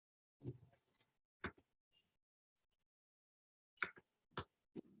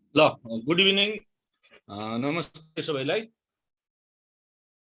ल good evening नमस्ते सबैलाई।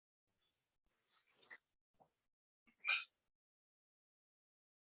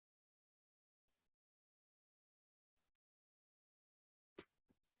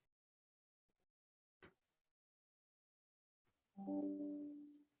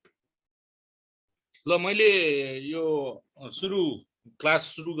 ल मैले यो क्लास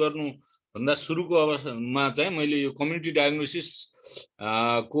सुरु गर्नु भन्दा सुरुको अवस्थामा चाहिँ मैले यो कम्युनिटी डायग्नोसिस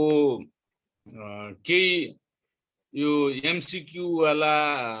को केही यो एमसीक्यू वाला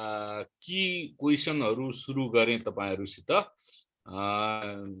की क्वेशनहरु सुरु गरे तपाईहरुसित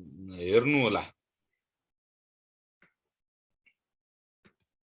हेर्नु होला।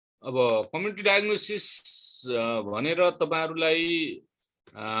 अब कम्युनिटी डायग्नोसिस भनेर तपाईहरुलाई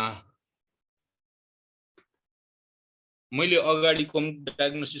मैले अगाडि कम्युनिटी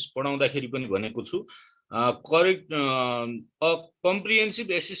डायग्नोसिस पढाउँदाखेरि पनि भनेको छु। comprehensive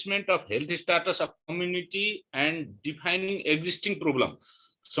assessment of health status of community and defining existing problem।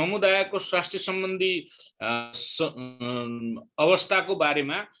 समुदायको स्वास्थ्य सम्बन्धी अवस्थाको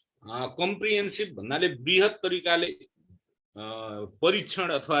बारेमा कम्प्रिहेन्सिभ भन्नाले बृहत तरिकाले परीक्षण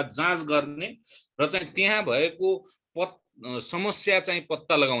अथवा जाँच गर्ने र चाहिँ त्यहाँ भएको समस्या चाहिँ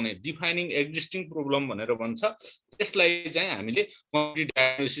पत्ता लगाउने डिफाइनिङ एक्जिस्टिङ प्रब्लम भनेर भन्छ। त्यसलाई चाहिँ हामीले कम्युनिटी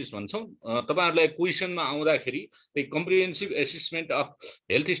डायग्नोसिस भन्छौं। तपाईहरुलाई क्वेशनमा आउँदाखेरि त्यही comprehensive assessment of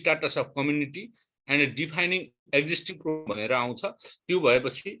health status of community and defining existing problem भनेर आउँछ। त्यो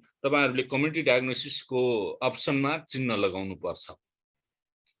भएपछि तपाईहरुले कम्युनिटी डायग्नोसिसको अप्सनमा चिन्ह लगाउनु पर्छ।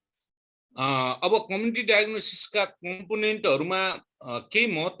 अब कम्युनिटी डायग्नोसिसका कम्पोनेन्टहरुमा केही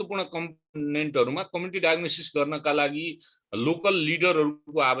महत्त्वपूर्ण कम्पोनेन्टहरुमा कम्युनिटी डायग्नोसिस गर्नका लागि लोकल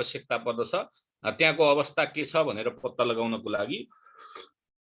लिडरहरुको आवश्यकता पर्दछ। त्यहाँको अवस्था के छ भनेर पत्ता लगाउनको लागि।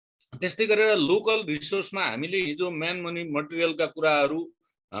 त्यस्तै गरेर लोकल रिसोर्समा हामीले हिजो म्यान मनी मटेरियलका कुराहरु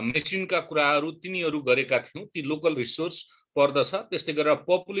मेसिनका कुराहरु तिनीहरु गरेका थियौं, ती लोकल रिसोर्स पर्दछ। त्यस्तै गरेर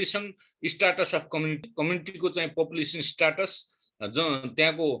पपुलेसन स्टेटस अफ कम्युनिटीको चाहिँ पपुलेसन स्टेटस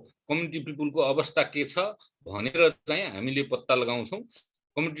त्यहाँको कम्युनिटी पिपुलको अवस्था के छ भनेर चाहिँ हामीले पत्ता लगाउँछौं।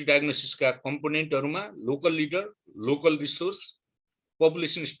 Community डायग्नोसिसका कम्पोनेन्टहरुमा local leader, local resource,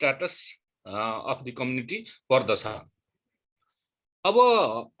 population status of the community पर्दछ। अब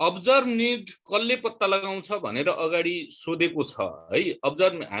अब्जर्भ निड कसले पत्ता लगाउँछ भनेर अगाडि सोधेको छ है।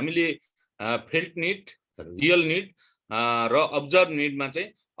 अब्जर्भ हामीले फेल्ट निड, रियल निड र अब्जर्भ निडमा चाहिँ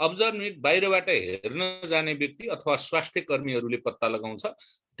अब्जर्भ निड बाहिरबाट हेर्न जाने व्यक्ति अथवा स्वास्थ्य कर्मीहरूले पत्ता लगाउँछ।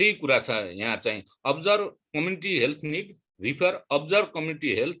 त्यही कुरा छ यहाँ चाहिँ observe community health need refer observe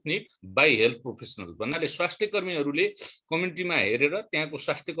community health need by health professional भन्नाले स्वास्थ्य कर्मीहरूले कम्युनिटीमा हेरेर त्यहाँको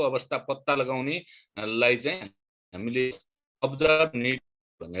स्वास्थ्यको अवस्था पत्ता लगाउनेलाई चाहिँ हामीले अब्जर्भ निड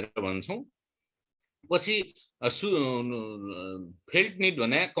भनेर भन्छौं। पछि फेल्ट निड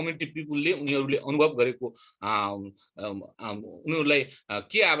भने कम्युनिटी पिपुलले उनीहरूले अनुभव गरेको उनीहरूलाई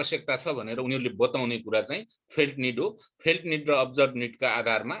के आवश्यकता छ भनेर उनीहरूले बताउने कुरा चाहिँ फेल्ट निड हो। फेल्ट निड र अब्जर्भ निडका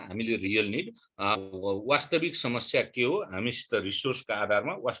आधारमा हामीले रियल निड वास्तविक समस्या के हो हामीसित रिसोर्सका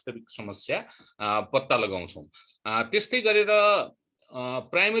आधारमा वास्तविक समस्या पत्ता लगाउँछौं। त्यस्तै गरेर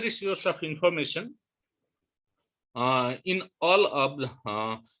primary source of information in all of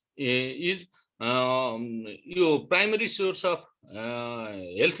is यो primary source of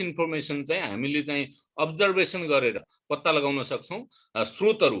health information चाहिँ हामीले चाहिँ अब्जर्भेसन गरेर पत्ता लगाउन सक्छौं।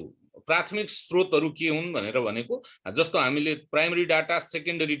 स्रोतहरु प्राथमिक स्रोतहरु के हुन् भनेर भनेको जस्तो हामीले प्राइमरी डाटा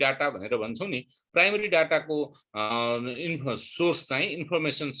सेकेन्डरी डाटा भनेर भन्छौं नि। प्राइमरी डाटाको सोर्स चाहिँ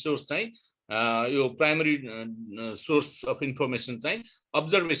इन्फर्मेसन सोर्स चाहिँ यो प्राइमरी सोर्स अफ इन्फर्मेसन चाहिँ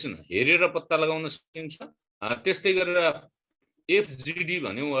अब्जर्भेसन हेरेर पत्ता लगाउन सकिन्छ। त्यस्तै गरेर एफजीडी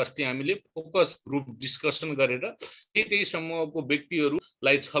भन्यौ अस्ति हामीले फोकस ग्रुप डिस्कसन गरेर त्यही समूहको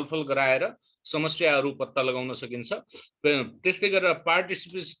व्यक्तिहरुलाई छलफल गराएर समस्याहरु पत्ता लगाउन सकिन्छ। त्यस्तै गरेर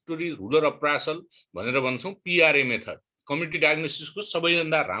पार्टिसिपेटरी रुलर अप्रासल भनेर भन्छौं पीआरए मेथड। कम्युनिटी डायग्नोसिसको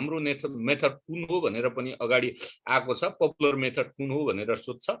सबैभन्दा राम्रो मेथड कुन हो भनेर पनि अगाडि आएको छ। पपुलर मेथड कुन हो भनेर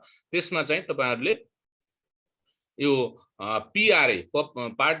सोध्छ। त्यसमा चाहिँ तपाईहरुले यो पीआरए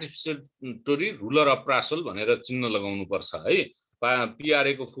पार्टिसिपेटरी रुलर अप्रासल भनेर चिन्ह लगाउनु पर्छ है।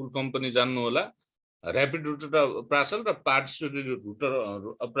 पीआरए को फुल फर्म पनि जान्नु होला। र्यापिड रुटर अप्रासल र पार्टिसिपेटरी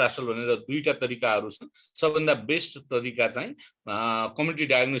रुटर अप्रासल भनेर दुईटा तरिकाहरु छन्। सबभन्दा बेस्ट तरिका चाहिँ कम्युनिटी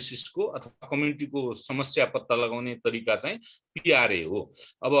डायग्नोसिसको अथवा कम्युनिटीको समस्या पत्ता लगाउने तरिका चाहिँ पीआरए हो।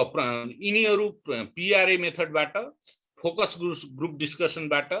 अब यिनीहरु पीआरए मेथडबाट फोकस ग्रुप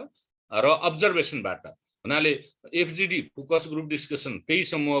डिस्कसनबाट र अब्जर्भेसनबाट हुनाले एफजिडी फोकस ग्रुप डिस्कसन त्यही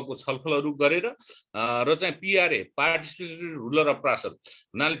समूहको छलफलहरू गरेर र चाहिँ पिआरए पार्टिसिपेटरी रुरल अप्रासल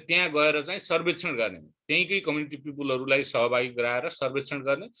हुनाले त्यहाँ गएर चाहिँ सर्वेक्षण गर्ने, त्यहीँकै कम्युनिटी पिपुलहरूलाई सहभागी गराएर सर्वेक्षण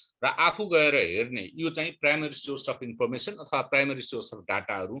गर्ने र आफू गएर हेर्ने, यो चाहिँ प्राइमरी सोर्स अफ इन्फर्मेसन अथवा प्राइमरी सोर्स अफ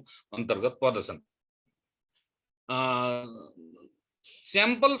डाटाहरू अन्तर्गत पर्दछन्।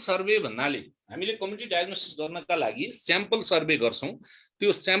 स्याम्पल सर्वे भन्नाले हामीले कम्युनिटी डायग्नोसिस गर्नका लागि स्याम्पल सर्वे गर्छौं।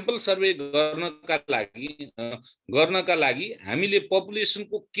 त्यो स्याम्पल सर्वे गर्नका लागि हामीले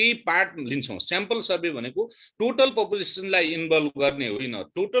पपुलेसनको केही पार्ट लिन्छौं। स्याम्पल सर्वे भनेको टोटल पपुलेसनलाई इन्भल्भ गर्ने होइन।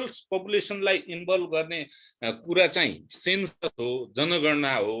 टोटल पपुलेसनलाई इन्भल्भ गर्ने कुरा चाहिँ सेन्सस हो,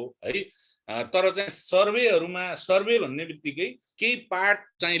 जनगणना हो है। तर चाहिँ सर्वेहरुमा सर्वे भन्ने बित्तिकै केही पार्ट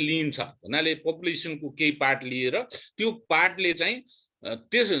चाहिँ लिइन्छ। हुनाले पपुलेसनको केही पार्ट लिएर त्यो पार्टले चाहिँ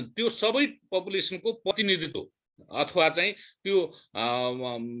त्यो सबै पपुलेसनको प्रतिनिधित्व अथवा चाहिँ त्यो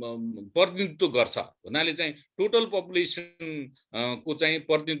प्रतिनिधित्व गर्छ। हुनाले चाहिँ टोटल पपुलेसन को चाहिँ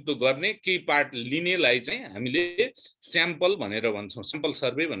प्रतिनिधित्व गर्ने केही पार्ट लिनेलाई चाहिँ हामीले स्याम्पल भनेर भन्छौं, स्याम्पल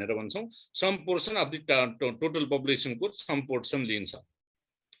सर्वे भनेर भन्छौं। Some portion of the total पपुलेसनको some portion लिन्छ।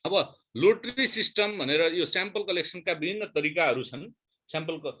 अब लोटरी सिस्टम भनेर यो स्याम्पल कलेक्सनका विभिन्न तरिकाहरू छन्।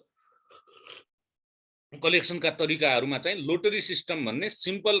 स्याम्पल कलेक्सनका तरिकाहरूमा चाहिँ लोटरी सिस्टम भन्ने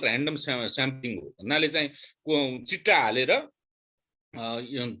सिम्पल र्यान्डम स्याम्पलिङ हो। हुनाले चाहिँ चिट्टा हालेर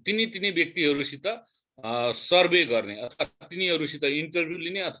तिनी व्यक्तिहरूसित सर्वे गर्ने अथवा तिनीहरूसित इन्टरभ्यु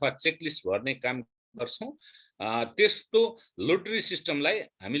लिने अथवा चेकलिस्ट भर्ने काम गर्छौं। त्यस्तो लोटरी सिस्टमलाई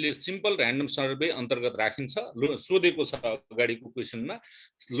हामीले सिम्पल र्यान्डम सर्वे अन्तर्गत राखिन्छ। सोधेको छ अगाडिको क्वेशनमा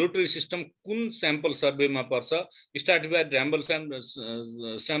लोटरी सिस्टम कुन स्याम्पल सर्वेमा पर्छ, stratified र्याम्बल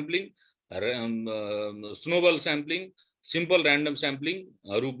sampling, snowball sampling, simple random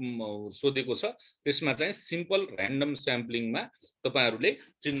स्याम्पलिङहरु सोधेको छ। त्यसमा चाहिँ सिम्पल र्यान्डम स्याम्पलिङमा तपाईहरुले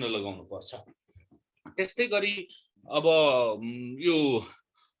चिन्ह लगाउनु पर्छ। त्यस्तै गरी अब यो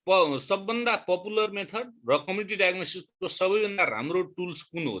सबभन्दा पपुलर मेथड र कम्युनिटी डायग्नोसिसको सबैभन्दा राम्रो टुल्स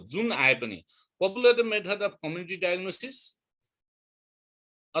कुन हो? जुन आए पनि popular method of community diagnosis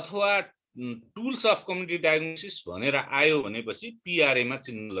अथवा टुल्स अफ कम्युनिटी डायग्नोसिस भनेर आयो भनेपछि पिआरए मा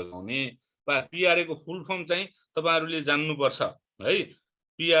चिन्ह लगाउने। पिआरए को फुल फर्म चाहिँ तपाईहरुले जान्नुपर्छ है।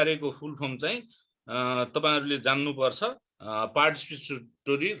 पिआरए को फुल फर्म चाहिँ तपाईहरुले जान्नुपर्छ,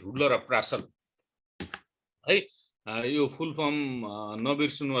 पार्टिसिपेटरी रुरल अप्रासल है। यो फुल फर्म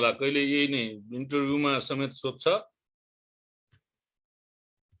नबिर्सनु होला, कहिले यही नै इन्टरभ्युमा समेत सोध्छ।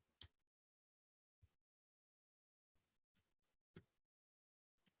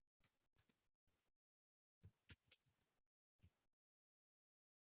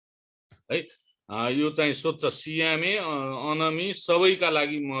 है यो चाहिँ सोध्छ। सीएमए अनमी सबैका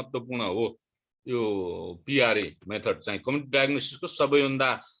लागि महत्त्वपूर्ण हो यो पिआरए मेथड चाहिँ। कम्युनिटी डायग्नोसिसको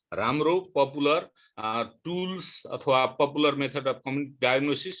सबैभन्दा राम्रो पपुलर टुल्स अथवा popular method of community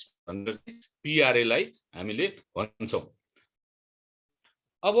diagnosis भनेर पिआरए लाई हामीले भन्छौं।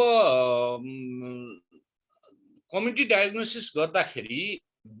 अब कम्युनिटी डायग्नोसिस गर्दाखेरि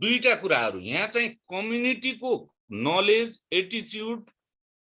दुईटा कुराहरू यहाँ चाहिँ कम्युनिटीको नलेज, एटिट्युड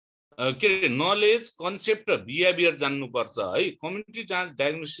नलेज, कन्सेप्ट र बिहेभियर जान्नुपर्छ है। कम्युनिटी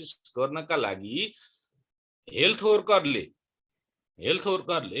डायग्नोसिस गर्नका लागि health वर्करले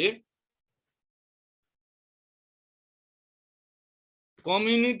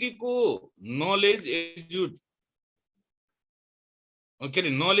कम्युनिटीको knowledge, attitude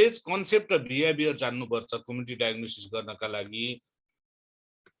knowledge, concept र बिहेभियर जान्नुपर्छ कम्युनिटी डायग्नोसिस गर्नका लागि।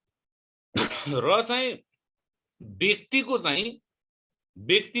 र चाहिँ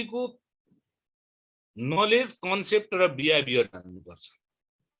व्यक्तिको नलेज, कन्सेप्ट र बिहेभियर जान्नुपर्छ।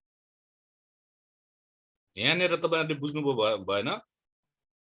 यहाँनिर तपाईहरुले बुझ्नुभयो भएन?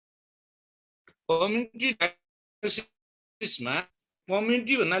 कम्युनिटी डायग्नोसिसमा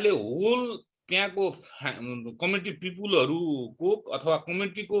कम्युनिटी भन्नाले होल त्यहाँको कम्युनिटी पिपुलहरुको अथवा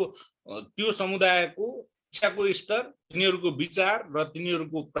कम्युनिटीको त्यो समुदायको शिक्षाको स्तर, तिनीहरुको विचार र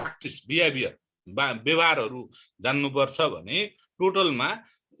तिनीहरुको प्र्याक्टिस, बिहेभियर, व्यवहारहरु जान्नुपर्छ भने टोटलमा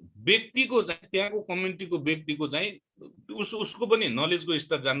व्यक्तिको चाहिँ त्यहाँको कम्युनिटीको व्यक्तिको चाहिँ उसको पनि नलेजको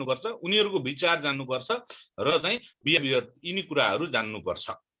स्तर जान्नुपर्छ, उनीहरुको विचार जान्नुपर्छ र चाहिँ बिहेभियर, यिनी कुराहरु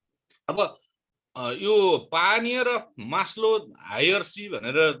जान्नुपर्छ। अब यो पायनियर अफ मास्लो हायरसी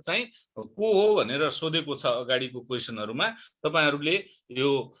भनेर चाहिँ को हो भनेर सोधेको छ अगाडिको क्वेशनहरुमा। तपाईहरुले यो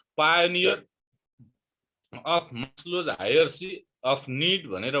Pioneer of Maslow's हायरसी of need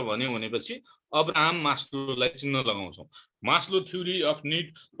भनेर भन्यो भनेपछि अब्राहम मास्लोलाई चिन्ह लगाउँछौं। मास्लो थ्योरी अफ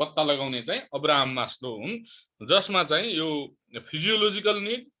नीड पत्ता लगाउने चाहिँ अब्राहम मास्लो हुन्, जसमा चाहिँ यो physiological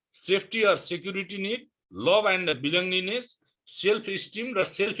need, safety or security need, love and belongingness, self steam र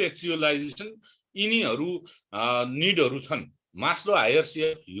सेल्फ एक्चुअलाइजेसन, यिनीहरू निडहरू छन्। Maslow hierarchy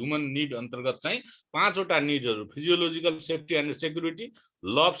of human need अन्तर्गत चाहिँ 5 वटा निडहरू physiological safety and security,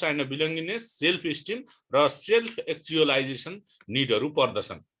 loves and belongingness, self esteem र सेल्फ एक्चुअलाइजेसन निडहरू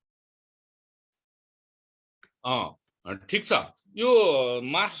पर्दछन्। ठिक छ। यो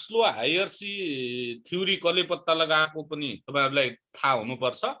मास्लो हायरार्की थ्योरी कसले पत्ता लगाएको पनि तपाईहरुलाई थाहा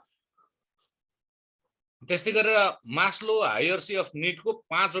हुनुपर्छ। त्यस्तै गरेर मास्लो हायरार्की अफ निडको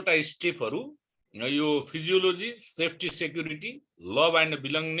 5 वटा स्टेपहरू यो physiology, safety security, love and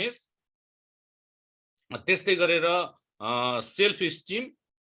belongingness, त्यस्तै गरेर सेल्फ इस्टिम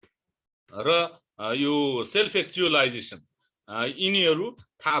र यो सेल्फ एक्चुअलाइजेसन यिनीहरू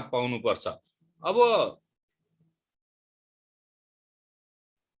थाहा पाउनुपर्छ। अब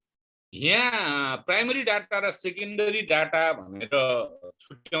यहाँ प्राइमरी डाटा र सेकेन्डरी डाटा भनेर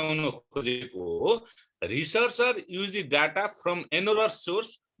छुट्याउन खोजेको हो। Researcher use the data from another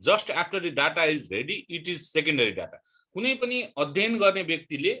source just after the data is ready, it is secondary data. कुनै पनि अध्ययन गर्ने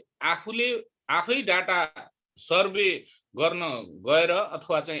व्यक्तिले आफै डाटा सर्वे गर्न गएर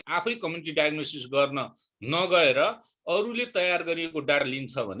अथवा चाहिँ आफै कम्युनिटी डायग्नोसिस गर्न नगएर अरूले तयार गरिएको डाटा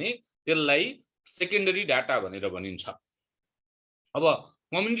लिन्छ भने त्यसलाई सेकेन्डरी डाटा भनेर भनिन्छ। अब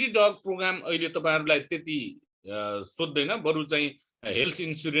कम्युनिटी डग प्रोग्राम अहिले तपाईहरुलाई त्यति सोध्दैन, बरु चाहिँ हेल्थ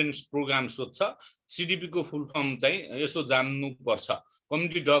इन्स्योरेन्स प्रोग्राम सोध्छ। सीडीपी को फुल फर्म चाहिँ यसो जान्नु पर्छ।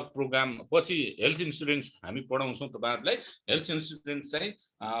 कम्युनिटी डग प्रोग्राम पछि हेल्थ इन्स्योरेन्स हामी पढाउँछौं तपाईहरुलाई। हेल्थ इन्स्योरेन्स चाहिँ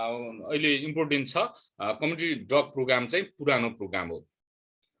अहिले इम्पोर्टेन्ट छ। कम्युनिटी डग प्रोग्राम चाहिँ पुरानो प्रोग्राम हो।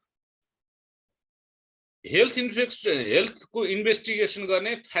 हेल्थको इन्भेस्टिगेसन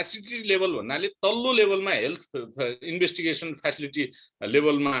गर्ने फ्यासिलिटी लेभल भन्नाले तल्लो लेभलमा हेल्थ इन्भेस्टिगेसन फ्यासिलिटी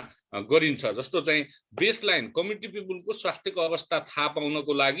लेभलमा गरिन्छ। जस्तो चाहिँ बेसलाइन कम्युनिटी पिपुलको स्वास्थ्यको अवस्था थाहा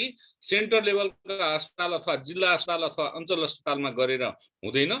पाउनको लागि सेन्टर लेभलका अस्पताल अथवा जिल्ला अस्पताल अथवा अञ्चल अस्पतालमा गरेर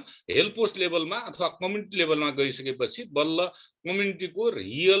हुँदैन। हेल्थ पोस्ट लेभलमा अथवा कम्युनिटी लेभलमा गइसकेपछि बल्ल कम्युनिटीको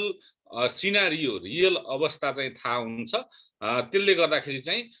रियल सिनारियो, रियल अवस्था चाहिँ थाहा हुन्छ। त्यसले गर्दाखेरि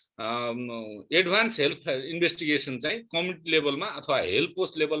चाहिँ एडभान्स हेल्थ इन्भेस्टिगेसन चाहिँ कम्युनिटी लेभलमा अथवा हेल्थ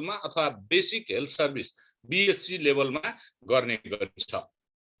पोस्ट लेभलमा अथवा बेसिक हेल्थ सर्भिस बीएससी लेभलमा गर्ने गरिन्छ।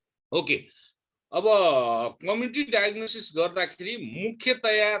 ओके, अब कम्युनिटी डायग्नोसिस गर्दाखेरि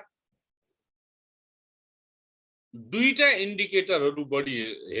मुख्यतया दुईटा इन्डिकेटरहरू बढी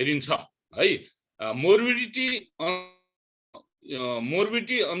हेरिन्छ है। मोर्बिडिटी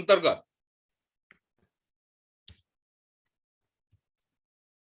अन्तर्गत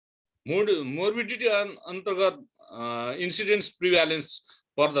इन्सिडेन्स प्रिभ्यालेन्स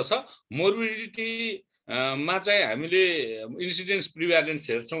पर्दछ। मोर्बिडिटी मा चाहिँ हामीले इन्सिडेन्स प्रिभ्यालेन्स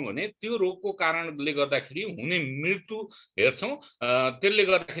हेर्छौं भने त्यो रोगको कारणले गर्दाखेरि हुने मृत्यु हेर्छौं। त्यसले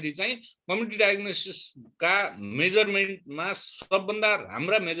गर्दाखेरि चाहिँ कम्युनिटी डायग्नोसिसका मेजरमेन्टमा सबभन्दा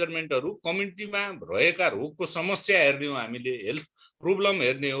राम्रा मेजरमेन्टहरू कम्युनिटीमा रहेका रोगको समस्या हेर्ने हो, हामीले हेल्थ प्रोब्लम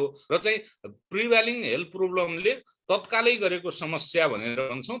हेर्ने हो र चाहिँ प्रिभ्यालिङ हेल्थ प्रोब्लमले तत्कालै गरेको समस्या भनेर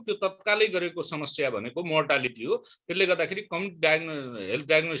भन्छौं। त्यो तत्कालै गरेको समस्या भनेको मोर्टालिटी हो। त्यसले गर्दाखेरि कम्युनिटी हेल्थ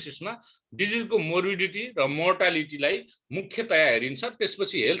डायग्नोसिसमा डिजिजको मोर्बिडिटी र मोर्टालिटीलाई मुख्यतया हेरिन्छ।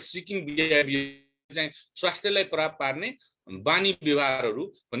 त्यसपछि हेल्थ सिकिङ बिहेभियर चाहिँ स्वास्थ्यलाई प्रभाव पार्ने बानी व्यवहारहरू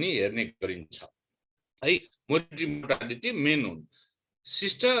पनि हेर्ने गरिन्छ है। मोर्बिडिटी मोर्टालिटी मेन हुन्।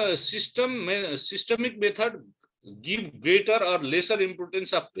 Systemic method give greater or lesser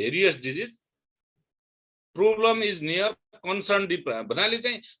importance of various disease. Problem is near concern deep भन्नाले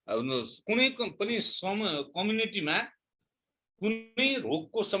चाहिँ कुनै पनि कम्युनिटीमा कुनै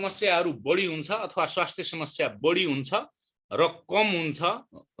रोगको समस्याहरू बढी हुन्छ अथवा स्वास्थ्य समस्या बढी हुन्छ र कम हुन्छ,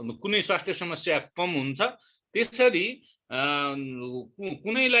 कुनै स्वास्थ्य समस्या कम हुन्छ, त्यसरी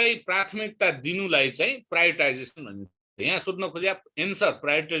कुनैलाई प्राथमिकता दिनुलाई चाहिँ प्रायोरिटाइजेसन भनिन्छ। यहाँ सोध्न खोजेको एन्सर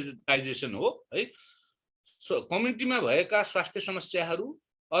प्रायोरिटाइजेसन हो है। कम्युनिटीमा भएका स्वास्थ्य समस्याहरू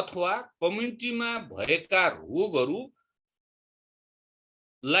अथवा कम्युनिटीमा भएका रोगहरूलाई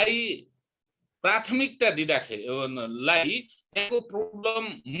प्राथमिकता दिँदाखेरि त्यहाँको प्रोब्लम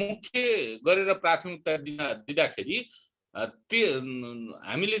मुख्य गरेर प्राथमिकता दिँदाखेरि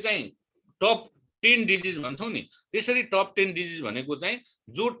हामीले चाहिँ टप 10 डिजिज भन्छौं नि। त्यसरी टप 10 डिजिज भनेको चाहिँ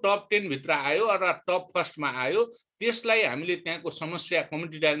जो टप 10 भित्र आयो र टप फर्स्टमा आयो त्यसलाई हामीले त्यहाँको समस्या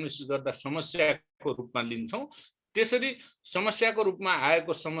कम्युनिटी डायग्नोसिस गर्दा समस्याको रूपमा लिन्छौं। त्यसरी समस्याको रूपमा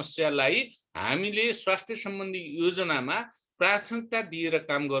आएको समस्यालाई हामीले स्वास्थ्य सम्बन्धी योजनामा प्राथमिकता दिएर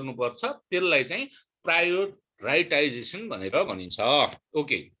काम गर्नुपर्छ। त्यसलाई चाहिँ प्रायोरिटाइजेसन भनेर भनिन्छ।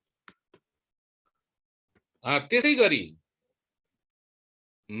 ओके, त्यसै गरी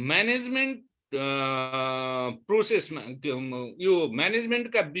म्यानेजमेन्ट प्रोसेसमा यो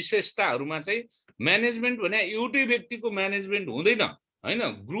म्यानेजमेन्टका विशेषताहरूमा चाहिँ म्यानेजमेन्ट भने एउटै व्यक्तिको म्यानेजमेन्ट हुँदैन हैन,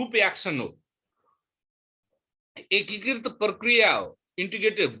 ग्रुप एक्सन हो। एकीकृत प्रक्रिया हो,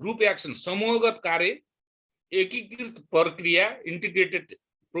 इन्टिग्रेटेड ग्रुप एक्सन, समूहगत कार्य, एकीकृत प्रक्रिया, इन्टिग्रेटेड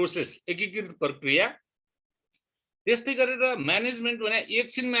प्रोसेस, एकीकृत प्रक्रिया। त्यस्तै गरेर म्यानेजमेन्ट भने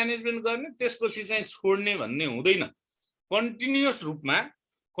एकछिन म्यानेजमेन्ट गर्ने त्यसपछि चाहिँ छोड्ने भन्ने हुँदैन। कन्टिन्युअस रूपमा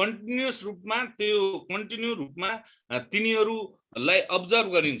कन्टिन्यू रूपमा तिनीहरूलाई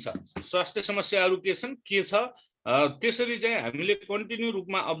अब्जर्भ गरिन्छ। स्वास्थ्य समस्याहरू के छन्, के छ, त्यसरी चाहिँ हामीले कन्टिन्यू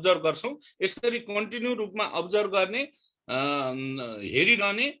रूपमा अब्जर्भ गर्छौँ। यसरी कन्टिन्यू रूपमा अब्जर्भ गर्ने,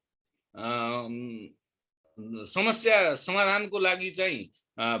 हेरिरहने, समस्या समाधानको लागि चाहिँ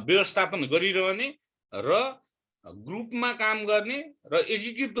व्यवस्थापन गरिरहने र ग्रुपमा काम गर्ने र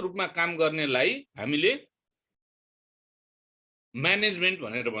एकीकृत रूपमा काम गर्नेलाई हामीले म्यानेजमेन्ट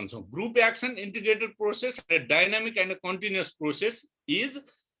भनेर भन्छौँ। Group action, integrated process, dynamic and continuous process is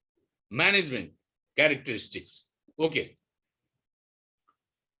management characteristics. Okay,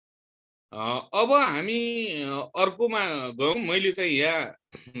 अब हामी अर्कोमा गयौँ। मैले चाहिँ यहाँ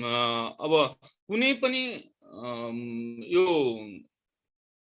अब कुनै पनि यो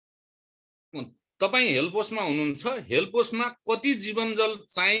तपाईँ हेल्प पोस्टमा हुनुहुन्छ, हेल्प पोस्टमा कति जीवनजल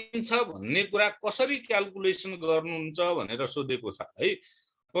चाहिन्छ भन्ने कुरा कसरी क्याल्कुलेसन गर्नुहुन्छ भनेर सोधेको छ है।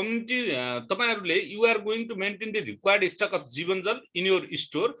 कम्युनिटी तपाईहरुले you are going to maintain the required stock of जीवनजल in your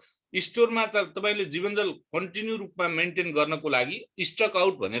store. स्टोरमा तपाईले जीवनजल कन्टिन्यू रूपमा मेन्टेन गर्नको लागि स्टक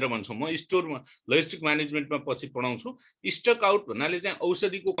आउट भनेर भन्छौँ। म स्टोरमा लजिस्टिक म्यानेजमेन्टमा पछि पढाउँछु। स्टक आउट भन्नाले चाहिँ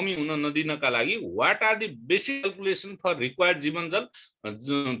औषधिको कमी हुन नदिनका लागि what are the basic calculation for required जीवनजल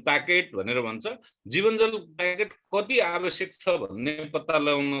packet भनेर भन्छ। जीवनजल प्याकेट कति आवश्यक छ भन्ने पत्ता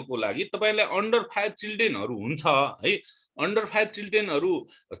लगाउनको लागि तपाईलाई अन्डर 5 चिल्ड्रेनहरु हुन्छ है। अन्डर 5 चिल्ड्रेनहरु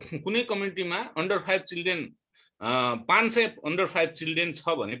कुनै कम्युनिटीमा अन्डर 5 चिल्ड्रेन 500 अन्डर 5 चिल्ड्रेन छ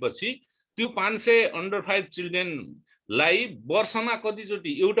भनेपछि त्यो 500 अन्डर 5 चिल्ड्रेनलाई वर्षमा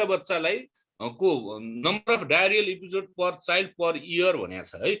कतिचोटि एउटा बच्चालाई को number of diarrhoeal episode per child per year भनेको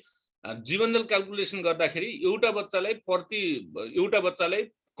छ है। जीवनजल क्याल्कुलेसन गर्दाखेरि एउटा बच्चालाई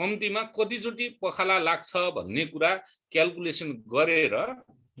कम्तीमा कतिचोटि पखाला लाग्छ भन्ने कुरा क्याल्कुलेसन गरेर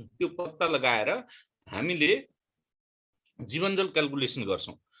त्यो पत्ता लगाएर हामीले जीवनजल क्याल्कुलेसन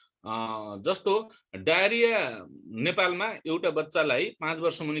गर्छौं। जस्तो डायरिया नेपालमा एउटा बच्चालाई 5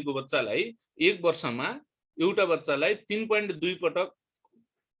 वर्ष मुनिको बच्चालाई एक वर्षमा एउटा बच्चालाई 3.2 पटक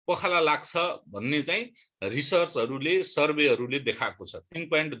पखाला लाग्छ भन्ने चाहिँ रिसर्चहरुले सर्वेहरुले देखाएको छ।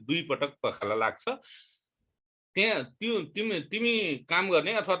 3.2 पटक पखाला लाग्छ। त्यहाँ तिमी काम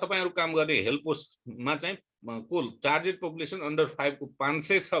गर्ने अथवा तपाईहरु काम गर्ने हेल्प पोस्टमा चाहिँ को टार्गेट पपुलेसन अन्डर 5 को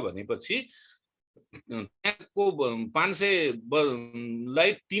 500 छ भनेपछि त्यहाँको 500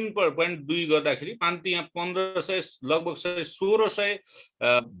 लाई 3.2 गर्दाखेरि यहाँ 1500 लगभग 1600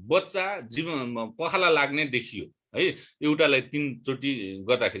 बच्चा जीवन पखाला लाग्ने देखियो है। एउटालाई 3 चोटी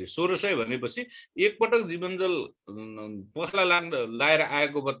गर्दाखेरि 1600 भनेपछि एक पटक जीवनजल पखाला लाएर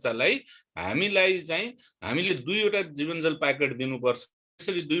आएको बच्चालाई हामीले 2 वटा जीवनजल प्याकेट दिनुपर्छ।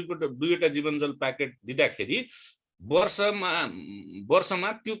 त्यसरी 2 वटा जीवनजल प्याकेट दिँदाखेरि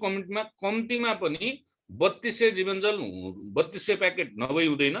वर्षमा त्यो कम्युनिटीमा कम्तीमा पनि 3200 प्याकेट नभई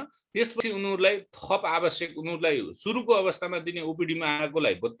हुँदैन। त्यसपछि उनीहरुलाई थप आवश्यक, उनीहरुलाई सुरुको अवस्थामा दिने ओपीडीमा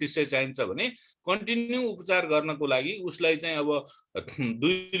आएकोलाई 3200 चाहिन्छ भने कन्टिन्यू उपचार गर्नको लागि उसलाई चाहिँ अब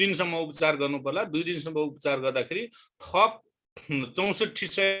 2 दिनसम्म उपचार गर्नु पर्ला। 2 दिनसम्म उपचार गर्दाखेरि थप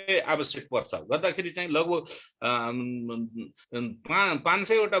 6400 आवश्यक पर्छ। गर्दाखेरि चाहिँ लगभग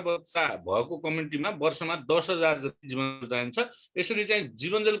 500 वटा बच्चा भएको कम्युनिटीमा वर्षमा 10,000 जति जीवनजल चाहिन्छ। यसरी चाहिँ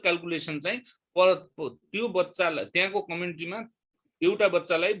जीवनजल क्याल्कुलेसन चाहिँ त्यो बच्चालाई त्यहाँको कम्युनिटीमा एउटा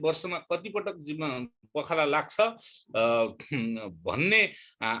बच्चालाई वर्षमा कति पटक जीवन पखाला लाग्छ भन्ने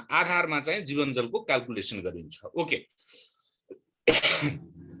आधारमा चाहिँ जीवनजलको क्याल्कुलेसन गरिन्छ। ओके,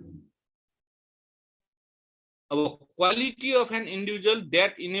 अब quality of an individual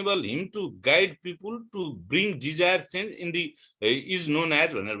that enable him two guide people two bring desire change in the is known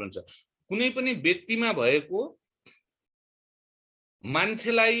as भनेर भन्छ। कुनै पनि व्यक्तिमा भएको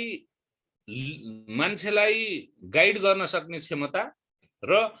मान्छेलाई गाइड गर्न सक्ने क्षमता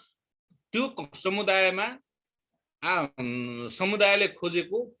र त्यो समुदायले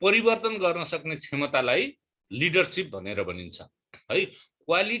खोजेको परिवर्तन गर्न सक्ने क्षमतालाई लिडरशिप भनेर भनिन्छ है।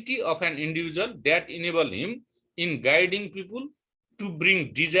 Quality of an individual that enable him in guiding people two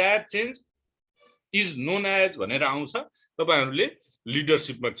bring desire change is known as भनेर आउँछ। तपाईहरुले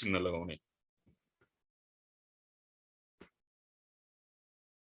लिडरशिपमा चिन्ह लगाउने।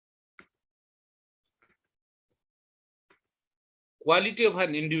 Quality of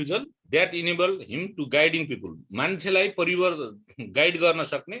an individual that enable him two guiding पीपल, मान्छेलाई गाइड गर्न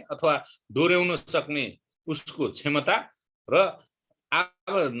सक्ने अथवा दोहोर्याउन सक्ने उसको क्षमता र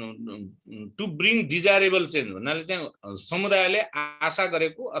अब टु ब्रिङ डिजायरेबल चेन्ज भन्नाले चाहिँ समुदायले आशा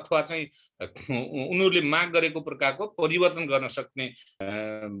गरेको अथवा चाहिँ उनीहरूले माग गरेको प्रकारको परिवर्तन गर्न सक्ने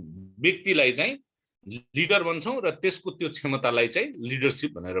व्यक्तिलाई चाहिँ लिडर भन्छौँ र त्यसको त्यो क्षमतालाई चाहिँ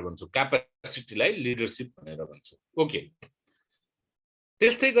लिडरसिप भनेर भन्छौँ, क्यापेसिटीलाई लिडरसिप भनेर भन्छौँ। ओके,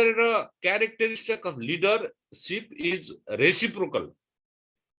 त्यस्तै गरेर characteristic of leadership is reciprocal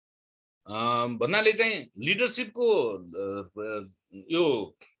भन्नाले चाहिँ लिडरसिपको यो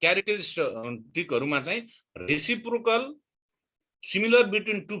क्यारेक्टरिस्टिकहरुमा चाहिँ reciprocal, similar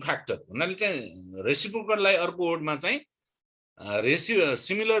between two factor भन्नाले चाहिँ रेसिप्रोकललाई अर्को वर्डमा चाहिँ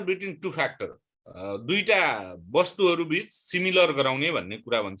सिमिलर बिट्विन टु फ्याक्टर, दुईटा वस्तुहरू बीच सिमिलर गराउने भन्ने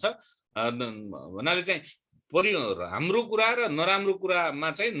कुरा भन्छ। भन्नाले चाहिँ राम्रो कुरा र नराम्रो कुरामा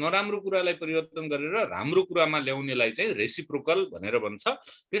चाहिँ नराम्रो कुरालाई परिवर्तन गरेर राम्रो कुरामा ल्याउनेलाई चाहिँ रेसिप्रोकल भनेर भन्छ।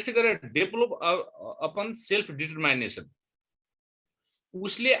 त्यसै गरेर डेभलप अपन सेल्फ डिटरमाइनेसन,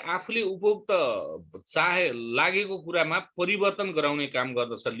 उसले आफूले उपयुक्त चाहे लागेको कुरामा परिवर्तन गराउने काम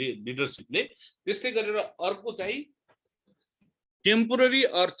गर्दछ लिडरसिपले। त्यस्तै गरेर अर्को चाहिँ टेम्पोररी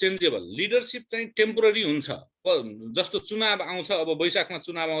अर चेन्जेबल, लिडरसिप चाहिँ टेम्पोररी हुन्छ। जस्तो चुनाव आउँछ, अब वैशाखमा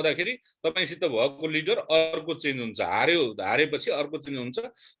चुनाव आउँदाखेरि तपाईसित भएको लिडर अर्को चेन्ज हुन्छ, हारेपछि अर्को चेन्ज हुन्छ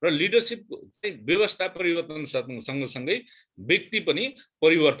र लिडरसिप चाहिँ व्यवस्था परिवर्तन सँगसँगै व्यक्ति पनि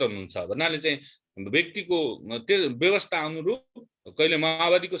परिवर्तन हुन्छ। भन्नाले चाहिँ व्यक्तिको त्यो व्यवस्था अनुरूप कहिले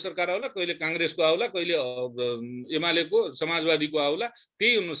माओवादीको सरकार आउला, कहिले कांग्रेसको आउला, कहिले एमालेको समाजवादीको आउला,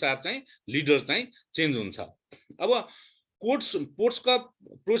 त्यही अनुसार चाहिँ लिडर चाहिँ चेन्ज हुन्छ। अब पोस्टकप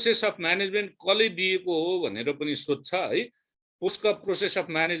प्रोसेस अफ म्यानेजमेन्ट कसले दिएको हो भनेर पनि सोध्छ है। पोस्टकप प्रोसेस अफ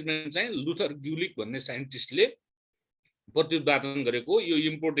म्यानेजमेन्ट चाहिँ लुथर ग्युलिक भन्ने साइन्टिस्टले प्रतिपादन गरेको, यो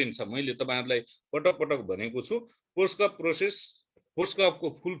इम्पोर्टेन्ट छ। मैले तपाईहरुलाई पटक पटक भनेको छु, पोस्टकप प्रोसेस, पोस्टकपको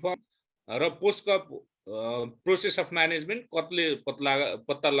फुल फर्म र पोस्टकप प्रोसेस अफ म्यानेजमेन्ट कतले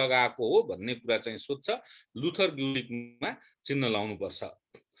पत्ता लगाएको हो भन्ने कुरा चाहिँ सोध्छ। लुथर ग्युलिकमा चिन्ह लाउनु पर्छ।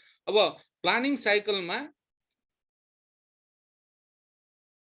 अब प्लानिङ साइकलमा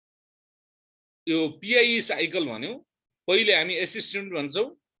यो पीआई साइकल भन्यो, पहिले हामी एसेसमेन्ट भन्छौं,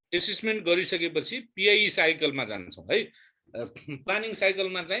 एसेसमेन्ट गरिसकेपछि पीआई साइकलमा जान्छौं है। प्लानिङ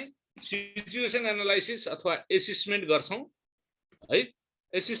साइकलमा चाहिँ सिचुएसन एनालाइसिस अथवा एसेसमेन्ट गर्छौं है।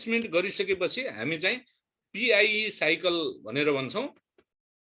 एसेसमेन्ट गरिसकेपछि हामी चाहिँ पीआई साइकल भनेर भन्छौं।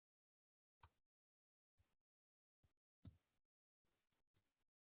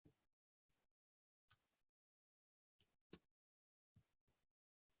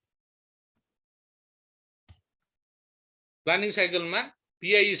 प्लानिङ साइकलमा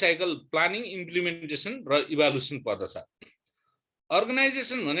पीआई साइकल प्लानिङ, इम्प्लिमेन्टेसन र इभ्यालुएसन पर्दछ।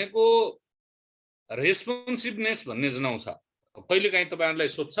 अर्गनाइजेसन भनेको रेस्पोन्सिभनेस भन्ने जनाउँछ। कहिलेकाहीँ तपाईहरुलाई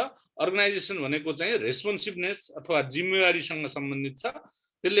सोध्छ अर्गनाइजेसन भनेको चाहिँ रेस्पोन्सिभनेस अथवा जिम्मेवारीसँग सम्बन्धित छ।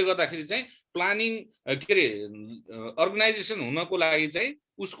 त्यसले गर्दाखेरि चाहिँ प्लानिङ के रे अर्गनाइजेसन हुनको लागि चाहिँ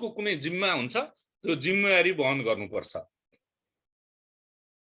उसको कुनै जिम्मा हुन्छ, त्यो जिम्मेवारी वहन गर्नुपर्छ।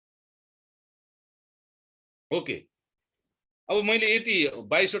 ओके, अब मैले यति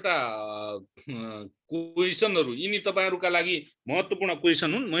 22 वटा क्वेशनहरु, यिनी तपाईहरुका लागि महत्त्वपूर्ण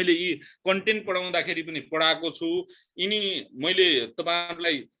क्वेशन हुन्। मैले यी कन्टेन्ट पढाउँदाखेरि पनि पढाएको छु। यिनी मैले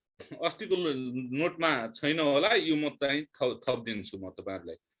तपाईहरुलाई अस्तिको नोटमा छैन होला, यो म चाहिँ थप दिन्छु म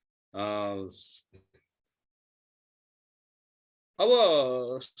तपाईहरुलाई। अब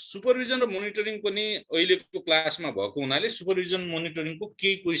सुपरभिजन र मोनिटरिङ पनि अहिलेको क्लासमा भएको हुनाले सुपरभिजन मोनिटरिङको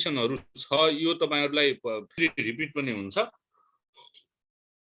केही क्वेशनहरु छ, यो तपाईहरुलाई फेरि रिपिट पनि हुन्छ।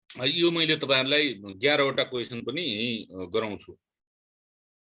 यो मैले तपाईहरुलाई 11 वटा क्वेशन पनि गराउँछु।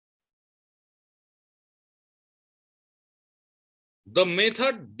 The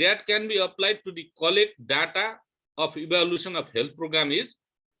method that can be applied to the collect data of evaluation of health program is,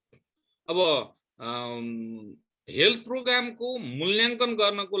 अब हेल्थ प्रोग्रामको मूल्याङ्कन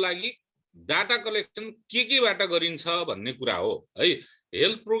गर्नको लागि डाटा कलेक्सन के बाट गरिन्छ भन्ने कुरा हो है।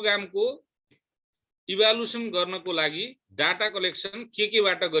 हेल्थ प्रोग्रामको इभ्यालुएसन गर्नको लागि डाटा कलेक्सन के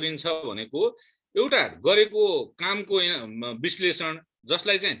बाट गरिन्छ भनेको एउटा गरेको कामको विश्लेषण,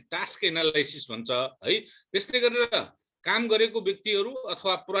 जसलाई चाहिँ टास्क एनालाइसिस भन्छ है। त्यस्तै गरेर काम गरेको व्यक्तिहरू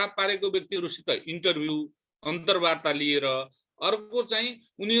अथवा प्रभाव पारेको व्यक्तिहरूसित इन्टरभ्यु, अन्तर्वार्ता लिएर, अर्को चाहिँ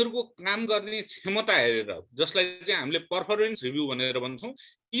उनीहरूको काम गर्ने क्षमता हेरेर, जसलाई चाहिँ हामीले पर्फर्मेन्स रिभ्यु भनेर भन्छौं।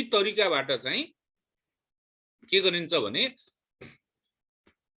 यी तरिकाबाट चाहिँ के गरिन्छ भने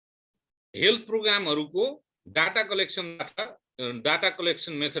हेल्थ प्रोग्रामहरुको डाटा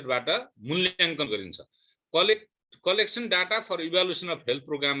कलेक्सन मेथडबाट मूल्याङ्कन गरिन्छ। Collection data for evaluation of health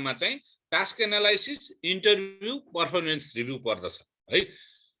प्रोग्राममा चाहिँ task analysis, interview, performance review पर्दछ है।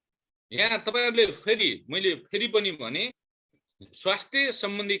 यहाँ तपाईहरुले मैले फेरि पनि भने स्वास्थ्य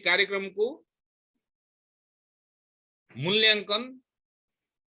सम्बन्धी कार्यक्रमको मूल्याङ्कन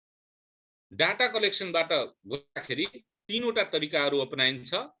डाटा कलेक्सनबाट गर्दाखेरि तीनवटा तरिकाहरू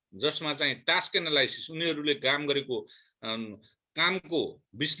अपनाइन्छ, जसमा चाहिँ टास्क एनालाइसिस, उनीहरूले काम गरेको कामको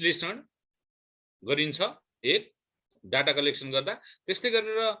विश्लेषण गरिन्छ एक डाटा कलेक्सन गर्दा। त्यस्तै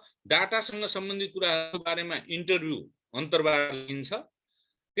गरेर डाटासँग सम्बन्धित कुराहरूको बारेमा इन्टरभ्यू अन्तर्वार्ता लिइन्छ।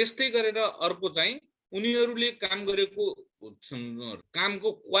 त्यस्तै गरेर अर्को चाहिँ उनीहरूले काम गरेको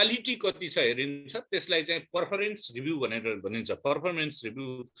कामको क्वालिटी कति छ हेरिन्छ, त्यसलाई चाहिँ पर्फर्मेन्स रिभ्यू भनेर भनिन्छ, पर्फर्मेन्स रिभ्यू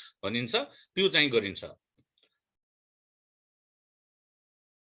भनिन्छ, त्यो चाहिँ गरिन्छ।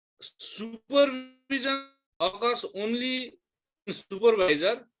 Supervision occurs only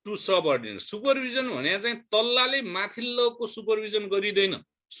supervisor to सबअर्डिनेट। Supervision भने चाहिँ तल्लाले माथिल्लोको सुपरभिजन गरिदैन।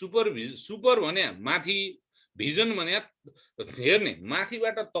 सुपर भने माथि, भिजन भने हेर्ने,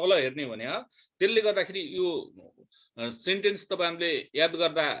 माथिबाट तल हेर्ने भने हो। त्यसले गर्दाखेरि यो सेन्टेन्स तपाईहरुले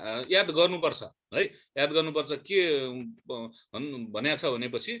याद गर्नुपर्छ है, याद गर्नुपर्छ के भनेको छ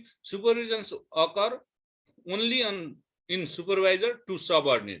भनेपछि supervision occur only in supervisor to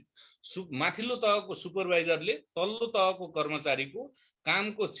सबअर्डिनेट। माथिल्लो तहको सुपरभाइजरले तल्लो तहको कर्मचारीको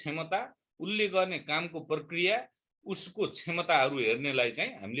कामको क्षमता, उसले गर्ने कामको प्रक्रिया, उसको क्षमताहरू हेर्नेलाई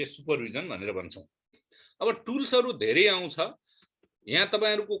चाहिँ हामीले सुपरभिजन भनेर भन्छौँ। अब टुल्सहरू धेरै आउँछ यहाँ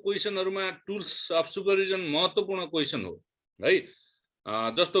तपाईहरुको क्वेशनहरुमा। टुल्स अफ सुपरभिजन महत्त्वपूर्ण क्वेशन हो है।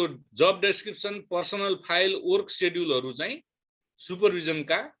 जस्तो जब डेस्क्रिप्सन, पर्सनल फाइल, वर्क शेड्युलहरु चाहिँ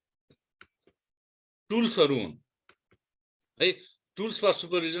सुपरभिजनका टुल्सहरु हुन् है। Tools for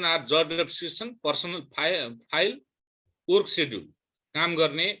supervision are job description, personal file, work schedule, काम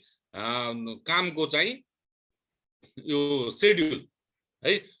गर्ने कामको चाहिँ यो शेड्युल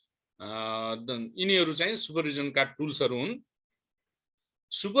है, यिनीहरु चाहिँ सुपरभिजनका टुल्सहरु हुन्।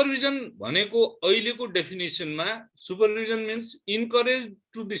 सुपरभिजन भनेको अहिलेको डेफिनेसनमा supervision means encourage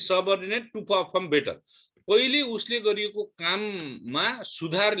to the सबअर्डिनेट to perform better. पहिले उसले गरिएको काममा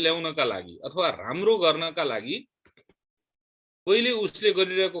सुधार ल्याउनका लागि अथवा राम्रो गर्नका लागि, पहिले उसले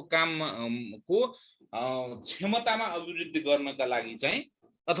गरिरहेको कामको क्षमतामा अभिवृद्धि गर्नका लागि चाहिँ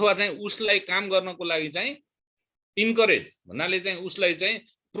अथवा चाहिँ उसलाई काम गर्नको लागि चाहिँ इन्करेज भन्नाले चाहिँ उसलाई चाहिँ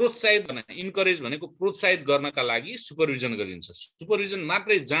प्रोत्साहित गर्न, इन्करेज भनेको प्रोत्साहित गर्नका लागि सुपरभिजन गरिन्छ। सुपरभिजन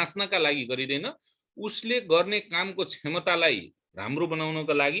मात्रै जाँच्नका लागि गरिदैन, उसले गर्ने कामको क्षमतालाई राम्रो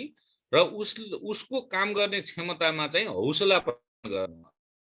बनाउनका लागि र उसको काम गर्ने क्षमतामा चाहिँ हौसला प्रदान गर्न,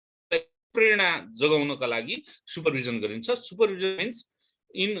 प्रेरणा जगाउनका लागि सुपरभिजन गरिन्छ। Supervision means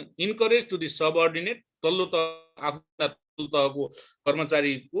encourage to the सबअर्डिनेट, तल्लो तहको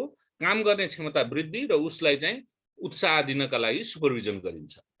कर्मचारीको काम गर्ने क्षमता वृद्धि र उसलाई चाहिँ उत्साह दिनका लागि सुपरभिजन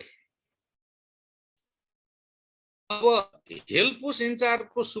गरिन्छ। अब हेल्पोस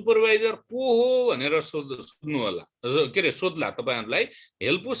इन्चार्जको सुपरभाइजर को हो भनेर सोध्नु होला, के अरे सोध्ला तपाईहरुलाई।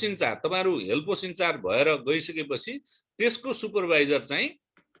 हेल्पोस इन्चार्ज, तपाईहरु हेल्पोस इन्चार्ज भएर गइसकेपछि त्यसको सुपरभाइजर चाहिँ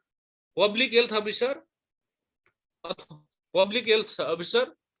पब्लिक हेल्थ अफिसर अथवा पब्लिक हेल्थ अफिसर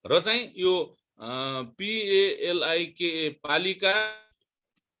र चाहिँ यो PALIKA पालिका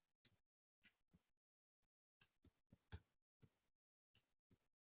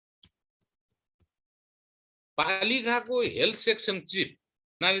पालिकाको हेल्थ सेक्सन चिफ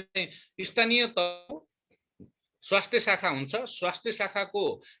स्थानीय तहको स्वास्थ्य शाखा हुन्छ। स्वास्थ्य शाखाको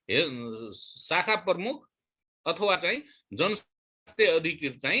शाखा प्रमुख अथवा चाहिँ जनस्वास्थ्य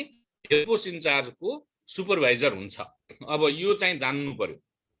अधिकृत चाहिँ हेल्पोस इन्चार्जको सुपरभाइजर हुन्छ। अब यो चाहिँ जान्नु पर्यो।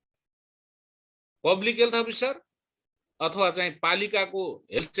 पब्लिक हेल्थ अफिसर अथवा चाहिँ पालिकाको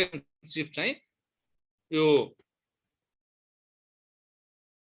हेल्थ सेक्सन चिफ चाहिँ यो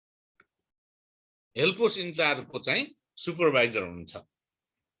हेल्पोस इन्चार्जको चाहिँ सुपरभाइजर हुन्छ।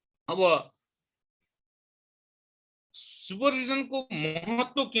 अब सुपरभिजनको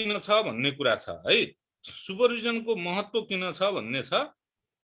महत्त्व किन छ भन्ने कुरा छ है। सुपरभिजनको महत्त्व किन छ भन्ने छ।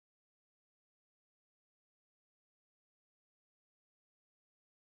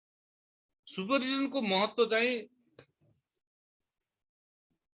 सुपरभिजनको महत्त्व चाहिँ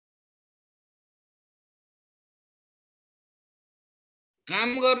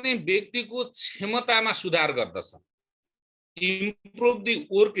काम गर्ने व्यक्तिको क्षमतामा सुधार गर्दछ, इम्प्रुभ द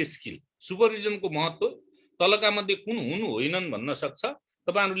वर्क स्किल। सुपरभिजनको महत्त्व तलका मध्ये कुन हुन् होइनन् भन्न सक्छ।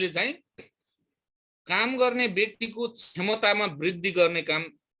 तपाईहरुले चाहिँ काम गर्ने व्यक्तिको क्षमतामा वृद्धि गर्ने काम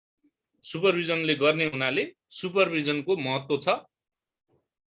सुपरभिजनले गर्ने हुनाले सुपरभिजनको महत्त्व छ।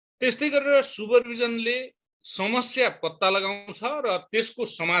 त्यस्तै गरेर सुपरभिजनले समस्या पत्ता लगाउँछ र त्यसको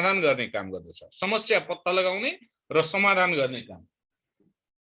समाधान गर्ने काम गर्दछ। समस्या पत्ता लगाउने र समाधान गर्ने काम,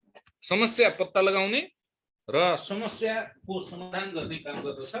 समस्या पत्ता लगाउने र समस्याको समाधान गर्ने काम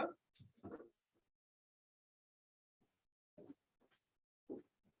गर्दछ।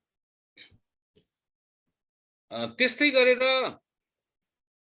 त्यस्तै गरेर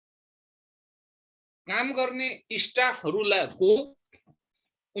काम गर्ने स्टाफहरूलाई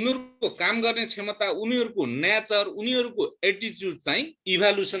उनीहरूको काम गर्ने क्षमता, उनीहरूको नेचर, उनीहरूको एटिट्युड चाहिँ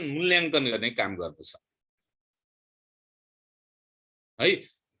इभ्यालुएसन मूल्याङ्कन गर्ने काम गर्दछ है।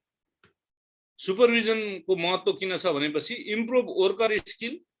 सुपरभिजनको महत्त्व किन छ भनेपछि improve worker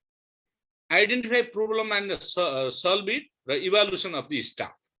skill, identify problem and solve it र इभ्यालुएसन अफ द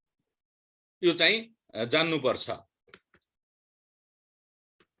स्टाफ, यो चाहिँ जान्नुपर्छ।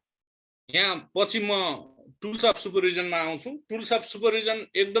 यहाँ पछि म टुल्स अफ सुपरभिजनमा आउँछु। टुल्स अफ सुपरभिजन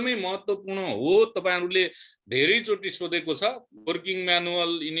एकदमै महत्त्वपूर्ण हो, तपाईहरुले धेरैचोटि सोधेको छ। वर्किङ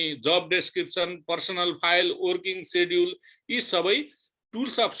म्यानुअल, यिनी जब description, personal file, working schedule, यी सबै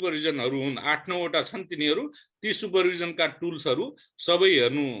टुल्स अफ सुपरभिजनहरु हुन्। 8-9 वटा छन् तिनीहरु। ती सुपरभिजनका टुल्सहरु सबै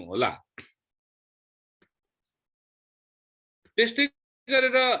हेर्नु होला। त्यस्तै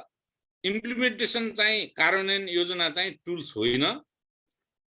गरेर इम्प्लिमेन्टेसन चाहिँ कार्यान्वयन योजना चाहिँ टुल्स होइन।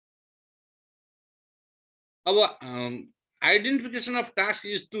 अब identification of task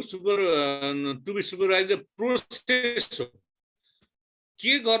is to be supervise the process हो।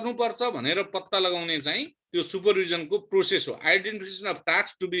 के गर्नुपर्छ भनेर पत्ता लगाउने चाहिँ त्यो सुपरभिजनको प्रोसेस हो। Identification of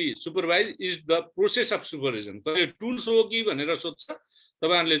task to be supervise is the process of supervision. कहिले टुल्स हो कि भनेर सोध्छ,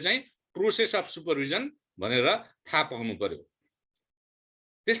 तपाईहरुले चाहिँ प्रोसेस अफ सुपरभिजन भनेर थाहा पाउनु पर्यो।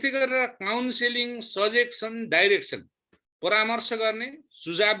 त्यस्तै गरेर काउन्सेलिङ, सजेसन, डाइरेक्सन, परामर्श गर्ने,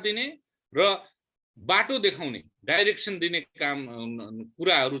 सुझाव दिने र बाटो देखाउने, डाइरेक्सन दिने काम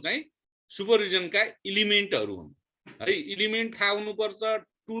कुराहरु चाहिँ सुपरभिजनका एलिमेन्टहरु हुन् है। एलिमेन्ट थाहा हुनुपर्छ,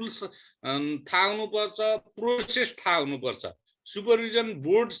 टुल्स थाहा हुनुपर्छ, प्रोसेस थाहा हुनुपर्छ। सुपरभिजन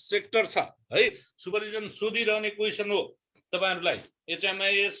बोर्ड सेक्टर छ है। सुपरभिजन सोधिरहने क्वेशन हो तपाईहरुलाई।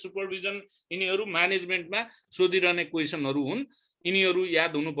 एचएमआईएस सुपरभिजन यिनीहरु म्यानेजमेन्टमा सोधिरहने क्वेशनहरु हुन्। यिनीहरु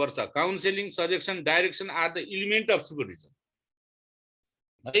याद हुनुपर्छ। Counselling, suggestion, direction are the element of supervision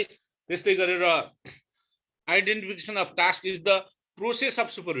है। त्यस्तै गरेर identification of task is the process of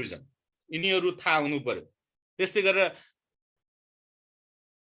supervision, यिनीहरु थाहा हुनु पर्यो। त्यस्तै गरेर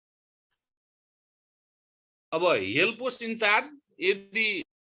अब हेल्पोस इन्चार्ज यदि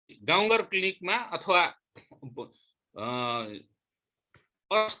गाउँघर क्लिनिकमा अथवा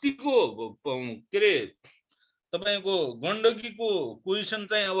अस्तिको के रे तपाईको गण्डकीको क्वेशन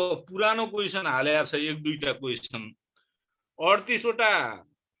चाहिँ अब पुरानो क्वेशन हालेको छ, 1-2टा क्वेशन। 38 वटा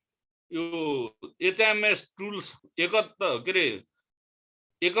यो एचएमएस टुल्स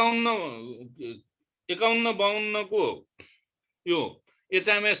 51-52 को यो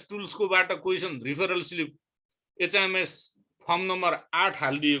एचएमएस टुल्स को बाट question referral sleep HMS form number 8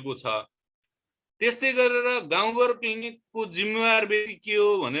 हालिदिएको छ। त्यस्तै गरेर गाउँघर क्लिनिकको जिम्मेवार व्यक्ति के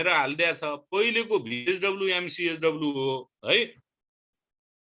हो भनेर हालिदिएको छ। पहिलेको भिएचडब्ल्यू एमसीएचडब्ल्यू हो है।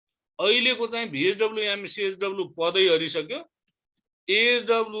 अहिलेको चाहिँ भिएचडब्ल्यू एमसीएचडब्ल्यू पदै हरिसक्यो।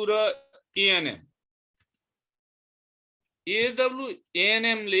 एएचडब्ल्यू र एएनएम, एएचडब्ल्यू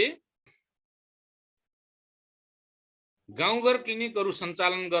एएनएम ले गाउँघर क्लिनिकहरु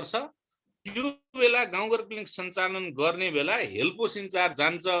सञ्चालन गर्छ। त्यो बेला गाउँघर क्लिनिक सञ्चालन गर्ने बेला हेल्पोस इन्चार्ज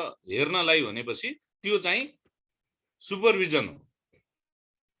जान्छ हेर्नलाई भनेपछि त्यो चाहिँ सुपरभिजन हो।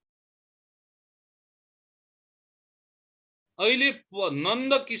 अहिले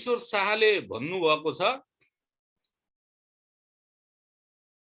नन्द किशोर शाहले भन्नुभएको छ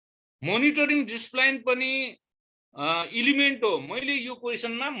मोनिटरिङ डिसिप्लिन पनि एलिमेन्ट हो। मैले यो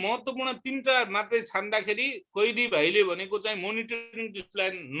क्वेशनमा महत्त्वपूर्ण 3टा मात्रै छान्दाखेरि कैदी भाइले भनेको चाहिँ मोनिटरिङ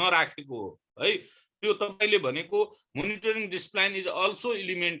डिसिप्लिन नराखेको हो है। त्यो तपाईले भनेको monitoring discipline is also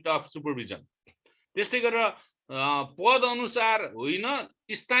element of supervision. त्यस्तै गरेर पद अनुसार होइन,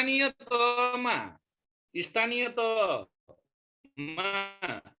 स्थानीय तहमा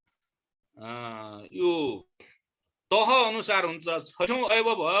यो तह अनुसार हुन्छ। 6औं अयब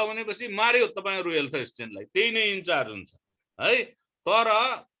भयो भनेपछि मार्यो तपाईहरु हेल्थ एसिस्टेन्टलाई, त्यही नै इन्चार्ज हुन्छ है। तर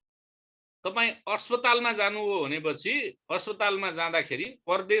तपाई अस्पतालमा जानु हो भनेपछि अस्पतालमा जाँदाखेरि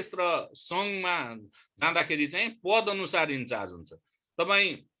प्रदेश र संघमा जाँदाखेरि चाहिँ पद अनुसार इन्चार्ज हुन्छ।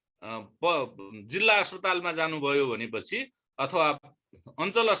 तपाई जिल्ला अस्पतालमा जानुभयो भनेपछि अथवा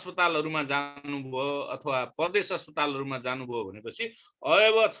अञ्चल अस्पतालहरुमा जानुभयो अथवा प्रदेश अस्पतालहरुमा जानुभयो भनेपछि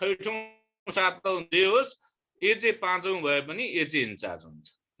अयब 6औं 7औं जे होस्, एचे 5औं भए पनि एचे इन्चार्ज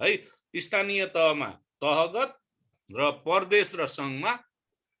हुन्छ है। स्थानीय तहमा तहगत र प्रदेश र संघमा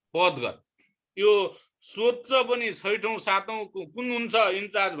पदगत। यो सोध्छ पनि 6औं 7औं कुन हुन्छ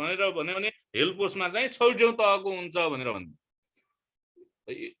इन्चार्ज भनेर भन्यो भने हेल्पोसमा चाहिँ 6औं तहको हुन्छ भनेर भन्नु।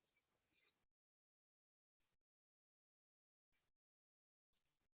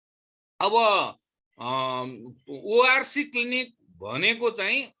 अब ओआरसी क्लिनिक भनेको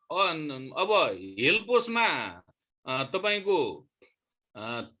चाहिँ अब हेलपोसमा तपाईको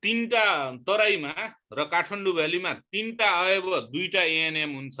 3टा तराईमा र काठमाडौँ भ्यालीमा 3टा अयब 2टा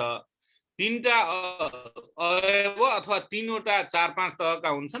एएनएम हुन्छ। 3टा अयब अथवा 3वटा 4-5 तहका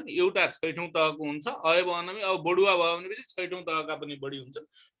हुन्छन्, एउटा 6औं तहको हुन्छ। अयब अनमी अब बढुवा भयो भनेपछि 6औं तहका पनि बढी हुन्छन्,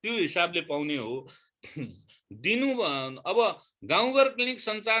 त्यो हिसाबले पाउने हो। दिनु अब गाउँघर क्लिनिक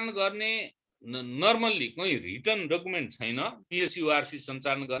सञ्चालन गर्ने नर्मल्ली कुनै रिटन डकुमेन्ट छैन, पिएसयुआरसी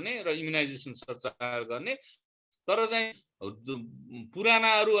सञ्चालन गर्ने र इम्युनाइजेसन सञ्चालन गर्ने। तर चाहिँ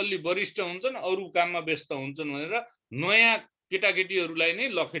पुरानाहरू अलि वरिष्ठ हुन्छन्, अरू काममा व्यस्त हुन्छन् भनेर नयाँ केटाकेटीहरूलाई नै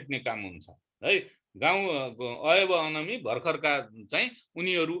लखेट्ने काम हुन्छ है। गाउँ अयब अनमी भर्खरका चाहिँ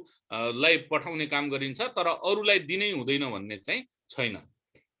उनीहरूलाई पठाउने काम गरिन्छ, तर अरूलाई दिनै हुँदैन भन्ने चाहिँ छैन।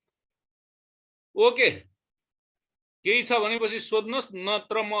 ओके, केही छ भनेपछि सोध्नुहोस्,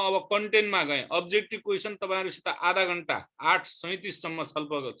 नत्र म अब कन्टेन्टमा गएँ। अब्जेक्टिभ क्वेसन तपाईहरुसित आधा घण्टा 8:37 सम्म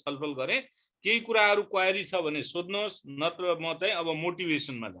छलफल गरे। केही कुराहरु क्वेरी छ भने सोध्नुहोस्, नत्र म चाहिँ अब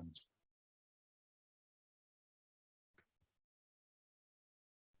मोटिभेसनमा जान्छु।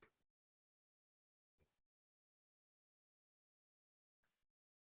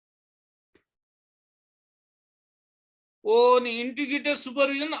 ओ नि इन्टिग्रेटेड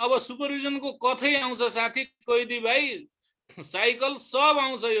सुपरभिजन। अब सुपरभिजनको कथै आउँछ साथी, कैदी भाइ, साइकल सब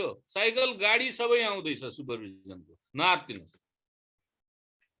आउँछ। यो साइकल गाडी सबै आउँदैछ सुपरभिजनको, नआत्तिनुस्।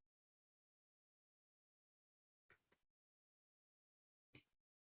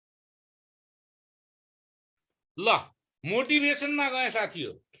 ल मोटिभेसनमा गए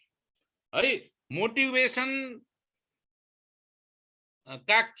साथीहरु है। मोटिभेसन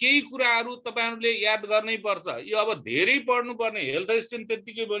का केही कुराहरु तपाईहरुले याद गर्नै पर्छ। यो अब धेरै पढ्नु पर्ने, हेल्थ स्ट्यान्ड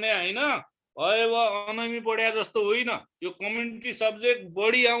त्यतिकै भने हैन, अयब अनमी पढ्या जस्तो होइन। यो कम्युनिटी सब्जेक्ट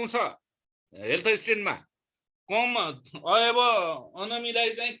बढी आउँछ हेल्थ स्ट्यान्डमा, कम अयब अनमीलाई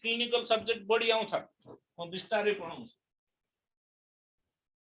चाहिँ क्लिनिकल सब्जेक्ट बढी आउँछ। म बिस्तारै पढाउँछु।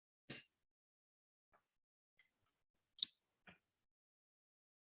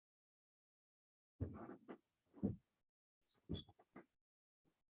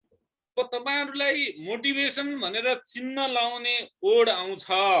 तपाईहरुलाई मोटिभेसन भनेर चिन्ह लाउने वर्ड आउँछ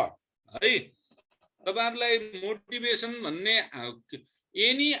है। तपाईहरुलाई मोटिभेसन भन्ने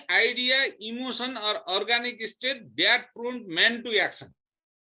any idea, emotion or organic state that prompt man to action.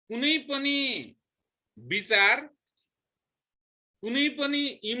 कुनै पनि विचार, कुनै पनि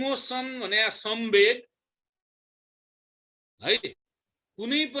इमोसन भने संवेग है,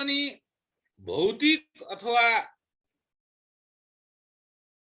 कुनै पनि भौतिक अथवा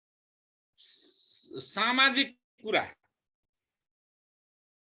सामाजिक कुरा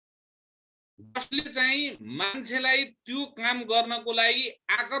जसले चाहिँ मान्छेलाई त्यो काम गर्नको लागि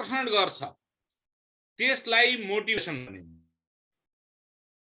आकर्षण गर्छ, त्यसलाई मोटिभेसन भनिन्छ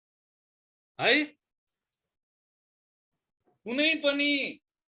है। कुनै पनि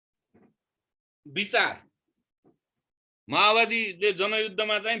विचार, माओवादीले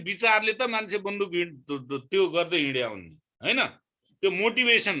जनयुद्धमा चाहिँ विचारले त मान्छे बन्दुक त्यो गर्दै हिँड्या हुन् हैन, त्यो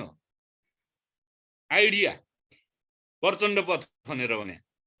मोटिभेसन हो। आइडिया प्रचण्ड पथ भनेर भने।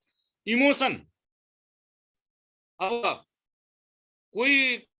 इमोसन, अब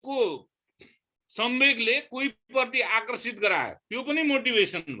कोहीको संवेगले कोही प्रति आकर्षित गरायो, त्यो पनि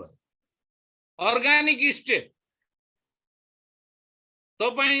मोटिभेसन भयो। अर्गानिक स्टेट,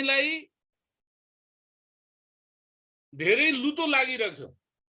 तपाईलाई धेरै लुतो लागिरह्यो,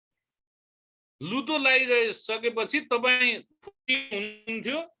 लुतो लागिसकेपछि तपाई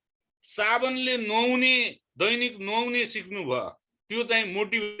हुनुहुन्थ्यो, साबनले नुहाउने, दैनिक नुहाउने सिक्नु भयो, त्यो चाहिँ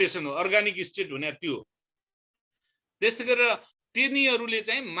मोटिभेसन हो। अर्गानिक स्टेट भने त्यो। त्यसै गरेर तिनीहरूले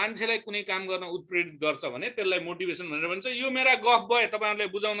चाहिँ मान्छेलाई कुनै काम गर्न उत्प्रेरित गर्छ भने त्यसलाई मोटिभेसन भनेर भन्छ। यो मेरा गफ भयो तपाईहरुलाई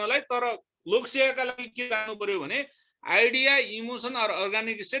बुझाउनलाई, तर लोकसेवाका लागि के जान्नु पर्यो भने idea, emotion or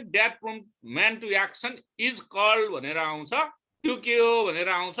organic state that prompt man to action is called भनेर आउँछ। त्यो के हो भनेर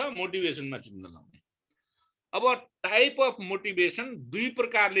आउँछ, मोटिभेसनमा चिन्ह लाउने। अब टाइप अफ मोटिभेसन दुई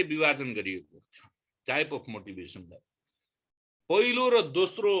प्रकारले विभाजन गरिएको छ। टाइप अफ मोटिभेसनलाई पहिलो र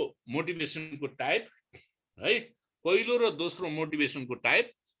दोस्रो मोटिभेसनको टाइप है। पहिलो र दोस्रो मोटिभेसनको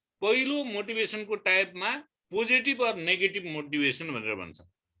टाइप। पहिलो मोटिभेसनको टाइपमा पोजिटिभ अर नेगेटिभ मोटिभेसन भनेर भन्छ।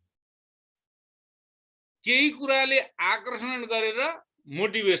 केही कुराले आकर्षण गरेर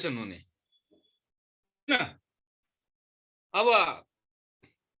मोटिभेसन हुने। अब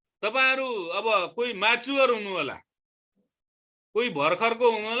तपाईहरु अब कोही म्याचुअर हुनु होला, कोही भर्खरको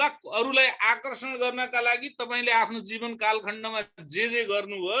हुनु होला, अरूलाई आकर्षण गर्नका लागि तपाईले आफ्नो जीवन कालखण्डमा जे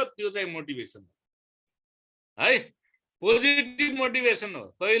गर्नुभयो त्यो चाहिँ मोटिभेसन हो है। पोजिटिभ मोटिभेसन हो।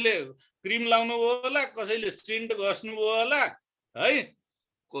 कहिले क्रिम लाउनु भयो होला, कसैले सेन्ट घस्नु भयो होला है,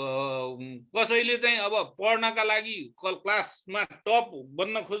 कसैले चाहिँ अब पढ्नका लागि क्लासमा टप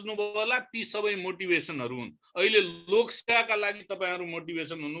बन्न खोज्नुभयो होला, ती सबै मोटिभेसनहरू हुन्। अहिले लोकसेवाका लागि तपाईहरु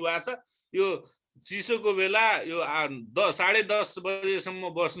मोटिभेसन हुनुभएको छ। यो चिसोको बेला यो 10:30 बजेसम्म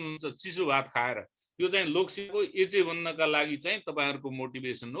बस्नुहुन्छ चिसो भात खाएर, यो चाहिँ लोकसेवाको एजे बन्नका लागि चाहिँ तपाईहरुको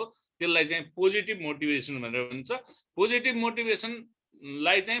मोटिभेसन हो। त्यसलाई चाहिँ पोजिटिभ मोटिभेसन भनेर भनिन्छ। पोजिटिभ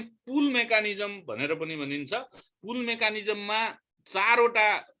मोटिभेसनलाई चाहिँ पुल मेकानिजम भनेर पनि भनिन्छ। पुल मेकानिजममा 4 वटा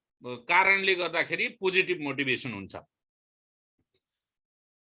कारणले गर्दाखेरि पोजिटिभ मोटिभेसन हुन्छ।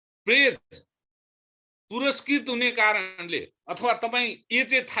 प्रेज, पुरस्कृत हुने कारणले अथवा तपाई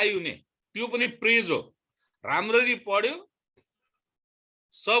एजे थाई हुने, त्यो पनि प्रेज हो। राम्ररी पढ्यो,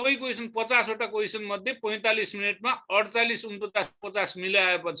 सबै क्वेशन 50 वटा क्वेशन मध्ये 45 मिनेटमा 48 49 50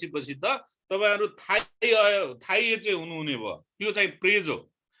 मिलाएपछि त तपाईहरु थाई एजे हुनुहुने भयो। त्यो चाहिँ प्रेज हो।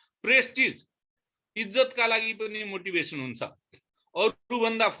 प्रेस्टिज, इज्जतका लागि पनि मोटिभेसन हुन्छ। अरु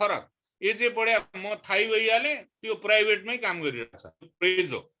भन्दा फरक, एजे पढ्या म थाई भइहाले, त्यो प्राइभेटमै काम गरिरहेछ,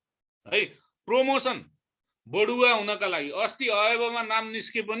 प्रेज हो है। प्रमोसन, बढुवा हुनका लागि। अस्ति अयबमा नाम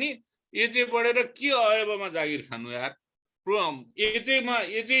निस्के पनि एजे पढेर के अयबमा जागिर खानु यार,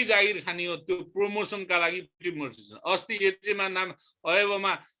 एजे जागिर खानी हो, त्यो प्रमोसनका लागि मोटिभेसन। अस्ति एजेमा नाम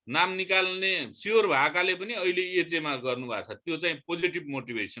अयबमा नाम निकाल्ने स्योर भएकाले पनि अहिले एजेमा गर्नु भएको छ, त्यो चाहिँ पोजिटिभ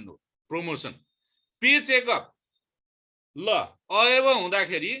मोटिभेसन हो, प्रमोसन। पे चेकअप, ल अयब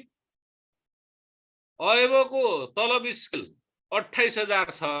हुँदाखेरि अयबको तलब स्केल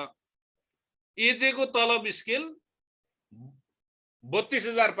 28,000 छ, एजेको तलब स्केल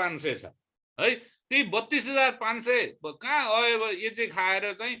 32,500 छ है। त्यही 32,500 कहाँ अयब एजे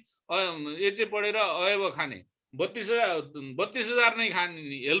खाएर चाहिँ एजे पढेर अयब खाने, 32,000 नै खाने,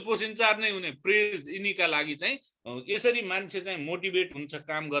 हेल्पोस इन्चार्ज नै हुने, प्रेज यिनीका लागि चाहिँ यसरी मान्छे चाहिँ मोटिभेट हुन्छ,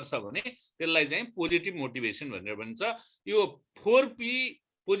 काम गर्छ भने त्यसलाई चाहिँ पोजिटिभ मोटिभेसन भनेर भनिन्छ। यो 4P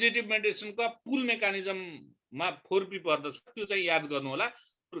पोजिटिभ मोटिभेसनका पुल मेकानिजममा 4P पर्दछ, त्यो चाहिँ याद गर्नु होला।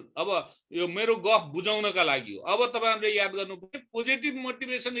 अब यो मेरो गफ बुझाउनका लागि हो। अब तपाईहरुले याद गर्नु पर्यो, positive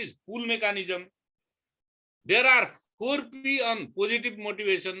motivation is pull mechanism. There are 4P on positive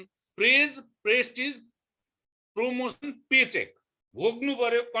motivation: praise, prestige, promotion, paycheque. भोग्नु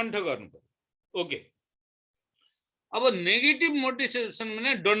पर्यो, कण्ठ गर्नु पर्यो। ओके, अब नेगेटिभ मोटिभेसन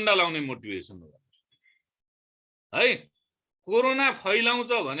भने डन्डा लाउने मोटिभेसन हो है। कोरोना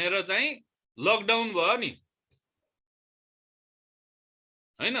फैलाउँछ भनेर चाहिँ लकडाउन भयो नि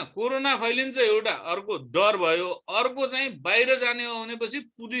हैन, कोरोना फैलिन्छ एउटा, अर्को डर भयो, अर्को चाहिँ बाहिर जाने हो भनेपछि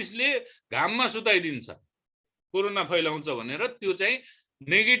पुलिसले घाममा सुताइदिन्छ कोरोना फैलाउँछ भनेर, त्यो चाहिँ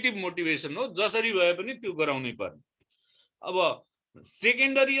नेगेटिभ मोटिभेसन हो। जसरी भए पनि त्यो गराउनै पर्ने। अब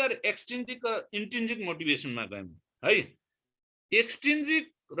सेकेन्डरी र एक्सट्रिन्जिक र इन्ट्रिन्जिक मोटिभेसनमा गयौं है। एक्सट्रिन्जिक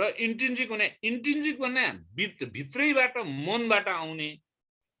र इन्ट्रिन्जिक भने, इन्ट्रिन्जिक भन्ने भित्रैबाट मनबाट आउने,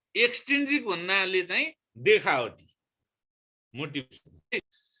 एक्सट्रिन्जिक भन्नाले चाहिँ देखावटी मोटिभेसन।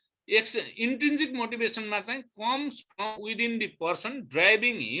 इन्ट्रिन्जिक मोटिभेसनमा चाहिँ comes from within the person,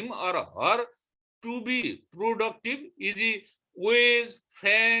 driving him or her to be productive, easy wage,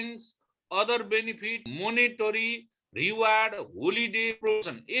 thanks, other benefit, monetary, reward, holiday,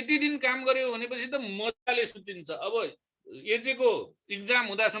 promotion. यति दिन काम गर्यो भनेपछि त मजाले सुतिन्छ। अब एजेको इक्जाम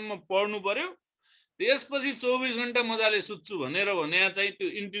हुँदासम्म पढ्नु पर्यो, त्यसपछि 24 घण्टा मजाले सुत्छु भनेर भने चाहिँ त्यो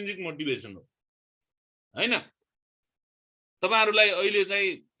इन्ट्रिन्जिक मोटिभेसन हो हैन। तपाईहरुलाई अहिले चाहिँ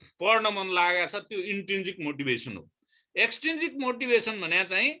पढ्न मन लागेको छ, त्यो इन्ट्रिन्जिक मोटिभेसन हो। एक्सट्रिन्जिक मोटिभेसन भने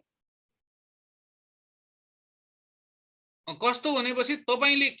चाहिँ कस्तो भनेपछि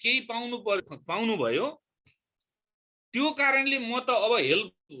तपाईले केही पाउनु भयो, त्यो कारणले म त अब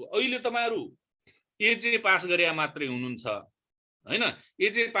हेल्प, अहिले तपाईहरु एजे पास गरे मात्रै हुनुहुन्छ हैन,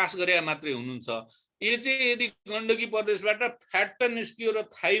 एजे पास गरे मात्रै हुनुहुन्छ। एजे यदि गण्डकी प्रदेशबाट फ्याट्ट निस्कियो र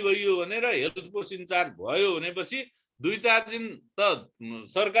थाई भइयो भनेर हेल्थ पोस्ट इन्चार्ज भयो भनेपछि 2-4 दिन त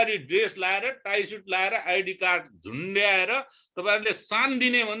सरकारी ड्रेस लाएर, टाई सुट लाएर, आइडी कार्ड झुन्ड्याएर तपाईहरुले सान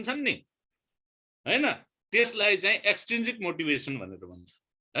दिने भन्छन् नि हैन, त्यसलाई चाहिँ एक्सट्रिन्जिक मोटिभेसन भनेर भन्छ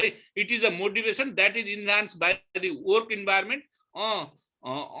है। It is a motivation that is इन्हान्स्ड by the work environment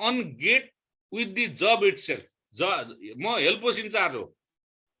on get with the job itself. म हेल्पोस इन्चार्ज हो,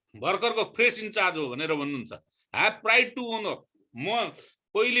 भर्खरको फ्रेस इन्चार्ज हो भनेर भन्नुहुन्छ। ह्याभ प्राइड टु ओनर, म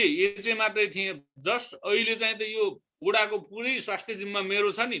पहिले एजे मात्रै थिएँ, जस्ट अहिले चाहिँ त यो वडाको पुरै स्वास्थ्य जिम्मा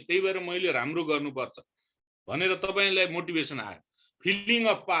मेरो छ नि, त्यही भएर मैले राम्रो गर्नुपर्छ भनेर तपाईलाई मोटिभेसन आयो। Feeling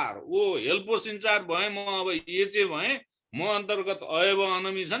of power, oh हेल्पोस in charge भए, म अब एजे भए, म अन्तर्गत अयब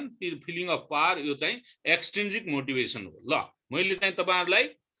अनमी छन्, ती फिलिङ अफ पावर, यो चाहिँ एक्सट्रिन्जिक मोटिभेसन हो। ल मैले चाहिँ तपाईहरुलाई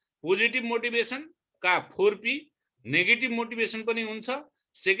पोजिटिभ मोटिभेसन का 4P, नेगेटिभ मोटिभेसन पनि हुन्छ।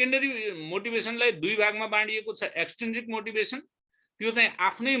 सेकेन्डरी मोटिभेसनलाई 2 भागमा बाँडिएको छ, एक्सट्रिन्जिक मोटिभेसन, त्यो चाहिँ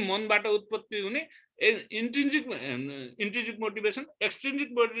आफ्नै मनबाट उत्पत्ति हुने इन्ट्रिन्सिक मोटिभेसन। एक्सट्रिन्सिक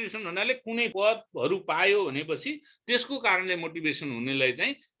मोटिभेसन भन्नाले कुनै पदहरू पायो भनेपछि त्यसको कारणले मोटिभेसन हुनेलाई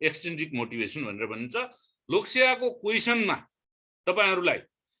चाहिँ एक्सट्रिन्सिक मोटिभेसन भनेर भनिन्छ। लोकसेवाको क्वेसनमा तपाईहरुलाई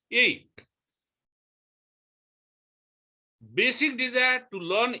यही basic desire to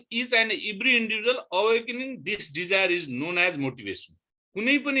learn each and every individual awakening this desire is known as motivation।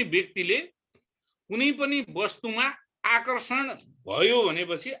 कुनै पनि व्यक्तिले कुनै पनि वस्तुमा आकर्षण भयो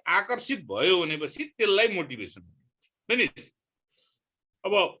भनेपछि आकर्षित भयो भनेपछि त्यसलाई मोटिभेसन भनिन्छ।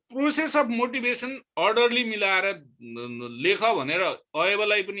 अब प्रोसेस अफ मोटिभेसन अर्डरली मिलाएर लेख भनेर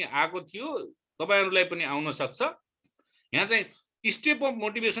अयबलाई पनि आएको थियो, तपाईहरुलाई पनि आउन सक्छ। यहाँ चाहिँ स्टेप अफ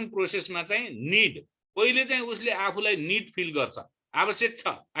मोटिभेसन प्रोसेसमा चाहिँ नीड, पहिले चाहिँ उसले आफूलाई नीड फिल गर्छ, आवश्यक छ,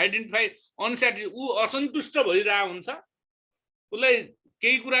 आइडेन्टिफाई अनस्याटिस्फाइड, ऊ असन्तुष्ट भइरहेको हुन्छ, उसलाई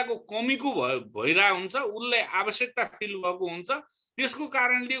केही कुराको कमीको भइरहेको हुन्छ, उसलाई आवश्यकता फिल भएको हुन्छ, त्यसको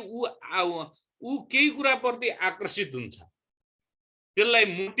कारणले ऊ केही कुराप्रति आकर्षित हुन्छ, त्यसलाई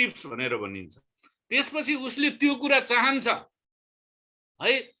मोटिभ्स भनेर भनिन्छ। त्यसपछि उसले त्यो कुरा चाहन्छ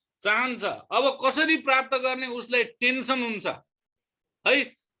है, चाहन्छ। अब कसरी प्राप्त गर्ने उसलाई टेन्सन हुन्छ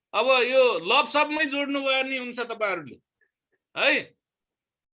है। अब यो लभ सबमै जोड्नु भयो नि हुन्छ तपाईहरुले है।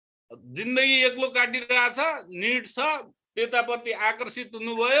 जिन्दगी एक्लो काटिरहेछ, नीड छ, त्यतापट्टि आकर्षित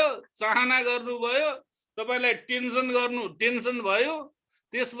हुनुभयो, चाहना गर्नुभयो, तपाईलाई टेन्सन भयो,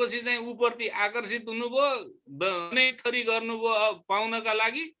 त्यसपछि चाहिँ उप्रति आकर्षित हुनुभयो, अनेक थरी गर्नुभयो पाउनका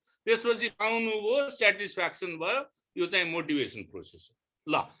लागि, त्यसपछि पाउनुभयो, स्याटिस्फ्याक्सन भयो, यो चाहिँ मोटिभेसन प्रोसेस हो।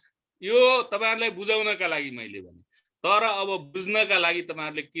 ल यो तपाईहरुलाई बुझाउनका लागि मैले भने, तर अब बुझ्नका लागि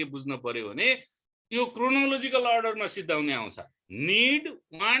तपाईहरुले के बुझ्न पर्यो भने यो क्रोनोलोजिकल अर्डरमा सिद्धाउने आउँछ। नीड,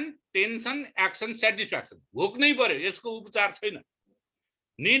 वान्ट, टेन्सन, एक्सन, स्याटिस्फ्याक्सन, घोक्नै पर्यो, यसको उपचार छैन।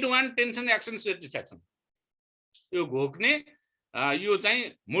 नीड, वान्ट, टेन्सन, एक्सन, स्याटिस्फ्याक्सन, यो घोक्ने यो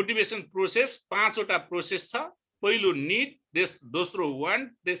चाहिँ मोटिभेसन प्रोसेस 5 वटा प्रोसेस छ। पहिलो नीड, दोस्रो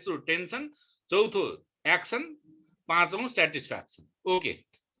वान्ट, तेस्रो टेन्सन, चौथो एक्सन, पाँचौं स्याटिस्फ्याक्सन। ओके,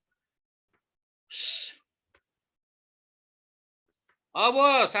 अब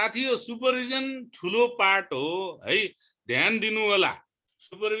साथीहरु सुपरभिजन ठुलो पार्ट हो है, ध्यान दिनु होला।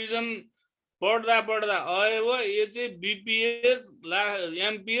 सुपरभिजन पढ्दा अब यो चाहिँ बीपीएस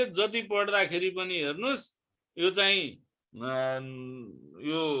एमपीएस जति पढ्दाखेरि पनि हेर्नुस् यो चाहिँ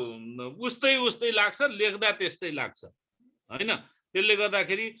यो उस्तै लाग्छ, लेख्दा त्यस्तै लाग्छ हैन। त्यसले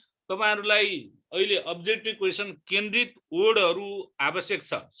गर्दाखेरि तपाईहरुलाई अहिले अब्जेक्टिभ क्वेशन केन्द्रित वर्डहरु आवश्यक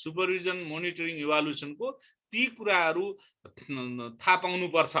छ। सुपरभिजन, मोनिटरिङ, इभ्यालुएसनको ती कुराहरु थाहा पाउनु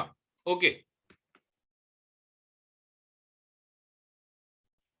पर्छ। ओके,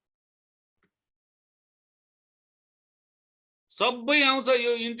 सबै आउँछ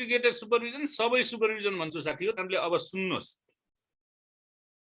यो इन्टिग्रेटेड सुपरभिजन, सबै सुपरभिजन भन्छु साथीहरु। हामीले अब सुन्नुस्,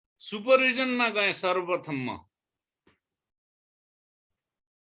 सुपरभिजनमा गए सर्वप्रथम म।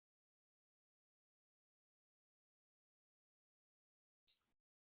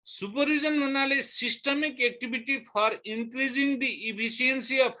 सुपरभिजन भन्नाले systemic activity for increasing the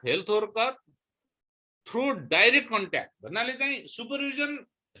efficiency of health worker through direct contact भन्नाले चाहिँ सुपरभिजन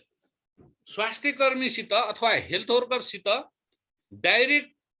स्वास्थ्य कर्मीसित अथवा हेल्थ वर्करसित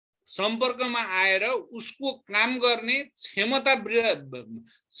डाइरेक्ट सम्पर्कमा आएर उसको काम गर्ने क्षमता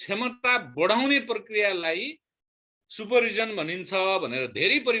बढाउने प्रक्रियालाई सुपरभिजन भनिन्छ भनेर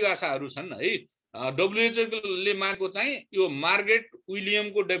धेरै परिभाषाहरू छन् है। WHO ले मागेको चाहिँ यो मार्गरेट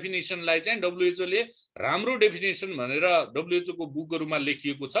विलियमको डेफिनेसनलाई चाहिँ WHO ले राम्रो डेफिनेसन भनेर WHO को बुकहरुमा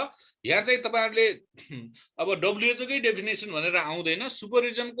लेखिएको छ। यहाँ चाहिँ तपाईहरुले अब WHO कै डेफिनेसन भनेर आउँदैन,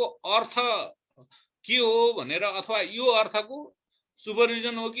 सुपरभिजनको अर्थ के हो भनेर, अथवा यो अर्थको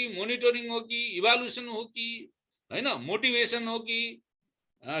सुपरभिजन हो कि मोनिटरिङ हो कि इभ्यालुएसन हो कि हैन, मोटिभेसन हो कि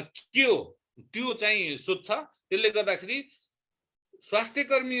के हो, त्यो चाहिँ सोध्छ। त्यसले गर्दाखेरि स्वास्थ्य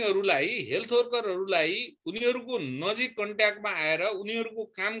कर्मीहरुलाई, हेल्थ वर्करहरुलाई उनीहरुको नजिक कन्ट्याक्टमा आएर उनीहरुको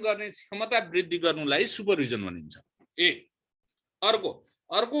काम गर्ने क्षमता वृद्धि गर्नुलाई सुपरभिजन भनिन्छ।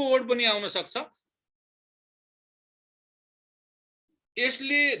 अर्को वर्ड पनि आउन सक्छ।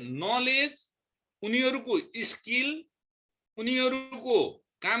 यसले नलेज, उनीहरुको स्किल, उनीहरुको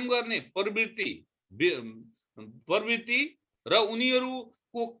काम गर्ने प्रवृत्ति र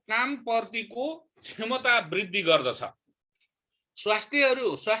उनीहरुको काम प्रतिको क्षमता वृद्धि गर्दछ।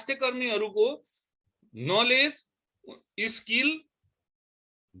 स्वास्थ्य कर्मीहरुको knowledge, skill,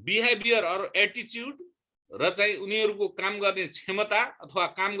 behaviour or attitude र चाहिँ उनीहरुको काम गर्ने क्षमता अथवा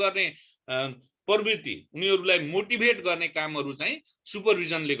काम गर्ने प्रवृत्ति, उनीहरुलाई मोटिभेट गर्ने कामहरु चाहिँ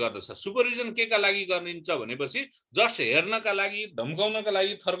सुपरभिजनले गर्दछ। सुपरभिजन केका लागि गरिन्छ भनेपछि जस्ट हेर्नका लागि, धम्काउनका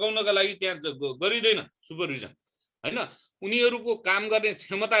लागि, थर्काउनका लागि त्यहाँ गरिदैन सुपरभिजन। हैन। उनीहरूको काम गर्ने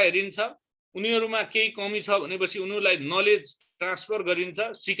क्षमता हेरिन्छ, उनीहरूमा केही कमी छ भनेपछि उनीहरूलाई नलेज ट्रान्सफर गरिन्छ,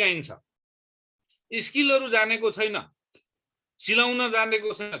 सिकाइन्छ। स्किलहरू जानेको छैन, सिलाउन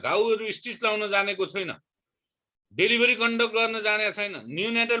जानेको छैन, घाउहरू स्टिच लाउन जानेको छैन, डेलिभरी कन्डक्ट गर्न जानेको छैन,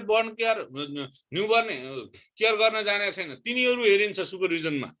 न्युनेटल बर्न केयर न्युबर्न केयर गर्न जानेको छैन, तिनीहरू हेरिन्छ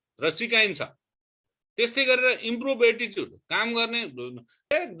सुपरभिजनमा र सिकाइन्छ। त्यस्तै गरेर इम्प्रुभ एटिट्युड, काम गर्ने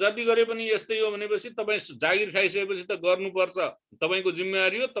जति गरे पनि यस्तै हो भनेपछि तपाईँ जागिर खाइसकेपछि त गर्नुपर्छ, तपाईँको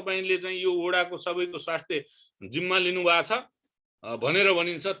जिम्मेवारी हो, तपाईँले चाहिँ यो वडाको सबैको स्वास्थ्य जिम्मा लिनुभएको छ भनेर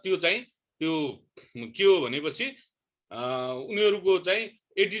भनिन्छ। त्यो चाहिँ त्यो के हो भनेपछि उनीहरूको चाहिँ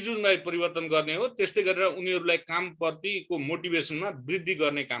एटिट्युडलाई परिवर्तन गर्ने हो। त्यस्तै गरेर उनीहरूलाई कामप्रतिको मोटिभेसनमा वृद्धि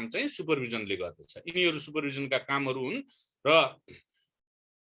गर्ने काम चाहिँ सुपरभिजनले गर्दछ। यिनीहरू सुपरभिजनका कामहरू हुन्। र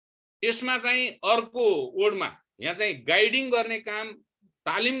यसमा चाहिँ अर्को वर्डमा यहाँ चाहिँ गाइडिङ गर्ने काम,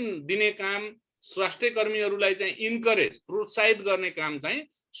 तालिम दिने काम, स्वास्थ्य कर्मीहरूलाई चाहिँ इन्करेज प्रोत्साहित गर्ने काम चाहिँ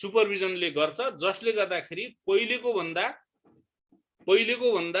सुपरभिजनले गर्छ, जसले गर्दाखेरि पहिलेको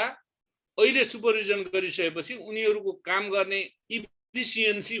भन्दा अहिले सुपरभिजन गरिसकेपछि उनीहरूको काम गर्ने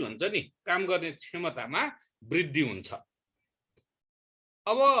इफिसियन्सी भन्छ नि, काम गर्ने क्षमतामा वृद्धि हुन्छ।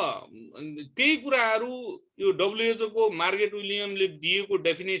 अब केही कुराहरू यो WHO को मार्गेट विलियमले दिएको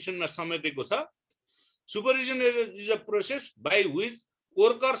डेफिनेसनमा समेटेको छ। Supervision is a process by which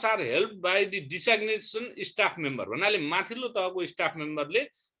workers are help by the डिसिग्नेसन staff member. भन्नाले माथिल्लो तहको स्टाफ मेम्बरले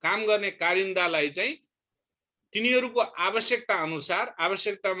काम गर्ने कारिन्दालाई चाहिँ तिनीहरूको आवश्यकता अनुसार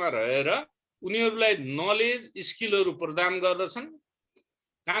आवश्यकतामा रहेर उनीहरूलाई नलेज स्किलहरू प्रदान गर्दछन्,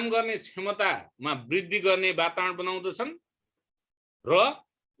 काम गर्ने क्षमतामा वृद्धि गर्ने वातावरण बनाउँदछन् र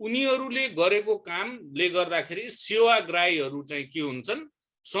उनीहरूले गरेको कामले गर्दाखेरि सेवाग्राहीहरू चाहिँ के हुन्छन्,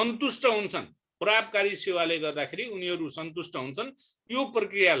 सन्तुष्ट हुन्छन्। प्रभावकारी सेवाले गर्दाखेरि उनीहरू सन्तुष्ट हुन्छन्। यो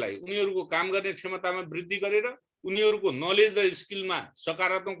प्रक्रियालाई उनीहरूको काम गर्ने क्षमतामा वृद्धि गरेर उनीहरूको नलेज र स्किलमा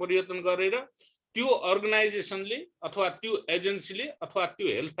सकारात्मक परिवर्तन गरेर त्यो अर्गनाइजेसनले अथवा त्यो एजेन्सीले अथवा त्यो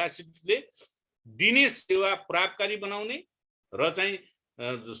हेल्थ फेसिलिटीले दिने सेवा प्रभावकारी बनाउने र चाहिँ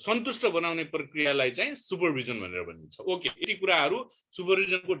सन्तुष्ट बनाउने प्रक्रियालाई चाहिँ सुपरभिजन भनेर भनिन्छ। ओके, यति कुराहरू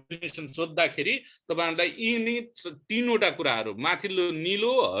सुपरभिजनको डेफिनेसन सोध्दाखेरि तपाईहरुलाई यिनी तीनवटा कुराहरू, माथिल्लो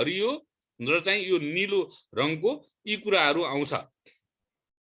नीलो, हरियो र चाहिँ यो नीलो रङको यी कुराहरू आउँछ।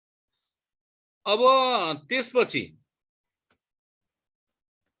 अब त्यसपछि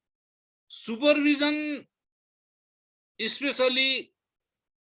सुपरभिजन स्पेशली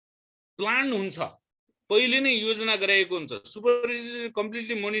प्लान हुन्छ, पहिले नै योजना गरिएको हुन्छ। Supervision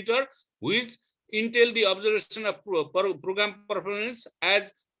completely monitor which Intel the observation of programme performance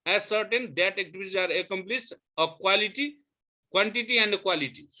as certain that activities are एक्म्प्लिस्ड a quantity and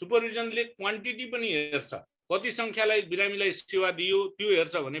quality. सुपरभिजनले quantity पनि हेर्छ, कति संख्यालाई बिरामीलाई सेवा दियो त्यो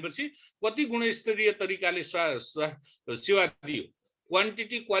हेर्छ भनेपछि कति गुणस्तरीय तरिकाले सेवा दियो,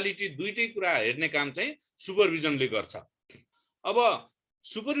 क्वान्टिटी क्वालिटी दुईटै कुरा हेर्ने काम चाहिँ सुपरभिजनले गर्छ। अब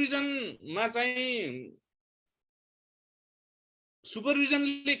सुपरभिजनमा चाहिँ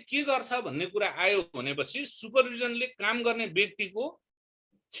सुपरभिजनले के गर्छ भन्ने कुरा आयो भनेपछि सुपरभिजनले काम गर्ने व्यक्तिको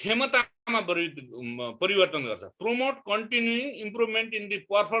क्षमतामा परिवर्तन गर्छ। Promote continuing improvement in the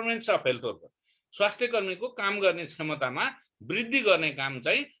performance of health worker. स्वास्थ्य कर्मीको काम गर्ने क्षमतामा वृद्धि गर्ने काम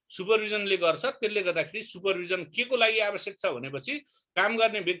चाहिँ सुपरभिजनले गर्छ। त्यसले गर्दाखेरि सुपरभिजन के को लागि आवश्यक छ भनेपछि काम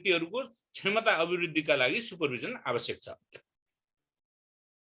गर्ने व्यक्तिहरूको क्षमता अभिवृद्धिका लागि सुपरभिजन आवश्यक छ।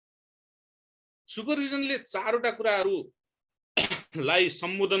 सुपरभिजनले चारवटा कुराहरूलाई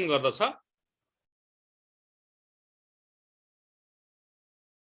सम्बोधन गर्दछ।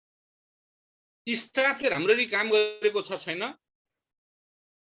 स्टाफले राम्ररी काम गरेको छ छैन,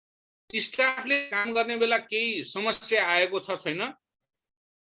 स्टाफले काम गर्ने बेला केही समस्या आएको छ छैन,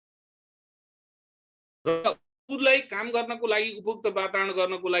 र उसलाई काम गर्नको लागि उपयुक्त वातावरण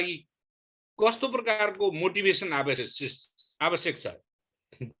गर्नको लागि कस्तो प्रकारको मोटिभेसन आवश्यक छ,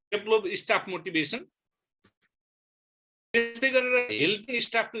 डेभलप स्टाफ मोटिभेसन। त्यस्तै गरेर helping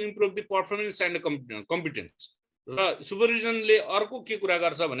staff to improve the performance and competence. र सुपरभिजनले अर्को के कुरा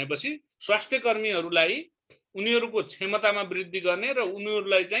गर्छ भनेपछि स्वास्थ्य कर्मीहरूलाई उनीहरूको क्षमतामा वृद्धि गर्ने र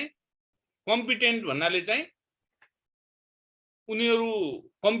उनीहरूलाई चाहिँ कम्पिटेन्ट भन्नाले चाहिँ उनीहरू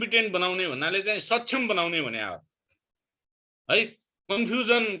कम्पिटेन्ट बनाउने भन्नाले चाहिँ सक्षम बनाउने भने हो है।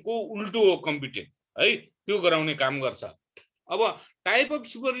 कन्फ्युजनको उल्टो हो कम्पिटेन्ट है, त्यो गराउने काम गर्छ। अब टाइप अफ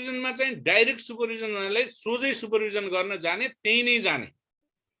सुपरभिजनमा चाहिँ डाइरेक्ट सुपरभिजन भन्नाले सोझै सुपरभिजन गर्न जाने, त्यही नै जाने।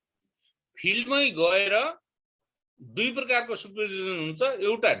 फिल्डमै गएर दुई प्रकारको सुपरभिजन हुन्छ,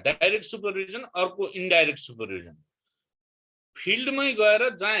 एउटा डाइरेक्ट सुपरभिजन, अर्को इन्डाइरेक्ट सुपरभिजन। फिल्डमै गएर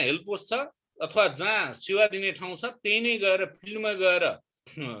जहाँ हेल्प पोस्ट छ अथवा जहाँ सेवा दिने ठाउँ छ त्यही नै गएर फिल्डमा गएर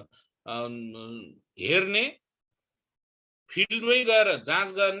हेर्ने फिल्डमै गएर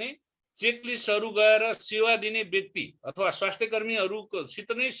जाँच गर्ने, चेकलिस्टहरू गएर सेवा दिने व्यक्ति अथवा स्वास्थ्य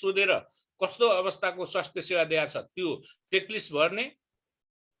कर्मीहरूसित नै सोधेर कस्तो अवस्थाको स्वास्थ्य सेवा दिएको छ त्यो चेकलिस्ट भर्ने,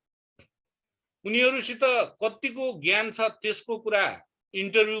 उनीहरूसित कतिको ज्ञान छ त्यसको कुरा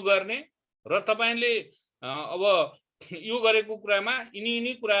इन्टरभ्यू गर्ने र तपाईले अब यो गरेको कुरामा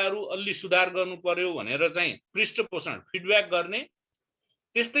यिनी कुराहरू अलि सुधार गर्नु पर्यो भनेर चाहिँ पृष्ठपोषण फिडब्याक गर्ने।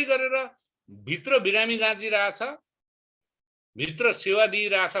 त्यस्तै गरेर भित्र बिरामी जाँचिरहेछ, भित्र सेवा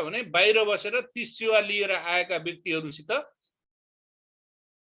दिइरहेछ भने बाहिर बसेर ती सेवा लिएर आएका व्यक्तिहरूसित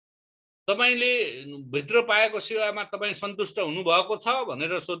तपाईले भित्र पाएको सेवामा तपाई सन्तुष्ट हुनुभएको छ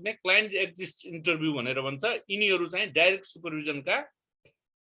भनेर सोध्ने क्लाइन्ट एक्जिस्ट इन्टरभ्यू भनेर भन्छ। यिनीहरू चाहिँ डाइरेक्ट सुपरभिजनका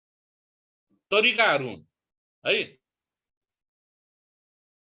तरिकाहरू हुन् है।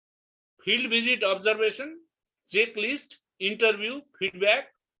 Field visit observation, checklist, interview, feedback,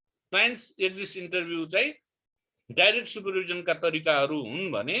 client exist interview चाहिँ डाइरेक्ट सुपरभिजनका तरिकाहरू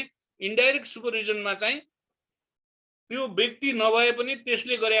हुन् भने इन्डाइरेक्ट सुपरभिजनमा चाहिँ त्यो व्यक्ति नभए पनि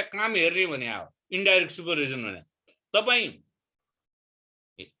त्यसले गरेका काम हेर्ने भने हो इन्डाइरेक्ट सुपरभिजन भने। तपाई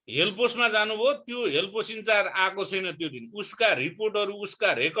हेल्पोसमा जानुभयो, त्यो हेल्पोस इन्चार्ज आएको छैन त्यो दिन, उसका रिपोर्टहरू,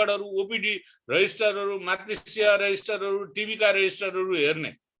 उसका रेकर्डहरू, ओपीडी रजिस्टरहरू, मातृसेवा रजिस्टरहरू, टिभीका रजिस्टरहरू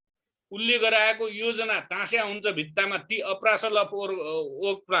हेर्ने, उसले गराएको योजना टाँस्या हुन्छ भित्तामा, ती अप्रासल अफ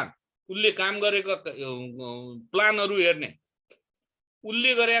वर्क प्लान, उसले काम गरेको प्लानहरू हेर्ने,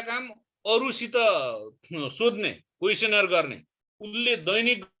 उसले गरेका काम अरूसित सोध्ने, क्वेसनर गर्ने, उसले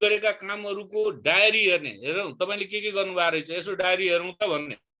दैनिक गरेका कामहरूको डायरी हेर्ने, हेरौँ तपाईले के गर्नु भएको रहेछ यसो डायरी हेरौँ त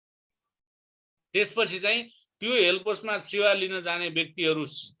भन्ने। त्यसपछि चाहिँ त्यो हेल्पोसमा सेवा लिन जाने व्यक्तिहरू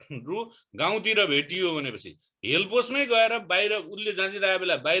गाउँतिर भेटियो भनेपछि हेल्पोसमै गएर बाहिर उसले जाँचिरहेको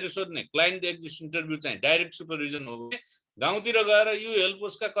बेला बाहिर सोध्ने क्लाइन्ट एक्जिस्ट इन्टरभ्यू चाहिँ डाइरेक्ट सुपरभिजन हो भने गाउँतिर गएर यो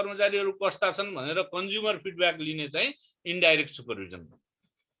हेल्पोसका कर्मचारीहरू कस्ता छन् भनेर कन्ज्युमर फिडब्याक लिने चाहिँ इन्डाइरेक्ट सुपरभिजन।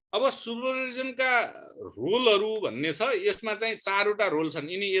 अब सुपरभिजनका रोलहरू भन्ने छ, यसमा चाहिँ 4 वटा रोल छन्।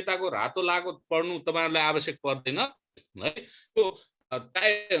 यिनी यताको रातो लागो पढ्नु तपाईहरुलाई आवश्यक पर्दैन है। त्यो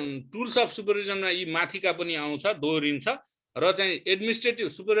टुल्स अफ सुपरभिजनमा यी माथिका पनि आउँछ, दोहोरिन्छ र चाहिँ एडमिनिस्ट्रेटिभ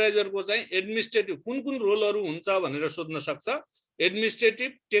सुपरभाइजरको चाहिँ एडमिनिस्ट्रेटिभ कुन रोलहरू हुन्छ भनेर सोध्न सक्छ।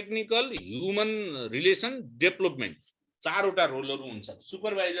 Administrative, technical, human relation, development 4 वटा रोलहरू हुन्छ।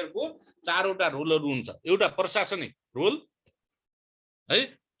 सुपरभाइजरको 4 वटा रोलहरू हुन्छ। एउटा प्रशासनिक रोल है,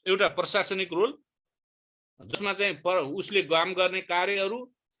 एउटा प्रशासनिक रोल जसमा चाहिँ उसले काम गर्ने कार्यहरू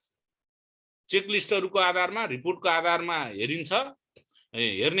चेकलिस्टहरूको आधारमा, रिपोर्टको आधारमा हेरिन्छ,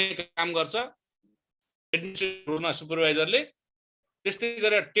 हेर्ने काम गर्छ एडमिनिस्ट्रेटिभ रोलमा सुपरभाइजरले। त्यस्तै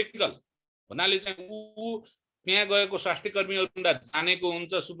गरेर टेक्निकल भन्नाले चाहिँ ऊ त्यहाँ गएको स्वास्थ्य कर्मीहरूभन्दा जानेको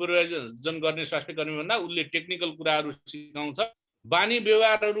हुन्छ, सुपरभाइजन गर्ने स्वास्थ्य कर्मीभन्दा उसले टेक्निकल कुराहरू सिकाउँछ, बानी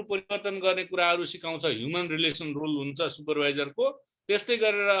व्यवहारहरू परिवर्तन गर्ने कुराहरू सिकाउँछ, ह्युमन रिलेसन रोल हुन्छ सुपरभाइजरको। त्यस्तै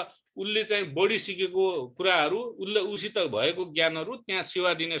गरेर उसले चाहिँ बढी सिकेको कुराहरू, उसले उसित भएको ज्ञानहरू त्यहाँ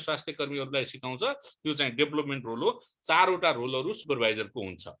सेवा दिने स्वास्थ्य कर्मीहरूलाई सिकाउँछ, त्यो चाहिँ डेभलपमेन्ट रोल हो। 4 वटा रोलहरू सुपरभाइजरको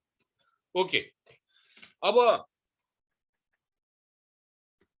हुन्छ। ओके, अब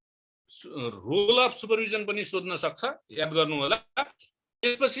रोल अफ सुपरभिजन पनि सोध्न सक्छ, याद गर्नु होला।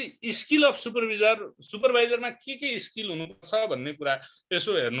 त्यसपछि स्किल अफ सुपरभिजर, सुपरभाइजरमा के स्किल हुनुपर्छ भन्ने कुरा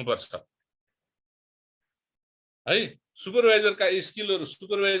यसो हेर्नुपर्छ है। सुपरभाइजरका स्किलहरू,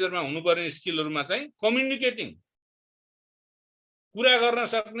 सुपरभाइजरमा हुनुपर्ने स्किलहरूमा चाहिँ कम्युनिकेटिङ, कुरा गर्न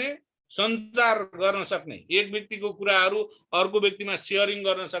सक्ने, सञ्चार गर्न सक्ने, एक व्यक्तिको कुराहरू अर्को व्यक्तिमा सेयरिङ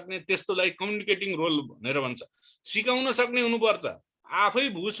गर्न सक्ने, त्यस्तोलाई कम्युनिकेटिङ रोल भनेर भन्छ। सिकाउन सक्ने हुनुपर्छ। आफै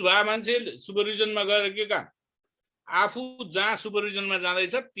भुस भए मान्छे सुपरभिजनमा गएर के काम, आफू जहाँ सुपरभिजनमा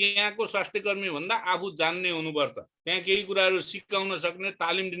जाँदैछ त्यहाँको स्वास्थ्य कर्मी भन्दा आफू जान्ने हुनुपर्छ, त्यहाँ केही कुराहरू सिकाउन सक्ने,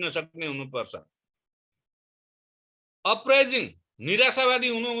 तालिम दिन सक्ने हुनुपर्छ। अप्राइजिङ, निराशावादी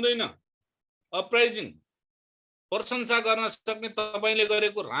हुनु हुँदैन। अप्राइजिङ, प्रशंसा गर्न सक्ने, तपाईले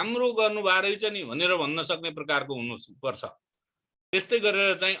गरेको राम्रो गर्नु भएको रहेछ नि भनेर भन्न सक्ने प्रकारको हुनुपर्छ। त्यस्तै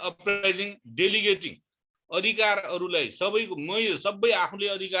गरेर चाहिँ अप्राइजिङ, डेलिगेटिङ, अधिकारहरूलाई सबै आफूले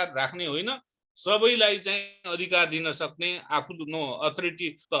अधिकार राख्ने होइन, सबैलाई चाहिँ अधिकार दिन सक्ने, आफ्नो अथोरिटी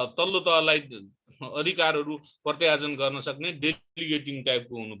तल्लो तहलाई अधिकारहरू प्रत्यार्जन गर्न सक्ने डेलिगेटिङ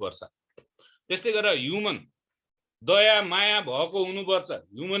टाइपको हुनुपर्छ। त्यस्तै गरेर ह्युमन, दया माया भएको हुनुपर्छ,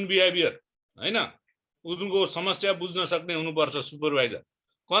 ह्युमन बिहेभियर हैन, उनको समस्या बुझ्न सक्ने हुनुपर्छ सुपरभाइजर।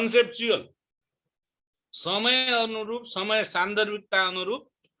 कन्सेप्चुअल, समय अनुरूप, समय सान्दर्भिकता अनुरूप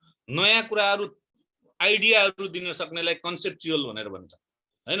नयाँ कुराहरू, आइडियाहरू दिन सक्नेलाई कन्सेप्चुअल भनेर भन्छ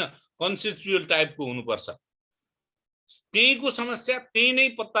हैन। कन्सेप्चुअल टाइपको हुनुपर्छ। त्यहीको समस्या त्यही नै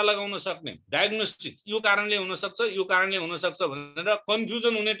पत्ता लगाउन सक्ने, डायग्नोस्टिक, यो कारणले हुन सक्छ, यो कारणले हुन सक्छ भनेर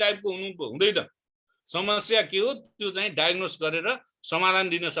कन्फ्युजन हुने टाइपको हुँदैन। समस्या के हो त्यो चाहिँ डायग्नोस गरेर समाधान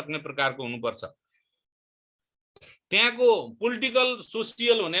दिन सक्ने प्रकारको हुनुपर्छ। त्यहाँको पोलिटिकल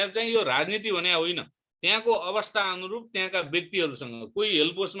सोसियल भने चाहिँ यो राजनीति भने होइन, त्यहाँको अवस्था अनुरूप त्यहाँका व्यक्तिहरूसँग कोही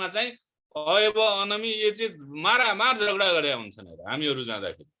हेल्प पोस्टमा चाहिँ अयब अनमी यो चाहिँ मारामार झगडा गरे हुन्छन् हामीहरू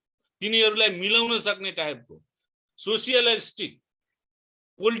जाँदाखेरि, तिनीहरूलाई मिलाउन सक्ने टाइपको सोसियलिस्टिक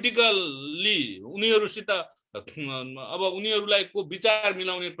पोलिटिकल्ली उनीहरूसित अब उनीहरूलाई को विचार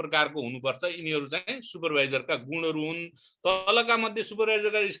मिलाउने प्रकारको हुनुपर्छ। यिनीहरू चाहिँ सुपरभाइजरका गुणहरू हुन्। तलका मध्ये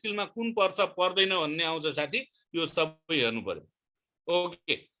सुपरभाइजरका स्किलमा कुन पर्छ पर्दैन भन्ने आउँछ साथी, यो सबै हेर्नु पर्यो।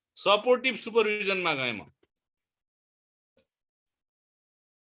 ओके, सपोर्टिभ सुपरभिजनमा गएँ म।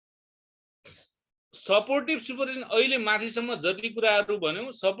 सपोर्टिभ सुपरभिजन अहिले माथिसम्म जति कुराहरू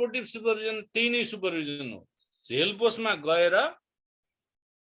भन्यौँ, सपोर्टिभ सुपरभिजन त्यही नै सुपरभिजन हो। हेल्प पोस्टमा गएर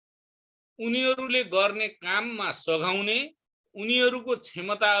उनीहरूले गर्ने काममा सघाउने, उनीहरूको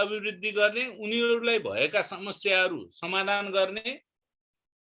क्षमता अभिवृद्धि गर्ने, उनीहरूलाई भएका समस्याहरू समाधान गर्ने,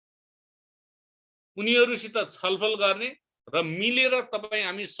 उनीहरूसित छलफल गर्ने र मिलेर तपाईँ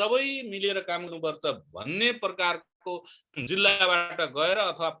हामी सबै मिलेर काम गर्नुपर्छ भन्ने प्रकारको जिल्लाबाट गएर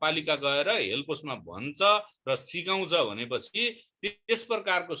अथवा पालिका गएर हेल्प पोस्टमा भन्छ र सिकाउँछ भनेपछि त्यस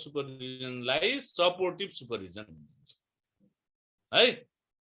प्रकारको सुपरभिजनलाई सपोर्टिभ सुपरभिजन भन्छ है।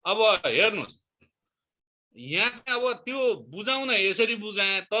 अब हेर्नुहोस्, यहाँ चाहिँ अब त्यो बुझाउन यसरी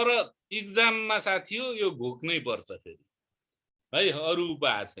बुझाए, तर इक्जाममा साथी हो यो घोक्नै पर्छ फेरि है, अरू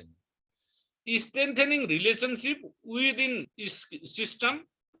उपाय छैन। Strengthening relationship within system,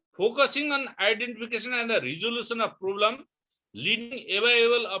 focusing on identification and the resolution of problem, leading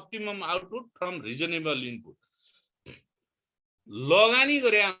available optimum output from reasonable input. लगानी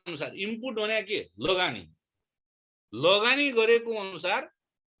गरे अनुसार इनपुट भने के लगानी, लगानी गरेको अनुसार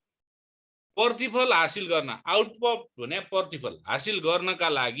प्रतिफल हासिल गर्न, आउटपुट भने प्रतिफल हासिल गर्नका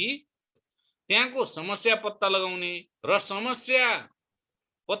लागि त्यहाँको समस्या पत्ता लगाउने र समस्या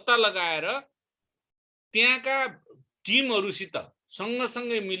पत्ता लगाएर त्यहाँका टिमहरुसित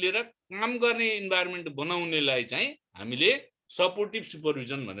सँगसँगै मिलेर काम गर्ने इन्भाइरोमेन्ट बनाउनेलाई चाहिँ हामीले सपोर्टिभ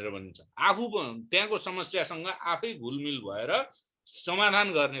सुपरभिजन भनेर भनिन्छ। आफू त्यहाँको समस्यासँग आफै घुलमिल भएर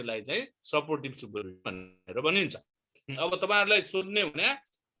समाधान गर्नेलाई चाहिँ सपोर्टिभ सुपरभिजन भनेर भनिन्छ। अब तपाईहरुलाई सोध्ने भने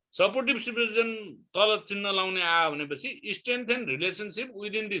सपोर्टिभ सुपरभिजन तल चिन्ह लाउने आयो भनेपछि strengthen relationship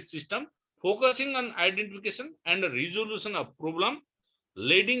within the system, focusing on identification and resolution of problem,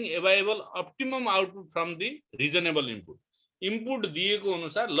 leading available optimum output from the reasonable input. Input दिएको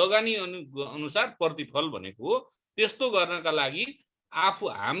अनुसार लगानी अनुसार प्रतिफल भनेको हो। त्यस्तो गर्नका लागि आफू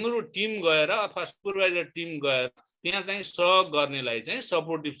हाम्रो टिम गएर अथवा सुपरभाइजर टिम गएर त्यहाँ चाहिँ सहयोग गर्नेलाई चाहिँ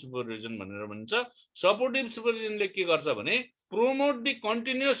सपोर्टिभ सुपरभिजन भनेर भनिन्छ। सपोर्टिभ सुपरभिजनले के गर्छ भने promote the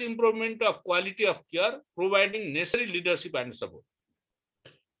continuous improvement of quality of care, providing necessary leadership and support.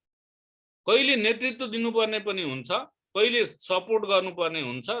 कहिले नेतृत्व दिनुपर्ने पनि हुन्छ, कहिले सपोर्ट गर्नुपर्ने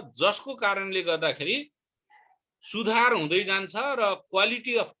हुन्छ, जसको कारणले गर्दाखेरि सुधार हुँदै जान्छ र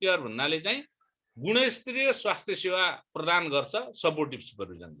क्वालिटी अफ केयर भन्नाले चाहिँ गुणस्तरीय स्वास्थ्य सेवा प्रदान गर्छ सपोर्टिभ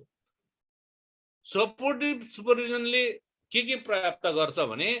सुपरभिजनले। सपोर्टिभ सुपरभिजनले के प्राप्त गर्छ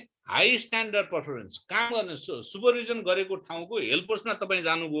भने हाई स्ट्यान्डर्ड पर्फर्मेन्स, काम गर्ने सुपरभिजन गरेको ठाउँको हेल्प पोस्टमा तपाईँ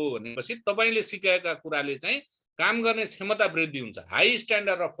जानुभयो भनेपछि तपाईले सिकाएका कुराले चाहिँ काम गर्ने क्षमता वृद्धि हुन्छ। हाई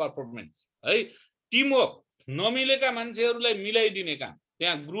स्ट्यान्डर्ड अफ पर्फर्मेन्स है। टिमवर्क, नमिलेका मान्छेहरूलाई मिलाइदिने काम,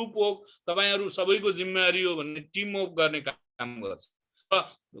 त्यहाँ ग्रुप वर्क तपाईहरु सबैको जिम्मेवारी हो भन्ने टिमवर्क गर्ने काम गर्छ।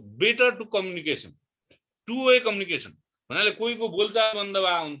 Better to communication, to way communication भन्नाले कोहीको बोलचाल बन्द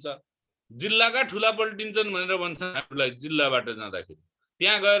भए हुन्छ, जिल्लाका ठुला पल्टिन्छन् भनेर भन्छन् हामीलाई जिल्लाबाट जाँदाखेरि,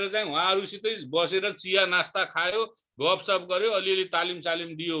 त्यहाँ गएर चाहिँ उहाँहरुसितै बसेर चिया नास्ता खायो, गफसफ गर्यो, अलिअलि तालिम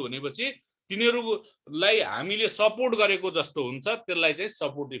सालिम दियो भनेपछि तिनीहरुलाई हामीले सपोर्ट गरेको जस्तो हुन्छ। त्यसलाई चाहिँ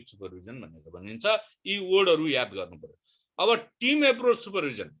सपोर्टिभ सुपरभिजन भनेर भनिन्छ। यी वर्डहरु याद गर्नु पर्यो। अब team approach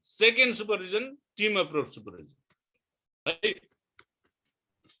supervision, second supervision team approach supervision है।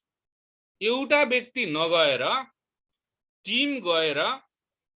 एउटा व्यक्ति नगएर टिम गएर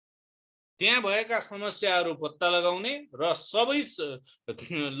त्यहाँ भएका समस्याहरू पत्ता लगाउने र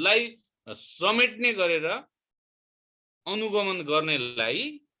सबैलाई समेट्ने गरेर अनुगमन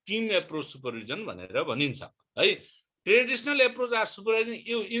गर्नेलाई टीम एप्रोच सुपरभिजन भनेर भनिन्छ है। Traditional approach are सुपरभाइजिङ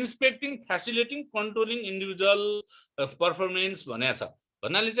you इन्स्पेक्टिङ, फ्यासिलिटिङ, controlling individual performance भनेको छ।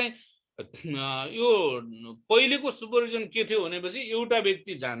 भन्नाले चाहिँ यो पहिलेको सुपरभिजन के थियो भनेपछि एउटा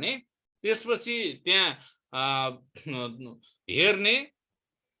व्यक्ति जाने, त्यसपछि त्यहाँ हेर्ने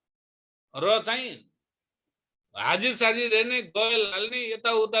र चाहिँ हाजिर साजिर हेर्ने, गयल हाल्ने,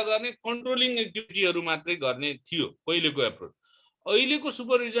 यताउता गर्ने, कन्ट्रोलिङ एक्टिभिटीहरू मात्रै गर्ने थियो पहिलेको एप्रोच। अहिलेको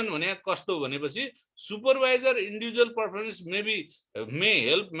सुपरभिजन भने कस्तो भनेपछि supervisor individual performance may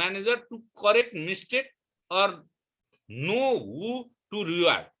help manager to correct mistake or know who to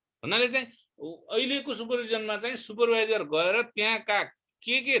reward भन्नाले चाहिँ अहिलेको सुपरभिजनमा चाहिँ सुपरभाइजर गएर त्यहाँका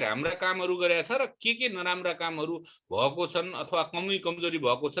के राम्रा कामहरू गरेका छ र के नराम्रा कामहरू भएको छन् अथवा कमी कमजोरी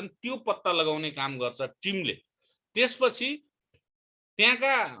भएको छन् त्यो पत्ता लगाउने काम गर्छ टिमले। त्यसपछि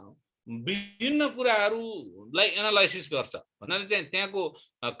त्यहाँका विभिन्न कुराहरूलाई एनालाइसिस गर्छ भन्नाले चाहिँ त्यहाँको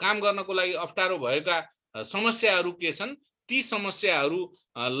काम गर्नको लागि अप्ठ्यारो भएका समस्याहरू के छन् ती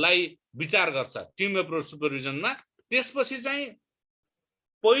समस्याहरूलाई विचार गर्छ टिम एप्रोच सुपरभिजनमा। त्यसपछि चाहिँ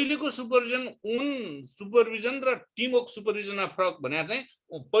पहिलेको सुपरभिजन सुपरभिजन र टिम वर्क सुपरभिजनमा फरक भने चाहिँ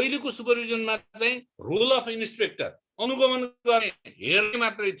पहिलेको सुपरभिजनमा चाहिँ रोल अफ इन्स्पेक्टर अनुगमन गर्ने हेर्ने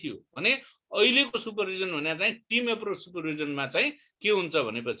मात्रै थियो भने अहिलेको सुपरभिजन भने चाहिँ टिम एप्रोच सुपरभिजनमा चाहिँ के हुन्छ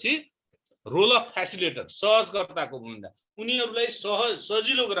भनेपछि रोल अफ फेसिलिटेटर सहजकर्ताको भूमिका उनीहरूलाई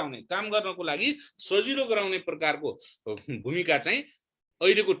सजिलो गराउने काम गर्नको लागि सजिलो गराउने प्रकारको भूमिका चाहिँ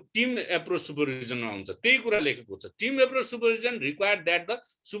अहिलेको टिम एप्रोच सुपरभिजनमा हुन्छ। त्यही कुरा लेखेको छ team approach supervision required that the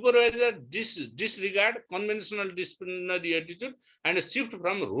supervisor disregard conventional disciplinary attitude and shift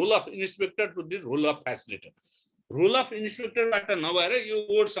from role of inspector to the role of facilitator. Role of इन्स्पेक्टरबाट नभएर यो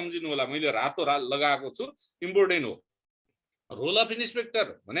वर्ड सम्झिनु होला मैले रातो लगाएको छु इम्पोर्टेन्ट हो। रोल अफ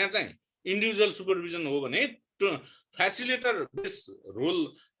इन्स्पेक्टर भने चाहिँ इन्डिभिजुअल सुपरभिजन हो भने फेसिलिटेटर बेस रोल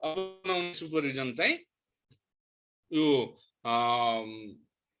अपनाउने सुपरभिजन चाहिँ यो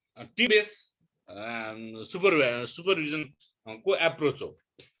टिम बेस सुपरभिजनको एप्रोच हो।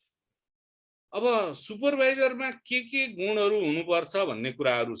 अब सुपरभाइजरमा के गुणहरू हुनुपर्छ भन्ने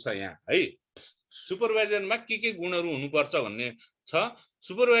कुराहरू छ यहाँ है। सुपरभाइजरमा के गुणहरू हुनुपर्छ भन्ने छ।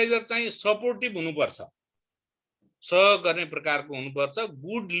 सुपरभाइजर चाहिँ सपोर्टिभ हुनुपर्छ सहयोग गर्ने प्रकारको हुनुपर्छ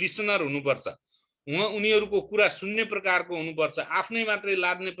गुड लिसनर हुनुपर्छ उनीहरूको कुरा सुन्ने प्रकारको हुनुपर्छ आफ्नै मात्रै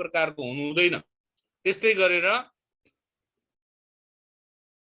लाद्ने प्रकारको हुनु हुँदैन। त्यस्तै गरेर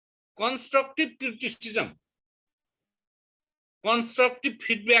कन्स्ट्रक्टिभ क्रिटिसिजम कन्स्ट्रक्टिभ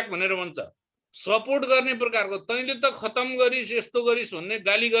फिडब्याक भनेर भन्छ सपोर्ट गर्ने प्रकारको तैँले त खतम गरिस् यस्तो गरिस् भन्ने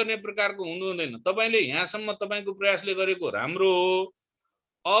गाली गर्ने प्रकारको हुनु हुँदैन। तपाईले यहाँसम्म तपाईको प्रयासले गरेको राम्रो हो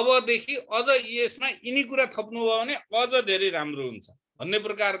अबदेखि अझ यसमा यिनी कुरा थप्नुभयो भने अझ धेरै राम्रो हुन्छ भन्ने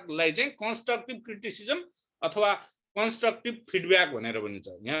प्रकारलाई चाहिँ कन्स्ट्रक्टिभ क्रिटिसिजम अथवा कन्स्ट्रक्टिभ फिडब्याक भनेर भनिन्छ।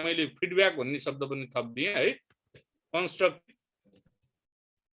 यहाँ मैले फिडब्याक भन्ने शब्द पनि थपिदिएँ है। कन्स्ट्रक्टिभ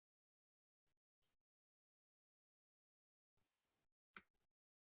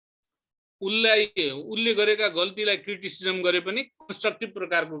उसले गरेका गल्तीलाई क्रिटिसिजम गरे पनि कन्स्ट्रक्टिभ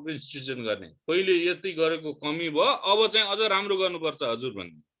प्रकारको क्रिटिसिजम गर्ने पहिले यति गरेको कमी भयो अब चाहिँ अझ राम्रो गर्नुपर्छ हजुर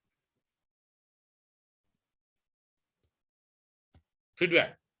भन्ने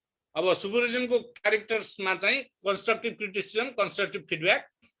फिडब्याक। अब सुपरभिजनको क्यारेक्टर्समा चाहिँ कन्स्ट्रक्टिभ क्रिटिसिजम कन्स्ट्रक्टिभ फिडब्याक।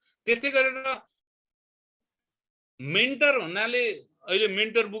 त्यस्तै गरेर मेन्टर भन्नाले अहिले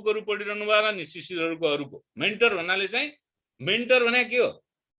मेन्टर बुकहरू पढिरहनु भयो नि शिशिरहरूको मेन्टर भन्नाले चाहिँ मेन्टर भने के हो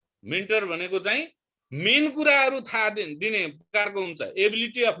मेन्टर भनेको चाहिँ मेन कुराहरू थाहा दिने प्रकारको हुन्छ।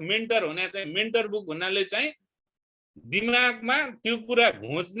 एबिलिटी अफ मेन्टर भने चाहिँ मेन्टर बुक भन्नाले चाहिँ दिमागमा त्यो कुरा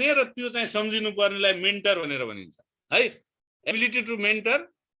घोच्ने र त्यो चाहिँ सम्झिनु पर्नेलाई मेन्टर भनेर भनिन्छ है। Ability to mentor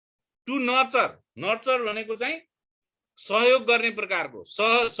to nurture nurture भनेको चाहिँ सहयोग गर्ने प्रकारको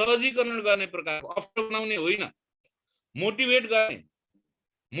सहजीकरण गर्ने प्रकारको अप्ठ्यारो बनाउने होइन मोटिभेट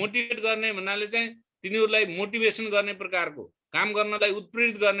गर्ने भन्नाले चाहिँ तिनीहरूलाई मोटिभेसन गर्ने प्रकारको काम गर्नलाई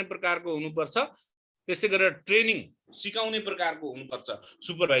उत्प्रेरित गर्ने प्रकारको हुनुपर्छ। त्यसै गरेर ट्रेनिङ सिकाउने प्रकारको हुनुपर्छ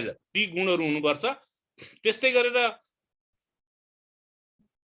सुपरभाइजर ती गुणहरू हुनुपर्छ। त्यस्तै गरेर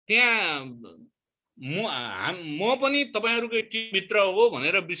त्यहाँ म पनि तपाईहरुकै टिमभित्र हो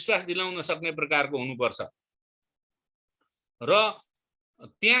भनेर विश्वास दिलाउन सक्ने प्रकारको हुनुपर्छ र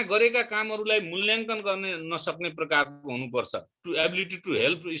त्यहाँ गरेका कामहरूलाई मूल्याङ्कन गर्न नसक्ने प्रकारको हुनुपर्छ। To ability to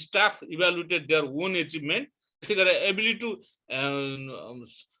help staff evaluate their own achievement. त्यसै गरेर एबिलिटी टु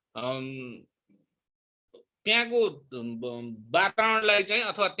त्यहाँको वातावरणलाई चाहिँ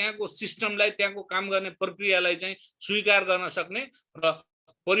अथवा त्यहाँको सिस्टमलाई त्यहाँको काम गर्ने प्रक्रियालाई चाहिँ स्वीकार गर्न सक्ने र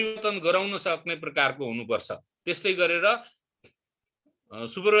परिवर्तन गराउन सक्ने प्रकारको हुनुपर्छ। त्यस्तै गरेर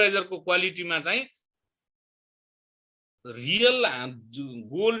सुपरभाइजरको क्वालिटीमा चाहिँ रियल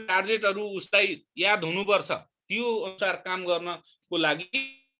गोल टार्गेटहरू उसलाई याद हुनुपर्छ त्यो अनुसार काम गर्नको लागि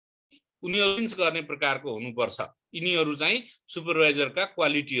उनीहरू गर्ने प्रकारको हुनुपर्छ। यिनीहरू चाहिँ सुपरभाइजरका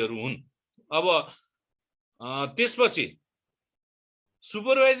क्वालिटीहरू हुन्। अब त्यसपछि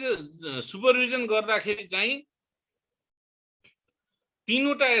सुपरभिजन गर्दाखेरि चाहिँ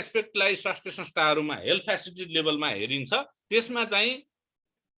तीनवटा एस्पेक्टलाई स्वास्थ्य संस्थाहरूमा हेल्थ फेसिलिटी लेभलमा हेरिन्छ। त्यसमा चाहिँ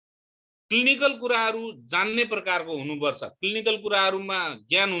क्लिनिकल कुराहरू जान्ने प्रकारको हुनुपर्छ, क्लिनिकल कुराहरूमा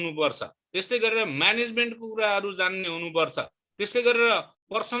ज्ञान हुनुपर्छ। त्यस्तै गरेर म्यानेजमेन्टको कुराहरू जान्ने हुनुपर्छ। त्यस्तै गरेर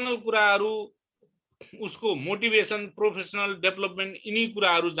पर्सनल कुराहरू, उसको मोटिभेसन, प्रोफेसनल डेभलपमेन्ट, यिनी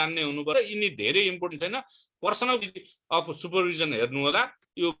कुराहरू जान्ने हुनुपर्छ। यिनी धेरै इम्पोर्टेन्ट छैन। पर्सनल अफ सुपरभिजन हेर्नु होला,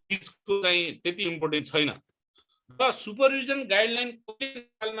 यो बिचको चाहिँ त्यति इम्पोर्टेन्ट छैन। र सुपरभिजन गाइडलाइन कति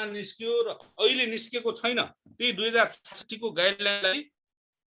सालमा निस्कियो र अहिले निस्केको छैन। त्यही 2066 को गाइडलाइनलाई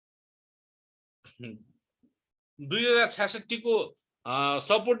 2066 को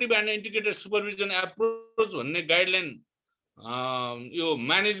supportive and integrated supervision approach भन्ने गाइडलाइन, यो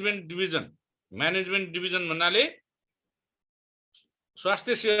म्यानेजमेन्ट डिभिजन भन्नाले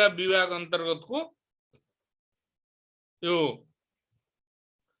स्वास्थ्य सेवा विभाग अन्तर्गतको यो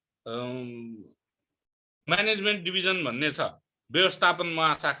म्यानेजमेन्ट डिभिजन भन्ने छ, व्यवस्थापन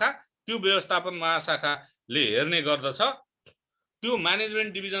महाशाखा। त्यो व्यवस्थापन महाशाखाले हेर्ने गर्दछ। त्यो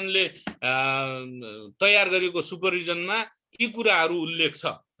म्यानेजमेन्ट डिभिजनले तयार गरेको सुपरभिजनमा यी कुराहरू उल्लेख छ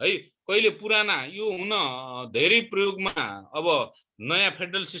है। कहिले पुराना यो हुन धेरै प्रयोगमा अब नयाँ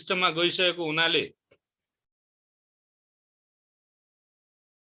फेडरल सिस्टममा गइसकेको हुनाले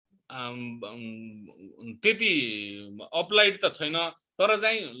त्यति अप्लाइड त छैन, तर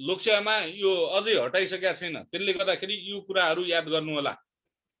चाहिँ लोकसेवामा यो अझै हटाइसकेका छैन। त्यसले गर्दाखेरि यो कुराहरू याद गर्नु होला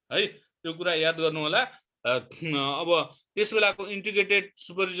है, त्यो कुरा याद गर्नु होला। अब त्यस बेलाको इन्टिग्रेटेड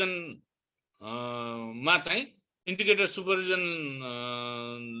सुपरभिजन मा चाहिँ integrated supervision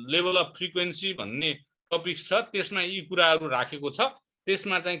level of frequency भन्ने टपिक छ, त्यसमा यी कुराहरू राखेको छ।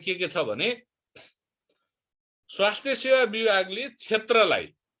 त्यसमा चाहिँ के छ भने स्वास्थ्य सेवा विभागले क्षेत्रलाई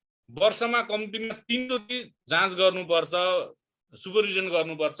वर्षमा कम्तीमा 3 चोटि जाँच गर्नुपर्छ, सुपरभिजन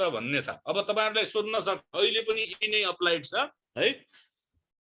गर्नुपर्छ भन्ने छ। अब तपाईहरुलाई सोध्न सक्छ, अहिले पनि यही नै अप्लाइड छ है।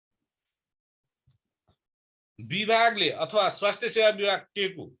 विभागले अथवा स्वास्थ्य सेवा विभाग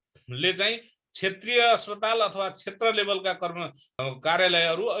टेकुले चाहिँ क्षेत्रीय अस्पताल अथवा क्षेत्र लेभलका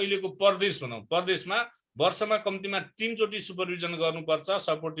कार्यालयहरू, अहिलेको प्रदेश भनौं, प्रदेशमा वर्षमा कम्तीमा 3 चोटि सुपरभिजन गर्नुपर्छ,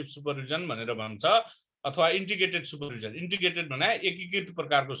 सपोर्टिभ सुपरभिजन भनेर भन्छ, अथवा इन्टिग्रेटेड सुपरभिजन। इन्टिग्रेटेड भने एकीकृत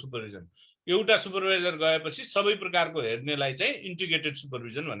प्रकारको सुपरभिजन। एउटा सुपरभाइजर गएपछि सबै प्रकारको हेर्नेलाई चाहिँ इन्टिग्रेटेड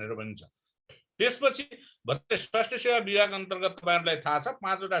सुपरभिजन भनेर भनिन्छ। त्यसपछि स्वास्थ्य सेवा विभाग अन्तर्गत तपाईहरुलाई थाहा छ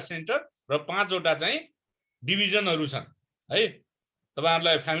 5 वटा सेन्टर र 5 वटा चाहिँ डिभिजनहरू छन् है।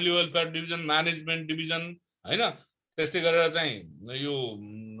 तपाईहरुलाई family welfare division, management division हैन, त्यस्तै गरेर चाहिँ यो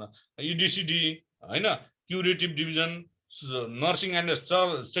इडिसिडी हैन, curative division, nursing and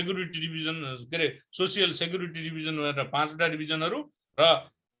security division, के अरे सोसियल सेक्युरिटी डिभिजन भनेर 5 वटा डिभिजनहरू र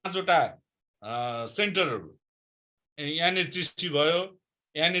 5 वटा सेन्टरहरू। एनएचटिसी भयो,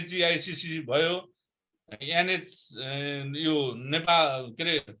 एनएचआइसिसी भयो, एनएच यो नेपाल के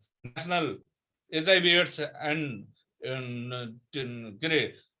अरे नेसनल एचआइभी एड्स एन्ड के अरे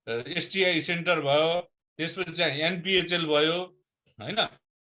एसटिआई सेन्टर भयो, त्यसपछि चाहिँ एनपिएचएल भयो हैन,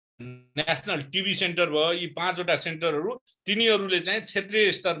 नेसनल टिभी सेन्टर भयो। यी 5 वटा सेन्टरहरू तिनीहरूले चाहिँ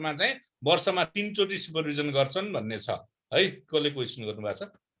क्षेत्रीय स्तरमा चाहिँ वर्षमा 3 चोटि सुपरभिजन गर्छन् भन्ने छ है। कसले क्वेसन गर्नु भएको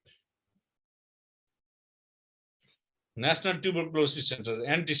छ? National tuberculosis centre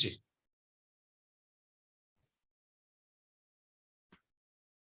NTC.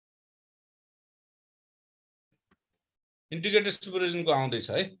 Integrated सुपरभिजनको आउँदैछ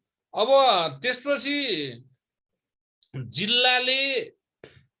है। अब त्यसपछि जिल्लाले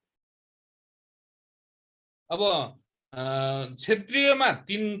अब क्षेत्रीयमा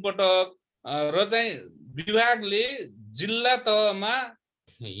 3 पटक र चाहिँ विभागले जिल्ला तहमा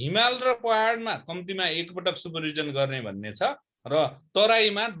हिमाल र पहाडमा कम्तीमा 1 पटक सुपरभिजन गर्ने भन्ने छ र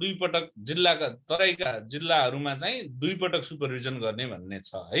तराईमा 2 पटक, जिल्लाका तराईका जिल्लाहरूमा चाहिँ 2 पटक सुपरभिजन गर्ने भन्ने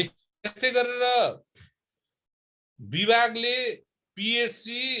छ है। त्यस्तै गरेर विभागले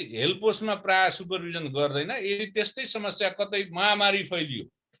पिएचसी हेल्थ पोस्टमा प्राय सुपरभिजन गर्दैन। यदि त्यस्तै समस्या कतै महामारी फैलियो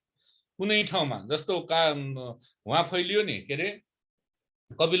कुनै ठाउँमा, जस्तो वहाँ फैलियो नि के अरे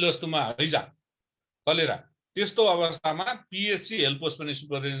कपिलवस्तुमा हैजा, कलेरा, त्यस्तो अवस्थामा पिएचसी हेल्थ पोस्ट पनि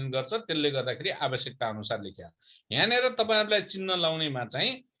सुपरभिजन गर्छ। त्यसले गर्दाखेरि आवश्यकता अनुसार लेख्या। यहाँनेर तपाईहरुलाई चिन्ह लाउनेमा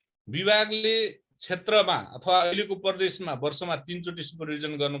चाहिँ विभागले क्षेत्रमा अथवा अहिलेको प्रदेशमा वर्षमा 3 चोटि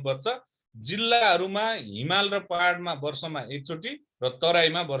सुपरभिजन गर्नुपर्छ, जिल्लाहरूमा हिमाल र पहाडमा वर्षमा 1 चोटि र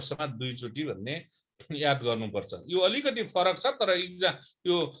तराईमा वर्षमा 2 चोटि भन्ने याद गर्नुपर्छ। यो अलिकति फरक छ, तर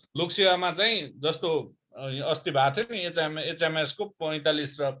यो लोकसेवामा चाहिँ जस्तो अस्ति भएको थियो नि एचएमएस को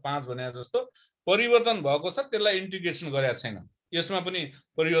 45 र 5 भने जस्तो परिवर्तन भएको छ, त्यसलाई इन्टिग्रेसन गरेका छैन। यसमा पनि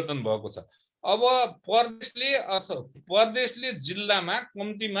परिवर्तन भएको छ। अब प्रदेशले जिल्लामा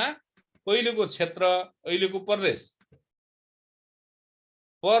कम्तीमा पहिलेको क्षेत्र, अहिलेको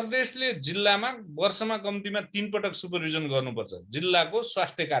प्रदेशले जिल्लामा वर्षमा कम्तीमा 3 पटक सुपरभिजन गर्नुपर्छ जिल्लाको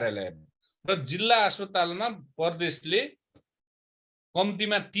स्वास्थ्य कार्यालयमा। र जिल्ला अस्पतालमा प्रदेशले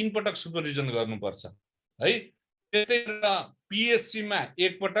कम्तीमा 3 पटक सुपरभिजन गर्नुपर्छ है। त्यस्तै पिएचसी मा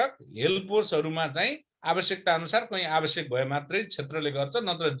 1 पटक, हेल्थ पोस्टहरुमा चाहिँ आवश्यकता अनुसार कहीं आवश्यक भए मात्रै क्षेत्रले गर्छ,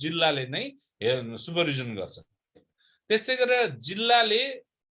 नत्र जिल्लाले नै सुपरभिजन गर्छ। त्यस्तै गरेर जिल्लाले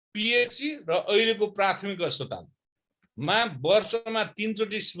पिएचसी र अहिलेको प्राथमिक अस्पतालमा वर्षमा 3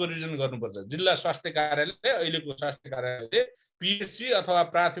 चोटि सुपरभिजन गर्नुपर्छ। जिल्ला स्वास्थ्य कार्यालयले, अहिलेको स्वास्थ्य कार्यालयले पिएचसी अथवा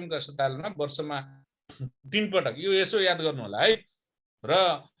प्राथमिक अस्पतालमा वर्षमा 3 पटक, यो यसो याद गर्नु होला है। र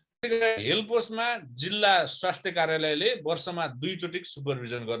हेल्थ पोस्टमा जिल्ला स्वास्थ्य कार्यालयले वर्षमा 2 चोटि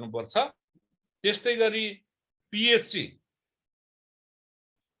सुपरभिजन गर्नुपर्छ। त्यस्तै गरी पिएचसी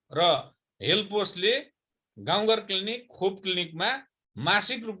र हेल्थ पोस्टले गाउँघर क्लिनिक, खोप क्लिनिकमा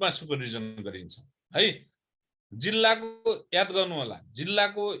मासिक रूपमा सुपरभिजन गरिन्छ है। जिल्लाको याद गर्नु होला,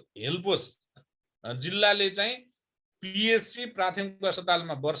 जिल्लाको हेल्थ पोस्ट जिल्लाले चाहिँ पिएचसी प्राथमिक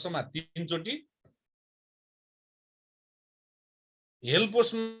अस्पतालमा वर्षमा 3 चोटि, हेल्थ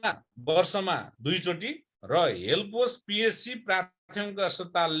पोस्टमा वर्षमा 2 चोटि र हेल्थ पोस्ट पिएचसी प्राथमिक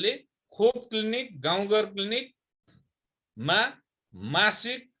अस्पतालले खोप क्लिनिक, गाउँघर क्लिनिकमा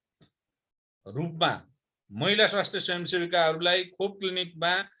मासिक रूपमा महिला स्वास्थ्य स्वयंसेविकाहरूलाई खोप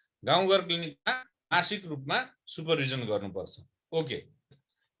क्लिनिकमा, गाउँघर क्लिनिकमा मासिक रूपमा सुपरभिजन गर्नुपर्छ। ओके,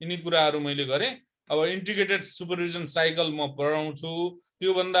 यिनी कुराहरू मैले गरेँ। अब इन्टिग्रेटेड सुपरभिजन साइकल म पढाउँछु।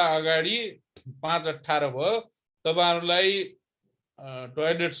 त्योभन्दा अगाडि 5:18 भयो। तपाईहरुलाई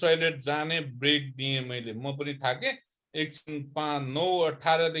टोयलेट जाने ब्रेक दिएँ मैले, म पनि थाकेँ। एकछिन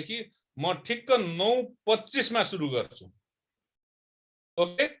 9:18 देखि म ठिक्क 9:25 मा सुरु गर्छु।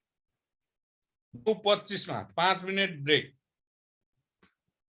 ओके, 9:25 मा 5 minute brake.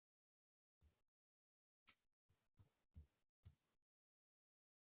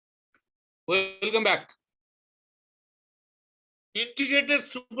 Welcome back. Integrated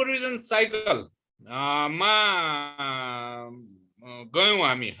supervision cycle मा गयौं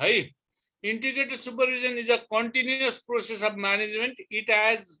हामी है। Integrated supervision is a continuous process of management. It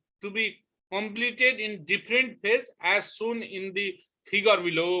has to be completed in different phase as Son in the figure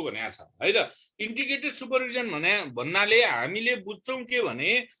below भनेको छ है त। इंटीग्रेटेड सुपरभिजन भन्नाले हामीले बुझ्छौं के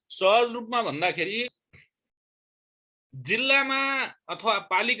भने, सहज रूपमा भन्दाखेरि जिल्लामा अथवा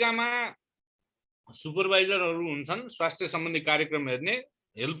पालिकामा सुपरभाइजरहरू हुन्छन्, स्वास्थ्य सम्बन्धी कार्यक्रम हेर्ने,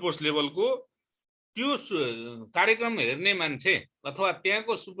 हेल्थ पोस्ट लेभलको। त्यो कार्यक्रम हेर्ने मान्छे अथवा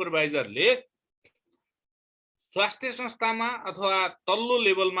त्यहाँको सुपरभाइजरले स्वास्थ्य संस्थामा अथवा तल्लो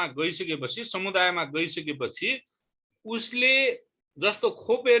लेभलमा गइसकेपछि, समुदायमा गइसकेपछि उसले जस्तो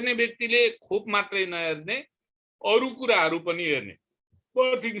खोप हेर्ने व्यक्तिले खोप मात्रै नहेर्ने, अरू कुराहरू पनि हेर्ने,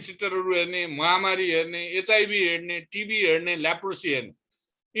 बर्थिङ सिस्टरहरू हेर्ने, महामारी हेर्ने, एचआईभी हेर्ने, टिबी हेर्ने, ल्याप्रोसी हेर्ने।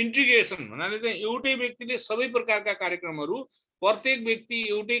 इन्टिग्रेसन भन्नाले चाहिँ एउटै व्यक्तिले सबै प्रकारका कार्यक्रमहरू, प्रत्येक व्यक्ति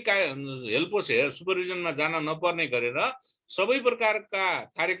एउटै हेल्थ पोस्ट सुपरभिजनमा जान नपर्ने गरेर सबै प्रकारका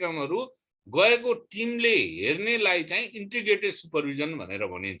कार्यक्रमहरू गएको टिमले हेर्नेलाई चाहिँ इन्टिग्रेटेड सुपरभिजन भनेर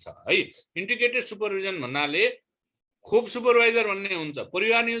भनिन्छ है। इन्टिग्रेटेड सुपरभिजन भन्नाले खोप सुपरभाइजर भन्ने हुन्छ,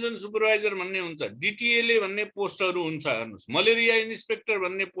 परिवार नियोजन सुपरभाइजर भन्ने हुन्छ, डिटिएले भन्ने पोस्टहरू हुन्छ, हेर्नुस्, मलेरिया इन्स्पेक्टर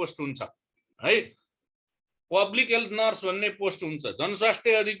भन्ने पोस्ट हुन्छ है, पब्लिक हेल्थ नर्स भन्ने पोस्ट हुन्छ,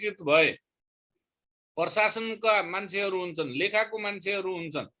 जनस्वास्थ्य अधिकृत भए, प्रशासनका मान्छेहरू हुन्छन्, लेखाको मान्छेहरू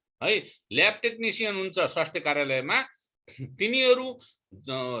हुन्छन् है, ल्याब टेक्निशियन हुन्छ स्वास्थ्य कार्यालयमा। तिनीहरू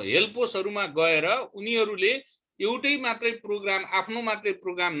हेल्थ पोस्टहरूमा गएर उनीहरूले एउटै मात्रै प्रोग्राम, आफ्नो मात्रै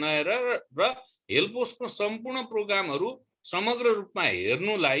प्रोग्राम नहेरेर र हेल्थ पोस्टको सम्पूर्ण प्रोग्रामहरू समग्र रूपमा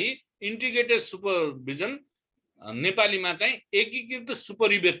हेर्नुलाई इन्टिग्रेटेड सुपरभिजन, नेपालीमा चाहिँ एकीकृत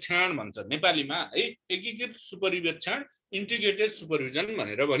सुपरिवेक्षण भन्छ नेपालीमा है। एकीकृत सुपरिवेक्षण इन्टिग्रेटेड सुपरभिजन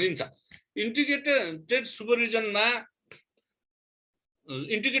भनेर भनिन्छ। इन्टिग्रेटेड सुपरभिजनमा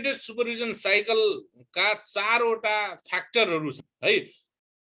इन्टिग्रेटेड सुपरभिजन साइकलका 4 वटा फ्याक्टरहरू छन् है।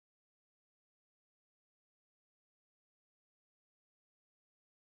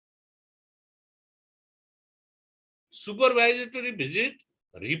 सुपरभाइजरी भिजिट,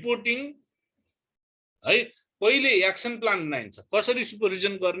 रिपोर्टिङ है। पहिले एक्सन प्लान बनाइन्छ, कसरी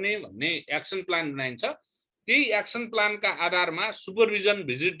सुपरभिजन गर्ने भन्ने एक्सन प्लान बनाइन्छ। त्यही एक्सन प्लानका आधारमा सुपरभिजन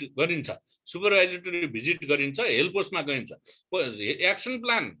भिजिट गरिन्छ, सुपरभाइजरी भिजिट गरिन्छ, हेल्थ पोस्टमा गइन्छ। एक्सन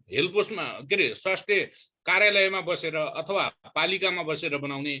प्लान हेल्थ पोस्टमा के अरे स्वास्थ्य कार्यालयमा बसेर अथवा पालिकामा बसेर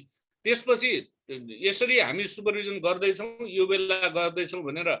बनाउने। त्यसपछि यसरी हामी सुपरभिजन गर्दैछौँ, यो बेला गर्दैछौँ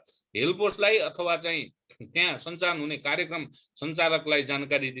भनेर हेल्थ पोस्टलाई अथवा चाहिँ त्यहाँ सञ्चालन हुने कार्यक्रम सञ्चालकलाई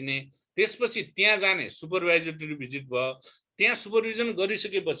जानकारी दिने। त्यसपछि त्यहाँ जाने सुपरभाइजरी भिजिट भयो। त्यहाँ सुपरभिजन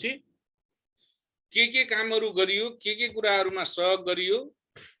गरिसकेपछि के कामहरू गरियो, के कुराहरूमा सहयोग गरियो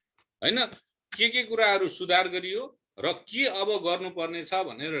हैन, के कुराहरू सुधार गरियो र के अब गर्नुपर्ने छ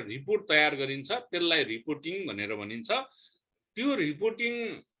भनेर रिपोर्ट तयार गरिन्छ, त्यसलाई रिपोर्टिङ भनेर भनिन्छ। त्यो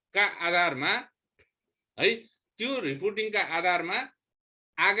रिपोर्टिङका आधारमा है, त्यो रिपोर्टिङका आधारमा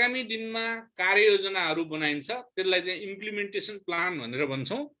आगामी दिनमा कार्ययोजनाहरू बनाइन्छ, त्यसलाई चाहिँ इम्प्लिमेन्टेसन प्लान भनेर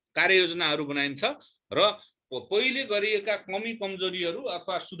भन्छौँ। कार्ययोजनाहरू बनाइन्छ र पहिले गरिएका कमी कमजोरीहरू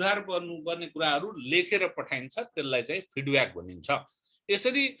अथवा सुधार गर्नुपर्ने कुराहरू लेखेर पठाइन्छ, त्यसलाई चाहिँ फिडब्याक भनिन्छ।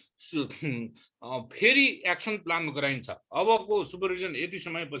 यसरी फेरि एक्सन प्लान गराइन्छ। अबको सुपरभिजन यति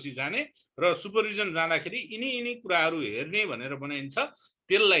समयपछि जाने र सुपरभिजन जाँदाखेरि यिनी कुराहरू हेर्ने भनेर बनाइन्छ,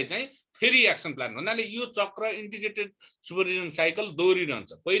 त्यसलाई चाहिँ फेरि एक्सन प्लान भन्नाले यो चक्र इन्टिग्रेटेड सुपरभिजन साइकल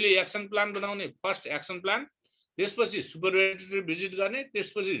दोहोरिरहन्छ। पहिले एक्सन प्लान बनाउने, फर्स्ट एक्सन प्लान, त्यसपछि सुपरभाइजरी भिजिट गर्ने,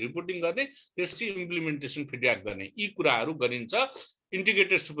 त्यसपछि रिपोर्टिङ गर्ने, त्यसपछि इम्प्लिमेन्टेसन फिडब्याक गर्ने। यी कुराहरू गरिन्छ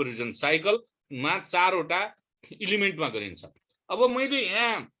इन्टिग्रेटेड सुपरभिजन साइकलमा 4 वटा इलिमेन्टमा गरिन्छ। अब मैले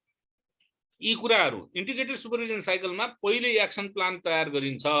यहाँ यी कुराहरू इन्टिग्रेटेड सुपरभिजन साइकलमा पहिले एक्सन प्लान तयार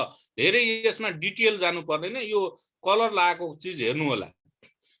गरिन्छ। धेरै यसमा डिटेल जानु पर्दैन, यो कलर लगाएको चिज हेर्नु होला।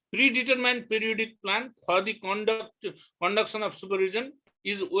 प्रिडिटरमाइन्ड periodic plan for the conduction of supervision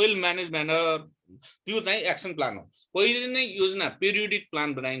is well manage manner, त्यो चाहिँ एक्सन प्लान हो। पहिले नै योजना पिरियोडिक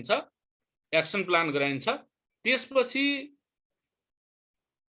प्लान बनाइन्छ, एक्सन प्लान गराइन्छ, त्यसपछि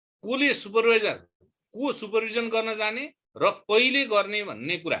को सुपरभिजन गर्न जाने र कहिले गर्ने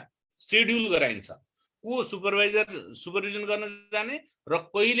भन्ने कुरा सेड्युल गराइन्छ। को सुपरभिजन गर्न जाने र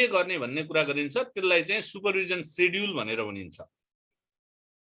कहिले गर्ने भन्ने कुरा गरिन्छ, त्यसलाई चाहिँ सुपरभिजन सेड्युल भनेर भनिन्छ।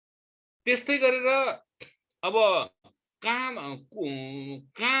 त्यस्तै गरेर अब कहाँ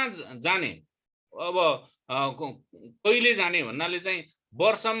जाने, अब कहिले जाने भन्नाले चाहिँ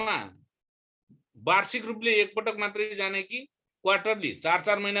वर्षमा वार्षिक रूपले एकपटक मात्रै जाने कि क्वार्टरली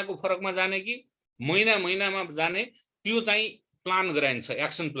 4-4 महिनाको फरकमा जाने कि महिनामा जाने, त्यो चाहिँ प्लान गराइन्छ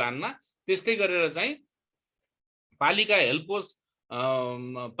एक्सन प्लानमा। त्यस्तै गरेर चाहिँ पालिका हेल्थ पोस्ट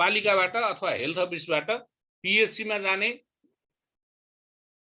पालिकाबाट अथवा हेल्थ अफिसबाट पिएचसीमा जाने,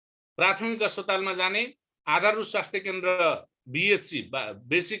 प्राथमिक अस्पतालमा जाने, आधारभूत स्वास्थ्य केन्द्र बीएचसी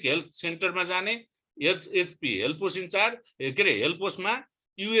बेसिक हेल्थ सेन्टरमा जाने, HP health post in charge health पोस्टमा,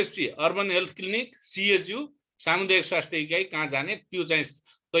 युएससी अर्बन हेल्थ क्लिनिक, सिएचयू सामुदायिक स्वास्थ्य इकाइ कहाँ जाने, त्यो चाहिँ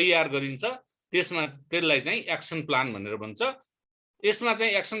तयार गरिन्छ। त्यसलाई चाहिँ एक्सन प्लान भनेर भन्छ। यसमा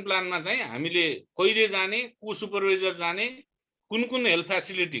चाहिँ एक्सन प्लानमा चाहिँ हामीले कहिले जाने, को सुपरभाइजर जाने, कुन हेल्थ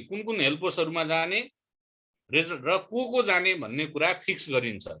फेसिलिटी, कुन हेल्थ पोस्टहरूमा जाने र को जाने भन्ने कुरा फिक्स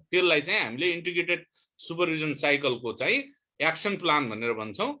गरिन्छ। त्यसलाई चाहिँ हामीले इन्टिग्रेटेड सुपरभिजन साइकलको चाहिँ एक्सन प्लान भनेर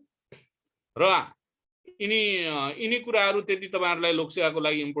भन्छौँ। र यिनी कुराहरू त्यति तपाईँहरूलाई लोकसेवाको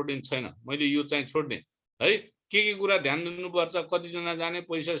लागि इम्पोर्टेन्ट छैन, मैले यो चाहिँ छोड्ने है। के कुरा ध्यान दिनुपर्छ, कतिजना जाने,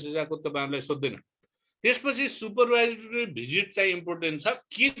 पैसा सैसाको तपाईँहरूलाई सोध्दैन। त्यसपछि सुपरभाइजरी भिजिट चाहिँ इम्पोर्टेन्ट छ,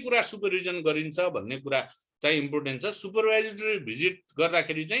 के कुरा सुपरभिजन गरिन्छ भन्ने कुरा चाहिँ इम्पोर्टेन्ट छ। सुपरभाइजरी भिजिट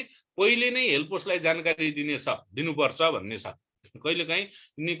गर्दाखेरि चाहिँ पहिले नै हेल्थ पोस्टलाई जानकारी दिनुपर्छ भन्ने छ। कहिलेकाहीँ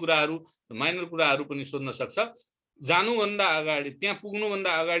यिनी कुराहरू माइनर कुराहरू पनि सोध्न सक्छ। जानुभन्दा अगाडि, त्यहाँ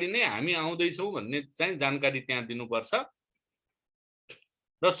पुग्नुभन्दा अगाडि नै हामी आउँदैछौँ भन्ने चाहिँ जानकारी त्यहाँ दिनुपर्छ।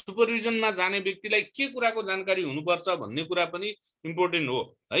 र सुपरभिजनमा जाने व्यक्तिलाई के कुराको जानकारी हुनुपर्छ भन्ने कुरा पनि इम्पोर्टेन्ट हो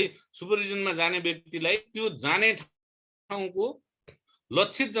है। सुपरभिजनमा जाने व्यक्तिलाई त्यो जाने ठाउँको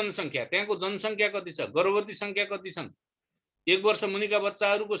लक्षित जनसङ्ख्या, त्यहाँको जनसङ्ख्या कति छ, गर्भवती सङ्ख्या कति छन्, 1 वर्ष मुनिका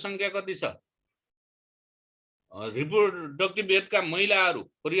बच्चाहरूको सङ्ख्या कति छ, रिप्रोडक्टिभ हेल्थका महिलाहरू,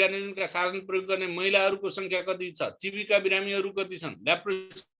 परिवार नियोजनका साधन प्रयोग गर्ने महिलाहरूको सङ्ख्या कति छ, जीविका बिरामीहरू कति छन्,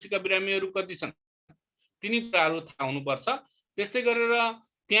 ल्याप्रोस्कोपीका बिरामीहरू कति छन्, तिनी कुराहरू थाहा हुनुपर्छ। त्यस्तै गरेर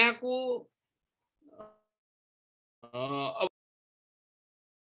त्यहाँको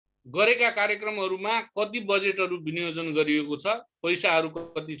गरेका कार्यक्रमहरूमा कति बजेटहरू विनियोजन गरिएको छ, पैसाहरू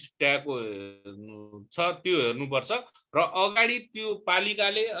कति छुट्याएको छ, त्यो हेर्नुपर्छ। र अगाडि त्यो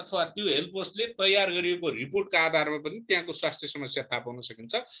पालिकाले अथवा त्यो हेल्थ पोस्टले तयार गरिएको रिपोर्टका आधारमा पनि त्यहाँको स्वास्थ्य समस्या थाहा पाउन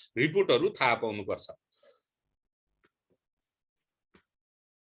सकिन्छ, रिपोर्टहरू थाहा पाउनुपर्छ।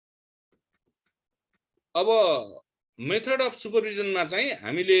 अब मेथड अफ सुपरभिजनमा चाहिँ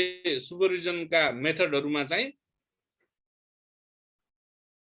हामीले सुपरभिजनका मेथडहरूमा चाहिँ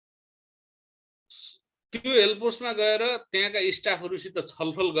त्यो हेल्थ पोस्टमा गएर त्यहाँका स्टाफहरूसित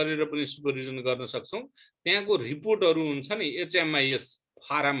छलफल गरेर पनि सुपरभिजन गर्न सक्छौँ। त्यहाँको रिपोर्टहरू हुन्छ नि, एचएमआइएस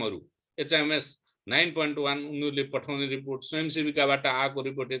फारमहरू, एचएमएस 9.1 उनीहरूले पठाउने रिपोर्ट, स्वयंसेविकाबाट आएको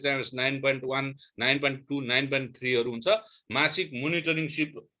रिपोर्ट एचएमएस 9.1, 9.2, 9.3हरू हुन्छ। मासिक मोनिटरिङ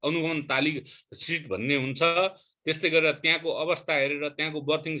सिट, अनुगमन तालिका सिट भन्ने हुन्छ। त्यस्तै गरेर त्यहाँको अवस्था हेरेर त्यहाँको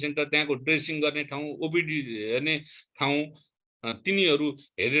बर्थिङ सेन्टर, त्यहाँको ड्रेसिङ गर्ने ठाउँ, ओपिडी हेर्ने ठाउँ, तिनीहरू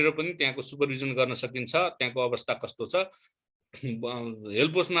हेरेर पनि त्यहाँको सुपरभिजन गर्न सकिन्छ, त्यहाँको अवस्था कस्तो छ।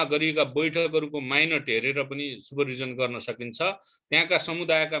 हेल्प पोस्टमा गरिएका बैठकहरूको माइनट हेरेर पनि सुपरभिजन गर्न सकिन्छ। त्यहाँका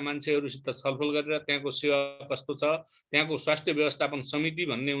समुदायका मान्छेहरूसित छलफल गरेर त्यहाँको सेवा कस्तो छ, त्यहाँको स्वास्थ्य व्यवस्थापन समिति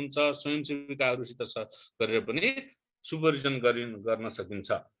भन्ने हुन्छ, स्वयंसेविकाहरूसित गरेर पनि सुपरभिजन गर्न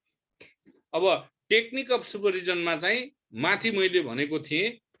सकिन्छ। अब टेक्निक अफ सुपरभिजनमा चाहिँ माथि मैले भनेको थिएँ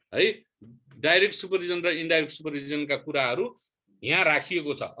है, डाइरेक्ट सुपरभिजन र इन्डाइरेक्ट सुपरभिजनका कुराहरू यहाँ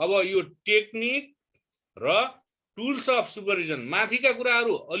राखिएको छ। अब यो टेक्निक र टुल्स अफ सुपरभिजन, माथिका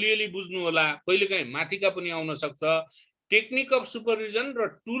कुराहरू अलिअलि बुझ्नु होला, कहिलेकाहीँ माथिका पनि आउन सक्छ। टेक्निक अफ सुपरभिजन र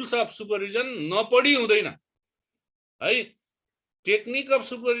टुल्स अफ सुपरभिजन नपढी हुँदैन है। टेक्निक अफ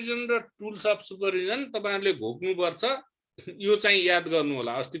सुपरभिजन र टुल्स अफ सुपरभिजन तपाईहरुले घोक्नुपर्छ। यो चाहिँ याद गर्नु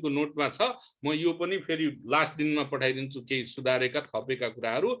होला, अस्तिको नोटमा छ, म यो पनि फेरि लास्ट दिनमा पठाइदिन्छु केही सुधारेका थपेका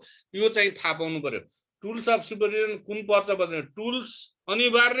कुराहरू। यो चाहिँ थाहा पाउनु पर्यो। टुल्स अफ सुपरभिजन कुन पर्छ भनेर टुल्स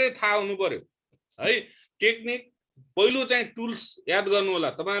अनिवार्य थाहा हुनु पर्यो है। टेक्निक पहिलो चाहिँ टुल्स याद गर्नु होला।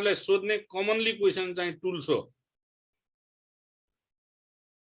 तपाईहरुलाई सोध्ने कमनली क्वेशन चाहिँ टुल्स हो।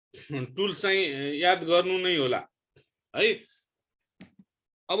 टुल्स चाहिँ याद गर्नु नै होला है।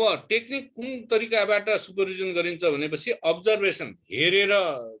 अब टेक्निक कुन तरिकाबाट सुपरभिजन गरिन्छ भनेपछि अब्जर्भेसन हेरेर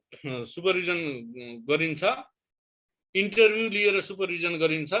सुपरभिजन गरिन्छ, इन्टरभ्यु लिएर सुपरभिजन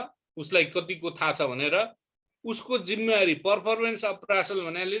गरिन्छ, उसलाई कतिको थाहा छ भनेर। उसको जिम्मेवारी पर्फर्मेन्स अप्रासल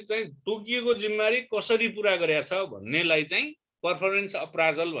भन्नाले चाहिँ तोकिएको जिम्मेवारी कसरी पुरा गरेको छ भन्नेलाई चाहिँ पर्फर्मेन्स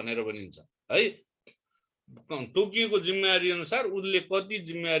अप्रासल भनेर भनिन्छ है। तोकिएको जिम्मेवारी अनुसार उसले कति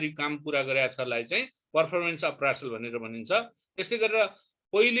जिम्मेवारी काम पुरा गरेको छलाई चाहिँ पर्फर्मेन्स अप्रासल भनेर भनिन्छ। त्यस्तै गरेर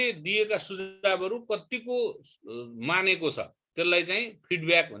पहिले दिएका सुझावहरू कतिको मानेको छ त्यसलाई चाहिँ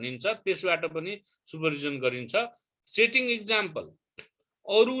फिडब्याक भनिन्छ, त्यसबाट पनि सुपरभिजन गरिन्छ। सेटिङ एक्जाम्पल,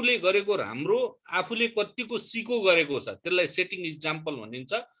 अरूले गरेको राम्रो आफूले कतिको सिको गरेको छ त्यसलाई सेटिङ एक्जाम्पल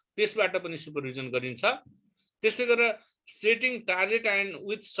भनिन्छ, त्यसबाट पनि सुपरभिजन गरिन्छ। त्यसै गरेर सेटिङ टार्गेट एन्ड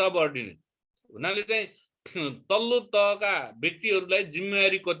विथ सबअर्डिनेट भन्नाले चाहिँ तल्लो तहका व्यक्तिहरूलाई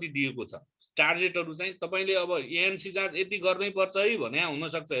जिम्मेवारी कति दिएको छ। टार्गेटहरू चाहिँ तपाईले अब एएनसी जाँच यति गर्नै पर्छ है भने हुन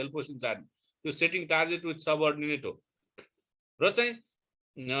सक्छ हेल्प पोस्ट इन्चार्ज, त्यो सेटिङ टार्गेट विथ सबअर्डिनेट हो। र चाहिँ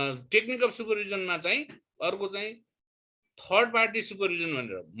टेक्निक अफ सुपरभिजनमा चाहिँ अर्को चाहिँ थर्ड पार्टी सुपरभिजन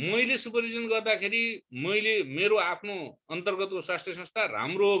भनेर, मैले सुपरभिजन गर्दाखेरि मैले मेरो आफ्नो अन्तर्गतको स्वास्थ्य संस्था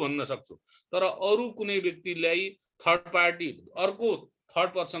राम्रो हो भन्न सक्छु, तर अरू कुनै व्यक्तिलाई थर्ड पार्टी अर्को थर्ड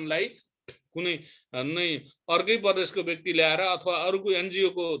पर्सनलाई कुनै नै अर्कै प्रदेशको व्यक्ति ल्याएर अथवा अरूको एनजिओ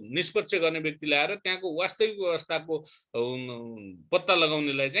को निष्पक्ष गर्ने व्यक्ति ल्याएर त्यहाँको वास्तविक अवस्थाको पत्ता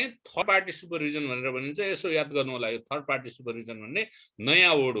लगाउनेलाई चाहिँ थर्ड पार्टी सुपरभिजन भनेर भनिन्छ। यसो याद गर्नु होला, यो थर्ड पार्टी सुपरभिजन भन्ने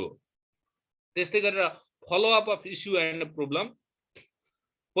नयाँ वर्ड हो। त्यस्तै गरेर follow-up of issue and problem,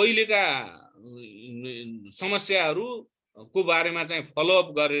 पहिलेका समस्याहरूको बारेमा चाहिँ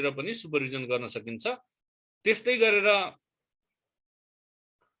फलोअप गरेर पनि सुपरभिजन गर्न सकिन्छ। त्यस्तै गरेर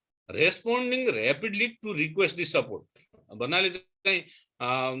responding rapidly to request the support भन्नाले चाहिँ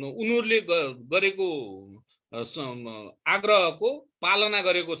उनीहरूले गरेको आग्रहको पालना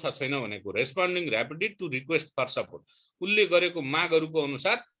गरेको छ छैन भनेको। Responding rapidly to request for support, उसले गरेको मागहरूको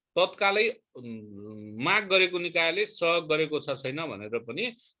अनुसार तत्कालै माग गरेको निकायले सहयोग गरेको छ छैन भनेर पनि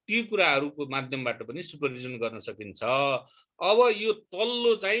ती कुराहरूको माध्यमबाट पनि सुपरभिजन गर्न सकिन्छ। अब यो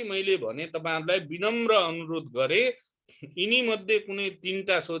तल्लो चाहिँ मैले भने तपाईहरुलाई विनम्र अनुरोध गरे, यिनी मध्ये कुनै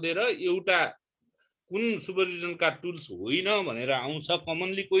तीनटा सोधेर एउटा कुन सुपरभिजनका टुल्स होइन भनेर आउँछ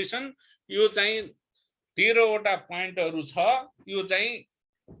कमनली क्वेशन। यो चाहिँ 13 वटा पोइन्टहरु छ, यो चाहिँ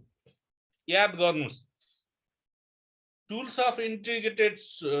याद गर्नुस्। Tools of integrated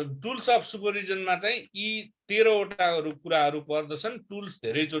tools of सुपरभिजनमा चाहिँ यी 13 वटा कुराहरू पर्दछन्। टुल्स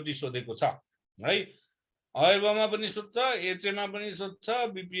धेरैचोटि सोधेको छ है, आइबमा पनि सोध्छ, एचएमा पनि सोध्छ,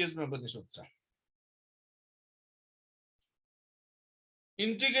 बीपीएसमा पनि सोध्छ।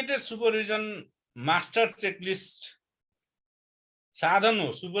 इन्टिग्रेटेड सुपरभिजन मास्टर चेकलिस्ट साधन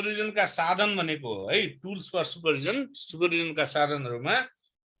हो, सुपरभिजनका साधन भनेको है। Tools for supervision, सुपरभिजनका साधनहरुमा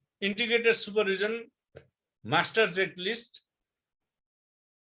integrated supervision master checklist,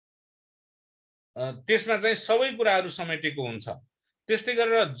 त्यसमा चाहिँ सबै कुराहरू समेटेको हुन्छ। त्यस्तै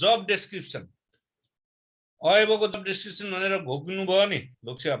गरेर जब डेस्क्रिप्सन, अयबको जब डेस्क्रिप्सन भनेर घोक्नु भयो नि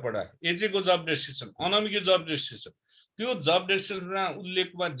लोकसेवा पढा, एजेको जब डेस्क्रिप्सन, अनमीको जब डेस्क्रिप्सन, त्यो जब डेस्क्रिप्सनमा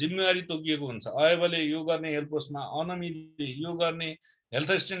उल्लेखमा जिम्मेवारी तोकिएको हुन्छ। अयबले यो गर्ने हेल्प पोस्टमा, अनमीले यो गर्ने, हेल्थ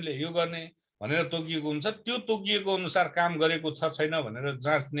एसिस्टेन्टले यो गर्ने भनेर तोकिएको हुन्छ। त्यो तोकिएको अनुसार काम गरेको छ छैन भनेर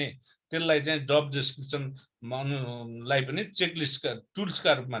जाँच्ने, त्यसलाई चाहिँ जब डेस्क्रिप्सनलाई पनि चेकलिस्टका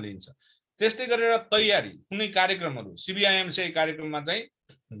टुल्सका रूपमा लिइन्छ। त्यस्तै गरेर तयारी, कुनै कार्यक्रमहरू सिबिआइएमसी कार्यक्रममा चाहिँ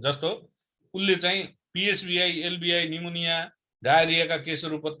जस्तो उसले चाहिँ पिएसबिआई, एलबिआई, निमोनिया, डायरियाका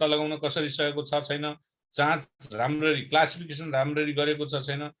केसहरू पत्ता लगाउन कसरी सकेको छ छैन, जाँच राम्ररी क्लासिफिकेसन राम्ररी गरेको छ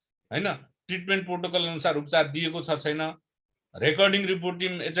छैन हैन, ट्रिटमेन्ट प्रोटोकल अनुसार उपचार दिएको छ छैन, रेकर्डिङ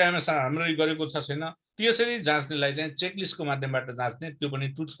रिपोर्टिङ एचएमएस राम्ररी गरेको छ छैन, त्यसरी जाँच्नेलाई चाहिँ चेकलिस्टको माध्यमबाट जाँच्ने, त्यो पनि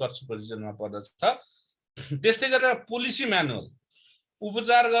टुल्स कस्ट सुपरभिजनमा पर्दछ। त्यस्तै गरेर पोलिसी म्यानुअल,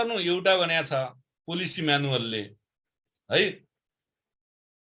 उपचार गर्नु एउटा भनेको छ पोलिसी म्यानुअलले है,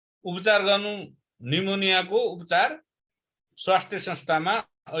 उपचार गर्नु निमोनियाको उपचार स्वास्थ्य संस्थामा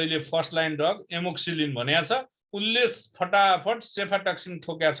अहिले फर्स्ट लाइन ड्रग एमोक्सिलिन भनेको छ, उसले फटाफट सेफाटक्सिन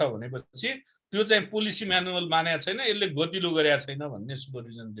ठोक्या छ भनेपछि त्यो चाहिँ पोलिसी म्यानुअल मानेको छैन, यसले गतिलो गरेको छैन भन्ने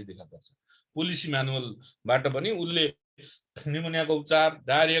सुपरभिजनले देखा पर्छ। पोलिसी म्यानुअलबाट पनि उसले निमोनियाको उपचार,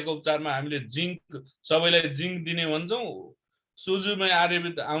 डायरियाको उपचारमा हामीले जिङ्क, सबैलाई जिङ्क दिने भन्छौँ, सुजुमा आर्य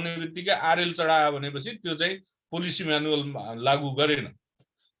आउने बित्तिकै आरएल चढायो भनेपछि त्यो चाहिँ पोलिसी म्यानुअल लागू गरेन।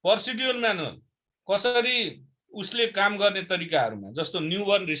 प्रोसिड्युरल म्यानुअल कसरी उसले काम गर्ने तरिकाहरूमा, जस्तो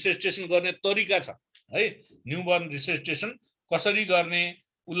न्यूबर्न रिसेसिटेसन गर्ने तरिका छ है, न्यूबर्न रिसेसिटेसन कसरी गर्ने,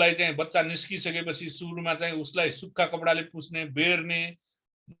 उसलाई चाहिँ बच्चा निस्किसकेपछि सुरुमा चाहिँ उसलाई सुक्खा कपडाले पुस्ने, बेर्ने,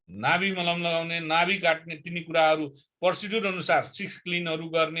 नाभि मलम लगाउने, नाभि काट्ने, तिनी कुराहरू प्रोसिड्युर अनुसार 6 क्लिनहरू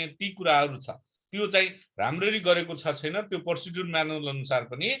गर्ने, ती कुराहरू छ। त्यो चाहिँ राम्ररी गरेको छ छैन, त्यो प्रोसिड्युर म्यानुअल अनुसार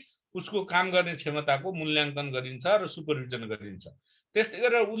पनि उसको काम गर्ने क्षमताको मूल्याङ्कन गरिन्छ र सुपरभिजन गरिन्छ। त्यस्तै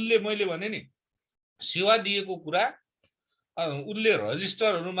गरेर उसले मैले भने नि सेवा दिएको कुरा उसले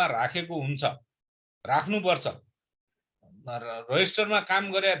रजिस्टरहरूमा राखेको हुन्छ, राख्नुपर्छ। रजिस्टरमा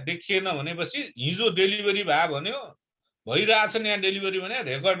काम गरे देखिएन भनेपछि हिजो डेलिभरी भयो भन्यो, भइरहेछ नि यहाँ डेलिभरी भने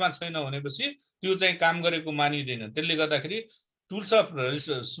रेकर्डमा छैन भनेपछि त्यो चाहिँ काम गरेको मानिँदैन। त्यसले गर्दाखेरि tools of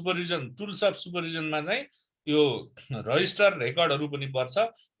supervision, tools of सुपरभिजनमा चाहिँ यो रजिस्टर रेकर्डहरू पनि पर्छ।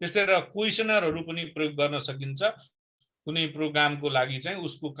 त्यस्तै गरेर क्वेसनरहरू पनि प्रयोग गर्न सकिन्छ। कुनै प्रोग्रामको लागि चाहिँ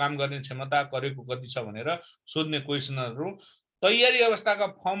उसको काम गर्ने क्षमता गरेको कति छ भनेर सोध्ने क्वेसनरहरू। तयारी अवस्थाका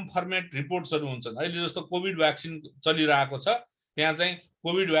फर्म फर्मेट रिपोर्ट्सहरू हुन्छन्। अहिले जस्तो कोभिड भ्याक्सिन चलिरहेको छ, त्यहाँ चाहिँ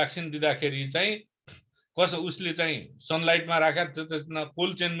कोभिड भ्याक्सिन दिँदाखेरि चाहिँ उसले चाहिँ सनलाइटमा राखेर त्यसमा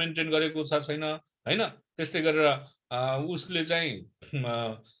कोल्ड चेन मेन्टेन गरेको छ छैन हैन। त्यस्तै गरेर उसले चाहिँ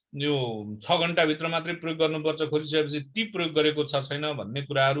यो 6 घण्टाभित्र मात्रै प्रयोग गर्नुपर्छ, खोलिसकेपछि ती प्रयोग गरेको छ छैन भन्ने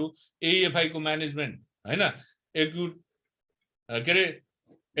कुराहरू। एएफआई को म्यानेजमेन्ट हैन, एक्युट के अरे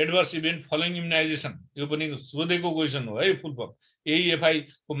एडभर्स इभेन्ट फलोइङ इम्युनाइजेसन, यो पनि सोधेको क्वेसन हो है फुल फर्म। एएफआई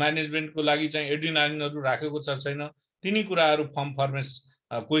को म्यानेजमेन्टको लागि चाहिँ एड्रिनालिनहरू राखेको छ छैन, तिनी कुराहरू फर्म फर्मेट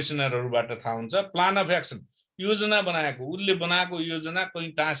क्वेसनरहरूबाट थाहा हुन्छ। प्लान अफ एक्सन, योजना बनाएको, उसले बनाएको योजना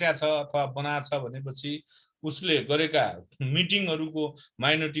कहीँ टाँस्या छ अथवा बनाएको छ भनेपछि उसले गरेका मिटिङहरूको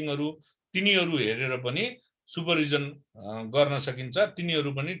माइनोटिङहरू, तिनीहरू हेरेर पनि सुपरभिजन गर्न सकिन्छ,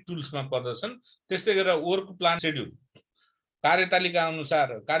 तिनीहरू पनि टुल्समा पर्दछन्। त्यस्तै गरेर वर्क प्लान सेड्युल, कार्यतालिका अनुसार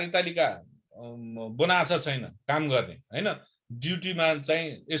कार्यतालिका बनाएको छ छैन काम गर्ने हैन, ड्युटीमा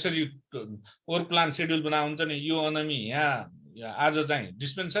चाहिँ यसरी वर्क प्लान सेड्युल बनाएको हुन्छ नि, यो अनमी यहाँ आज चाहिँ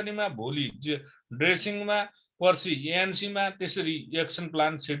डिस्पेन्सरीमा, भोलि ड्रेसिङमा, पर्सि एएनसीमा, त्यसरी एक्सन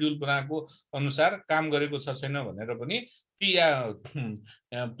प्लान सेड्युल बनाएको अनुसार काम गरेको छ छैन भनेर पनि ती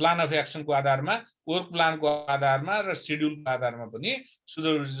प्लान अफ एक्सनको आधारमा, वर्क प्लानको आधारमा र सेड्युलको आधारमा पनि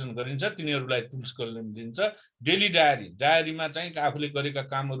सुपरभिजन गरिन्छ, तिनीहरूलाई टुल्सको दिन्छ। डेली डायरी, डायरीमा चाहिँ आफूले गरेका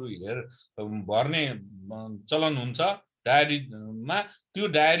कामहरू भर्ने चलन हुन्छ डायरीमा, त्यो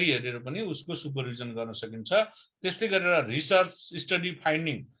डायरी हेरेर पनि उसको सुपरभिजन गर्न सकिन्छ। त्यस्तै गरेर रिसर्च स्टडी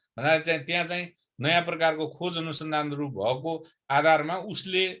फाइन्डिङ भनेर चाहिँ त्यहाँ चाहिँ नयाँ प्रकारको खोज अनुसन्धानहरू भएको आधारमा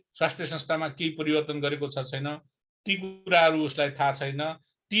उसले स्वास्थ्य संस्थामा केही परिवर्तन गरेको छ छैन, ती कुराहरू उसलाई थाहा छैन,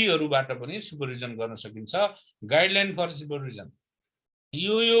 तीहरूबाट पनि सुपरभिजन गर्न सकिन्छ। गाइडलाइन फर सुपरभिजन,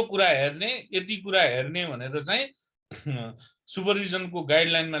 यो कुरा हेर्ने, यति कुरा हेर्ने भनेर चाहिँ सुपरभिजनको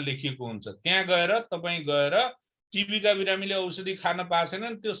गाइडलाइनमा लेखिएको हुन्छ। त्यहाँ गएर तपाईँ गएर टिबीका बिरामीले औषधि खान पाएको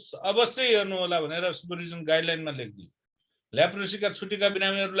छैनन्, त्यो अवश्य हेर्नु होला भनेर सुपरभिजन गाइडलाइनमा लेखिदियो। ल्याप्रोसीका छुटेका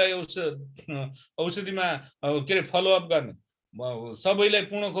बिरामीहरूलाई औषधिमा के अरे फलोअप गर्ने, सबैलाई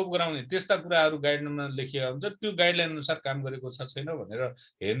पूर्ण खोप गराउने, त्यस्ता कुराहरू गाइडलाइनमा लेखिएको हुन्छ। त्यो गाइडलाइन अनुसार काम गरेको छ छैन भनेर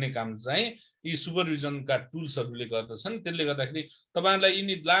हेर्ने काम चाहिँ यी सुपरभिजनका टुल्सहरूले गर्दछन्। त्यसले गर्दाखेरि तपाईँहरूलाई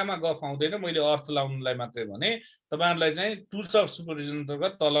यिनी लामा गफ आउँदैन, मैले अर्थ लाउनुलाई मात्रै भने। तपाईँहरूलाई चाहिँ टुल्स अफ सुपरभिजन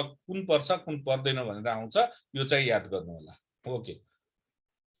अन्तर्गत तल कुन पर्छ कुन पर्दैन भनेर आउँछ, यो चाहिँ याद गर्नु होला। ओके,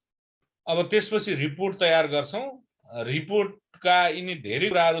 अब त्यसपछि रिपोर्ट तयार गर्छौँ। रिपोर्टका यिनी धेरै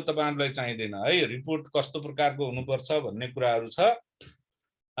कुराहरू तपाईँहरूलाई चाहिँदैन है, रिपोर्ट कस्तो प्रकारको हुनुपर्छ भन्ने कुराहरू छ,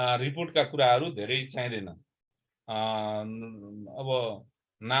 रिपोर्टका कुराहरू धेरै चाहिँदैन। अब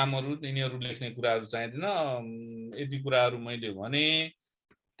नामहरू तिनीहरू लेख्ने कुराहरू चाहिँदैन, यति कुराहरू मैले भने।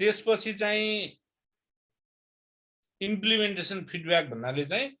 त्यसपछि चाहिँ इम्प्लिमेन्टेसन फिडब्याक भन्नाले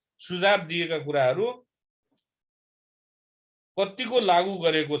चाहिँ सुझाव दिएका कुराहरू कतिको लागू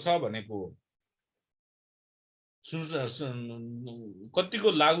गरेको छ भनेको हो।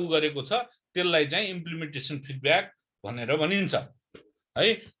 कतिको लागू गरेको छ त्यसलाई चाहिँ इम्प्लिमेन्टेसन फिडब्याक भनेर भनिन्छ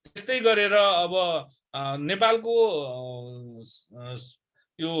है। त्यस्तै गरेर अब नेपालको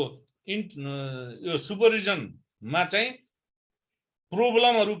यो सुपरभिजनमा चाहिँ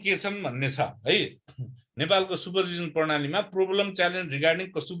प्रोब्लमहरू के छन् भन्ने छ है। नेपालको सुपरभिजन प्रणालीमा problem challenge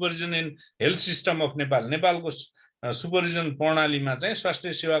regarding supervision in health system of Nepal, नेपालको सुपरभिजन प्रणालीमा चाहिँ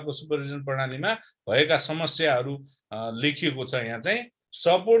स्वास्थ्य सेवाको सुपरभिजन प्रणालीमा भएका समस्याहरू लेखिएको छ। यहाँ चाहिँ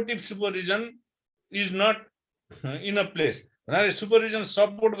supportive supervision is not in a place, भन्नाले सुपरभिजन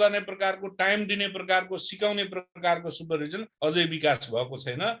सपोर्ट गर्ने प्रकारको, टाइम दिने प्रकारको, सिकाउने प्रकारको सुपरभिजन अझै विकास भएको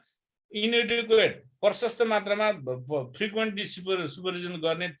छैन। इनएडिक्वेट, प्रशस्त मात्रामा फ्रिक्वेन्टली सुपरभिजन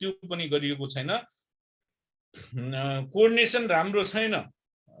गर्ने त्यो पनि गरिएको छैन। कोअर्डिनेसन राम्रो छैन,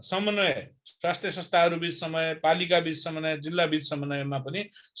 समन्वय स्वास्थ्य संस्थाहरू बीच समन्वय, पालिका बीच समन्वय, जिल्ला बीच समन्वयमा पनि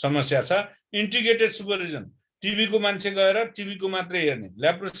समस्या छ। इन्टिग्रेटेड सुपरभिजन, टिबीको मान्छे गएर टिबीको मात्रै हेर्ने,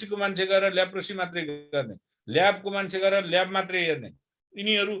 ल्याप्रोसीको मान्छे गएर ल्याप्रोसी मात्रै गर्ने, ल्याबको मान्छे गएर ल्याब मात्रै हेर्ने,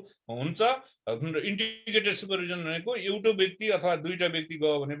 यिनीहरू हुन्छ। इन्टिग्रेटेड सुपरभिजन भनेको एउटा व्यक्ति अथवा दुईटा व्यक्ति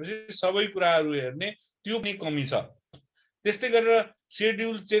गयो भनेपछि सबै कुराहरू हेर्ने, त्यो पनि कमी छ। त्यस्तै गरेर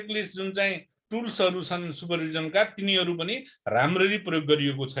सेड्युल, चेकलिस्ट जुन चाहिँ टुल्सहरू छन् सुपरभिजनका, तिनीहरू पनि राम्ररी प्रयोग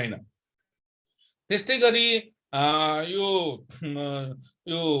गरिएको छैन। त्यस्तै गरी यो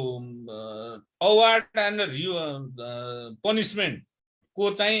अवार्ड एन्ड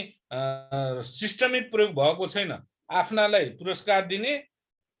पनिसमेन्टको चाहिँ सिस्टमिक प्रयोग भएको छैन। आफ्नालाई पुरस्कार दिने,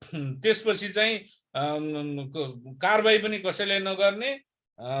 त्यसपछि चाहिँ कारबाही पनि कसैले नगर्ने,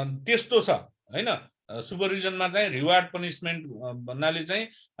 त्यस्तो छ हैन। सुपरभिजनमा चाहिँ रिवार्ड पनिसमेन्ट भन्नाले चाहिँ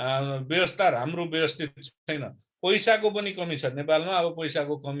व्यवस्था राम्रो व्यवस्थित छैन। पैसाको पनि कमी छ नेपालमा। अब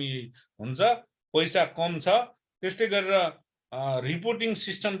पैसाको कमी हुन्छ, पैसा कम छ। त्यस्तै गरेर रिपोर्टिङ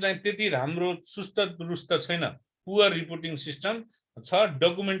सिस्टम चाहिँ त्यति राम्रो सुस्त दुरुस्त छैन, पुअर रिपोर्टिङ सिस्टम छ।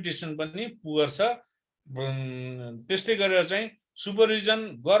 डकुमेन्टेसन पनि पुअर छ। त्यस्तै गरेर चाहिँ सुपरभिजन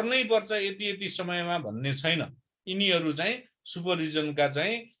गर्नै पर्छ यति यति समयमा भन्ने छैन। यिनीहरू चाहिँ सुपरभिजनका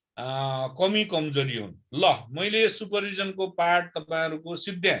चाहिँ कमी कमजोरी हुन्। ल, मैले सुपरभिजनको पार्ट तपाईहरुको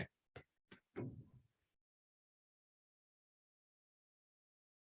सिद्ध्याएँ।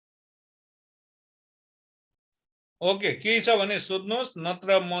 ओके, केही छ भने सोध्नुहोस्,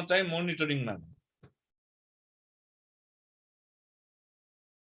 नत्र म चाहिँ मोनिटरिङमा।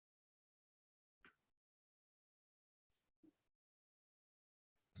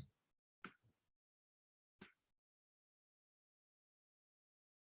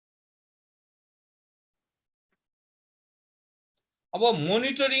 अब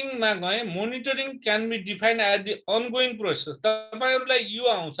मोनिटरिङमा गए, monitoring can be define as the ongoing process. तपाईहरुलाई यो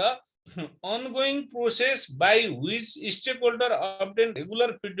आउँछ, ongoing process by which stakeholder obtain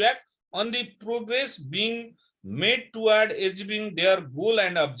regular feedback on the progress being made toward achieving their goal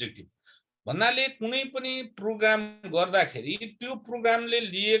and objective। भन्नाले कुनै पनि प्रोग्राम गर्दाखेरि त्यो प्रोग्रामले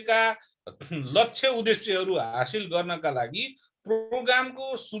लिएका लक्ष्य उद्देश्यहरू हासिल गर्नका लागि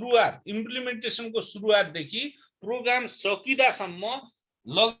प्रोग्रामको सुरुवात, इम्प्लिमेन्टेसनको सुरुवातदेखि प्रोग्राम सकिदासम्म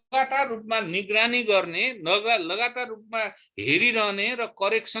लगातार रूपमा निगरानी गर्ने, लगातार रूपमा हेरिरहने र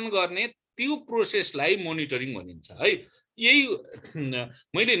करेक्सन गर्ने त्यो प्रोसेसलाई मोनिटरिङ भनिन्छ है। यही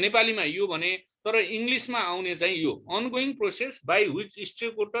मैले नेपालीमा यो भने, तर इंग्लिशमा आउने चाहिँ यो ongoing process by which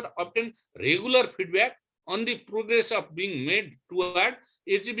stakeholder obtain regular feedback on the progress of being made toward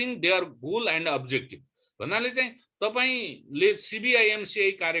achieving there goal and objective. भन्नाले चाहिँ तपाईले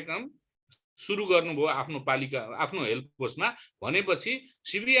सीबीआईएमसीआई कार्यक्रम सुरु गर्नुभयो आफ्नो पालिका, आफ्नो हेल्थ पोस्टमा भनेपछि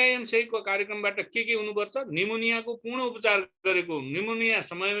सीबीआईएमसीआई को कार्यक्रमबाट के हुनुपर्छ? निमोनियाको पूर्ण उपचार गरेको, निमोनिया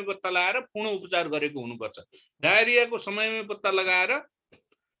समयमै पत्ता लगाएर पूर्ण उपचार गरेको हुनुपर्छ। डायरियाको समयमै पत्ता लगाएर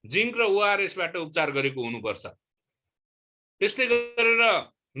जिंक र ओआरएस बाट उपचार गरेको हुनुपर्छ। त्यस्तै गरेर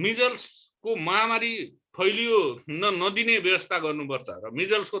मिजल्सको महामारी फैलियो नदिने व्यवस्था गर्नुपर्छ र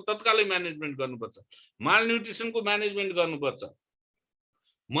मिजल्सको तत्कालै म्यानेजमेन्ट गर्नुपर्छ। मालन्युट्रिसनको म्यानेजमेन्ट गर्नुपर्छ,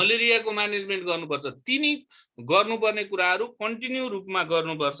 मलेरियाको म्यानेजमेन्ट गर्नुपर्छ। तिनी गर्नुपर्ने कुराहरू कन्टिन्यू रूपमा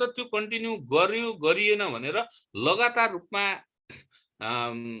गर्नुपर्छ। त्यो कन्टिन्यू गरिएन भनेर लगातार रूपमा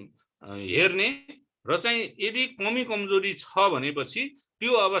हेर्ने र चाहिँ यदि कमी कमजोरी छ भनेपछि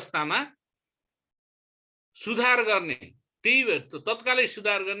त्यो अवस्थामा सुधार गर्ने, त्यही तत्कालै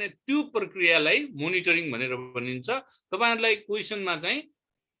सुधार गर्ने त्यो प्रक्रियालाई मोनिटरिङ भनेर भनिन्छ। तपाईहरुलाई क्वेशनमा चाहिँ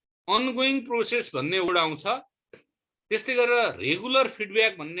अनगोइङ प्रोसेस भन्ने वर्ड आउँछ, त्यस्तै गरेर रेगुलर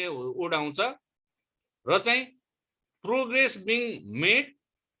फिडब्याक भन्ने वर्ड आउँछ र चाहिँ progress being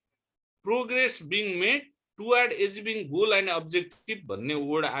made toward achieving goal and objective भन्ने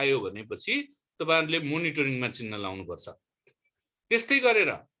वर्ड आयो भनेपछि तपाईहरुले मोनिटरिङमा चिन्ह लाउनु पर्छ। त्यस्तै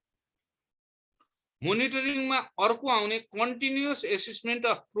गरेर मोनिटरिङमा अर्को आउने continuous assessment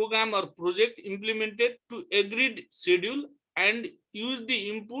of programme or project implemented to agreed schedule and use the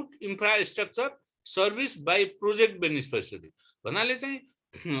input infrastructure service by project beneficiary भन्नाले चाहिँ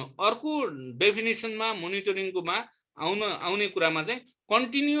अर्को डेफिनेसनमा मोनिटरिङकोमा आउने कुरामा चाहिँ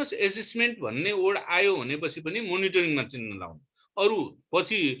कन्टिन्युअस एसेसमेन्ट भन्ने वर्ड आयो भनेपछि पनि मोनिटरिङमा चिन्ह लाउने अरू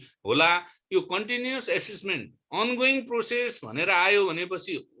पछि होला यो कन्टिन्युअस एसेसमेन्ट अनगोइङ प्रोसेस भनेर आयो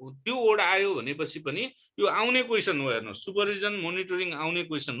भनेपछि त्यो वर्ड आयो भनेपछि पनि यो आउने क्वेसन हो हेर्नु सुपरभिजन मोनिटरिङ आउने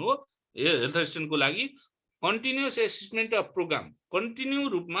क्वेसन हो हेल्थ एसिस्टेन्टको लागि continuous assessment of programme continue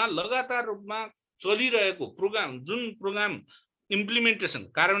रूपमा लगातार रूपमा चलिरहेको प्रोग्राम जुन प्रोग्राम इम्प्लिमेन्टेसन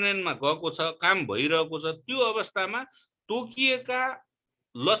कार्यान्वयनमा गएको छ काम भइरहेको छ त्यो अवस्थामा तोकिएका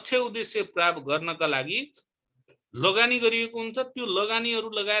लक्ष्य उद्देश्य प्राप्त गर्नका लागि लगानी गरिएको हुन्छ त्यो लगानीहरू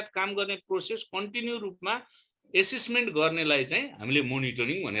लगायत काम गर्ने प्रोसेस कन्टिन्यू रूपमा एसेसमेन्ट गर्नेलाई चाहिँ हामीले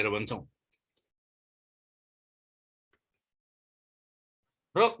मोनिटरिङ भनेर भन्छौँ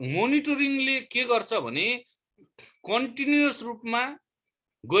र मोनिटरिङले के गर्छ भने कन्टिन्युअस रूपमा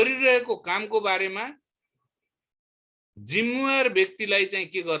गरिरहेको कामको बारेमा जिम्मेवार व्यक्तिलाई चाहिँ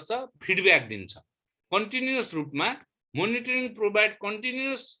के गर्छ फिडब्याक दिन्छ कन्टिन्युअस रूपमा monitoring provide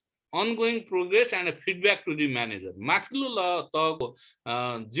continuous ongoing progress and a feedback to the manager माथिल्लो तहको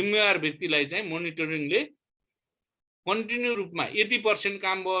जिम्मेवार व्यक्तिलाई चाहिँ मोनिटरिङले कन्टिन्यू रूपमा 80%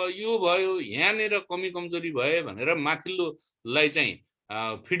 काम भयो यो भयो यहाँनेर कमी कमजोरी भयो भनेर माथिल्लोलाई चाहिँ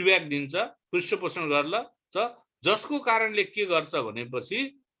फिडब्याक दिन्छ पृष्ठपोषण गर्छ जसको कारणले के गर्छ भनेपछि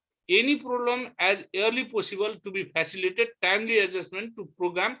any problem as early possible to be facilitated timely adjustment to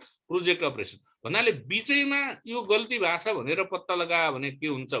program project operation भन्नाले बिचैमा यो गल्ती भाषा भनेर पत्ता लगायो भने के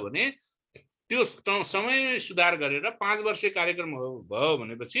हुन्छ भने त्यो समयमै सुधार गरेर 5 वर्ष कार्यक्रम भयो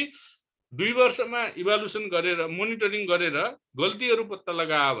भनेपछि 2 वर्षमा इभ्यालुएसन गरेर मोनिटरिङ गरेर गल्तीहरू पत्ता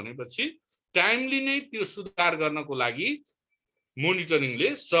लगायो भनेपछि टाइमली नै त्यो सुधार गर्नको लागि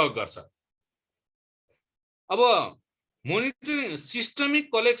मोनिटरिङले सहयोग गर्छ अब monitoring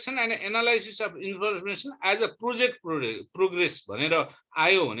systemic collection and analysis of information as a project progress भनेर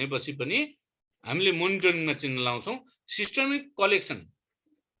आयो भनेपछि पनि हामीले मोनिटरिङमा चिन्ह लाउँछौं सिस्टमिक कलेक्सन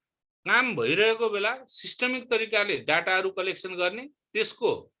काम भइरहेको बेला सिस्टमिक तरिकाले डाटाहरू कलेक्सन गर्ने त्यसको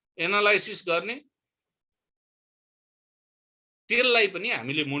एनालाइसिस गर्ने त्यसलाई पनि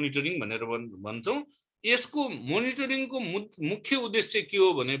हामीले मोनिटरिङ भनेर भन्छौं यसको मोनिटरिङको मुख्य उद्देश्य के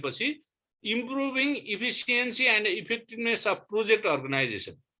हो भनेपछि improving efficiency and effectiveness of project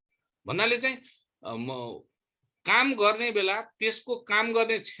organization भन्नाले चाहिँ काम गर्ने बेला त्यसको काम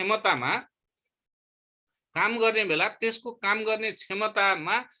गर्ने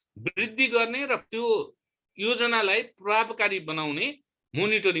क्षमतामा वृद्धि गर्ने र त्यो योजनालाई प्रभावकारी बनाउने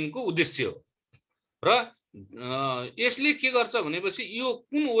मोनिटरिङको उद्देश्य हो र यसले के गर्छ भनेपछि यो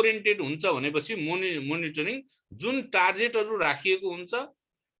कुन ओरिएन्टेड हुन्छ भनेपछि मोनिटरिङ जुन टार्गेटहरू राखिएको हुन्छ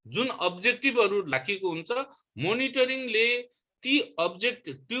जुन अब्जेक्टिभहरू राखिएको हुन्छ मोनिटरिङले ती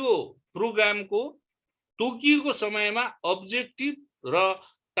अब्जेक्टिभ त्यो प्रोग्रामको तोकिएको समयमा अब्जेक्टिभ र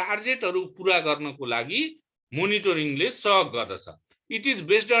टार्गेटहरू पूरा गर्नको लागि मोनिटरिङले सहयोग गर्दछ it is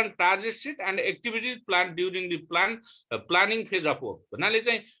based on target set and activities plan during the planning phase of work भन्नाले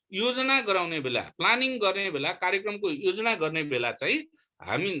चाहिँ योजना गराउने बेला प्लानिङ गर्ने बेला कार्यक्रमको योजना गर्ने बेला चाहिँ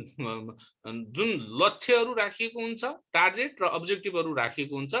हामी जुन लक्ष्यहरू राखिएको हुन्छ टार्गेट र अब्जेक्टिभहरू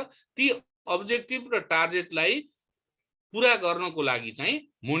राखिएको हुन्छ ती अब्जेक्टिभ र टार्गेटलाई पूरा गर्नको लागि चाहिँ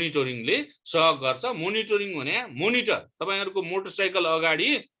मोनिटरिङले सहयोग गर्छ मोनिटरिङ भने मोनिटर तपाईहरुको मोटरसाइकल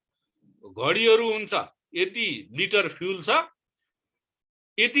अगाडि घडीहरू हुन्छ यति लिटर फ्युल छ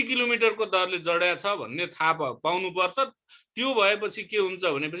यति किलोमिटरको दरले जड्या छ भन्ने थाहा पाउनु पर्छ त्यो भएपछि के हुन्छ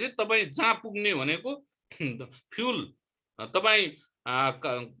भनेपछि तपाई जहाँ पुग्ने भनेको फ्युल तपाई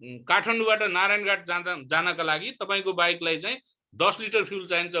काठमाडौँबाट नारायणघाट जानका लागि तपाईको बाइकलाई चाहिँ 10 लिटर फ्युल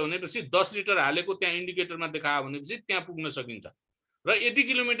चाहिन्छ भनेपछि 10 लिटर हालेको त्यहाँ इन्डिकेटरमा देखायो भनेपछि त्यहाँ पुग्न सकिन्छ र यति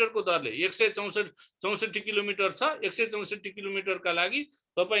किलोमिटरको दरले 164 किलोमिटर छ 164 किलोमिटरका लागि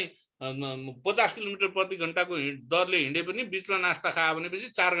तपाई 50 किलोमिटर प्रति घण्टाको दरले हिँडे पनि बीचमा नास्ता खायो भनेपछि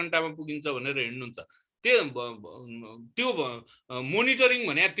 4 घण्टामा पुगिन्छ भनेर हिँड्नुहुन्छ त्यो मोनिटरिङ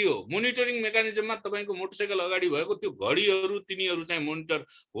भने त्यो मोनिटरिङ मेकानिजममा तपाईको मोटरसाइकल अगाडि भएको त्यो घडीहरू तिनीहरू चाहिँ मोनिटर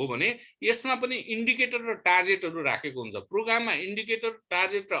हो भने यसमा पनि इन्डिकेटर र टार्गेटहरू राखेको हुन्छ प्रोग्राममा इन्डिकेटर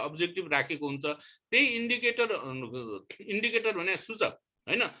टार्गेट र अब्जेक्टिभ राखेको हुन्छ त्यही इन्डिकेटर भने सूचक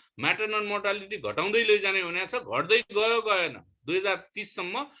हैन म्याटर्नल मोर्टालिटी घटाउँदै लैजाने भनेको छ घट्दै गयो गएन 2030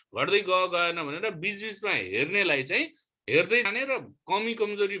 सम्म घट्दै गएन भनेर बीचबीचमा हेर्नेलाई चाहिँ हेर्दै जाने र कमी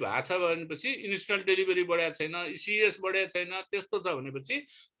कमजोरी भएको छ भनेपछि इन्स्टल डेलिभरी बढेको छैन सीएस बढेको छैन त्यस्तो छ भनेपछि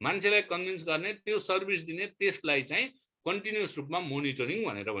मान्छेलाई कन्भिन्स गर्ने त्यो सर्भिस दिने त्यसलाई चाहिँ कन्टिन्युअस रूपमा मोनिटरिङ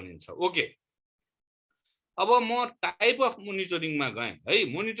भनेर भनिन्छ ओके अब म टाइप अफ मोनिटरिङमा गएँ है।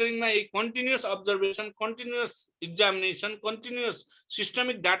 मोनिटरिङमा continuous observation, continuous examination, continuous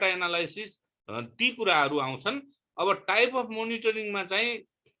systemic data analysis ती कुराहरू आउँछन्। अब टाइप अफ मोनिटरिङमा चाहिँ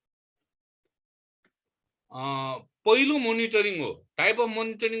पहिलो मोनिटरिङ हो। टाइप अफ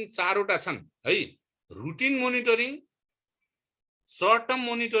मोनिटरिङ 4 वटा छन् है। Routine monitoring, short term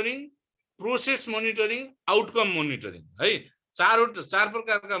monitoring, process monitoring, outcome monitoring है। चार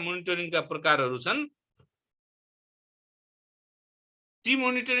प्रकारका मोनिटरिङका प्रकारहरू छन्। ती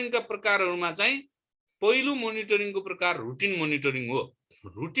मोनिटरिङका प्रकारहरूमा चाहिँ पहिलो मोनिटरिङको प्रकार रुटिन मोनिटरिङ हो।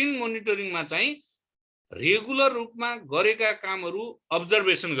 रुटिन मोनिटरिङमा चाहिँ रेगुलर रूपमा गरेका कामहरू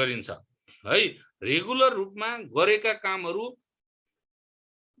अब्जर्भेसन गरिन्छ है। रेगुलर रूपमा गरेका कामहरू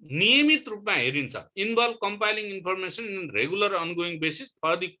नियमित रूपमा हेरिन्छ। Involve कम्पाइलिङ information in regular ongoing basis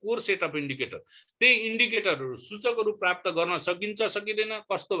for the core set of indicator. त्यही इन्डिकेटरहरू, सूचकहरू प्राप्त गर्न सकिन्छ सकिँदैन,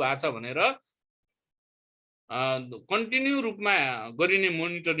 कस्तो भएको छ भनेर कन्टिन्यू रूपमा गरिने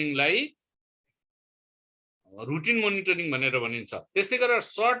मोनिटरिङलाई रुटिन मोनिटरिङ भनेर भनिन्छ। त्यस्तै गरेर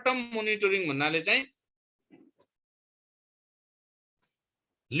सर्ट टर्म मोनिटरिङ भन्नाले चाहिँ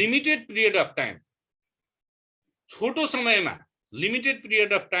लिमिटेड पिरियड अफ टाइम, छोटो समयमा लिमिटेड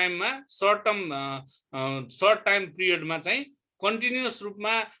पिरियड अफ टाइममा सर्ट टाइम पिरियडमा चाहिँ कन्टिन्युअस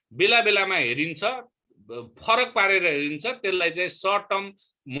रूपमा बेला बेलामा हेरिन्छ, फरक पारेर हेरिन्छ। त्यसलाई चाहिँ सर्ट टर्म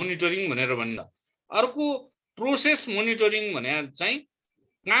मोनिटरिङ भनेर भनिन्छ। अर्को प्रोसेस मोनिटरिङ भने चाहिँ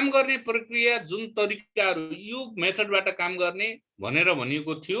काम गर्ने प्रक्रिया, जुन तरिकाहरू, यो मेथडबाट काम गर्ने भनेर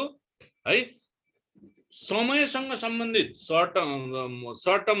भनिएको थियो है। समयसँग सम्बन्धित सर्ट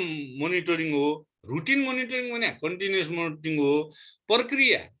टर्म मोनिटरिङ हो। रुटिन मोनिटरिङ भने कन्टिन्युअस मोनिटरिङ हो।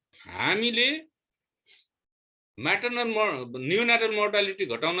 प्रक्रिया, हामीले न्युनाटल मोर्टालिटी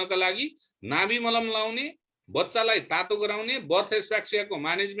घटाउनका लागि नाभि मलम लाउने, बच्चालाई तातो गराउने, बर्थ एस्फाक्सियाको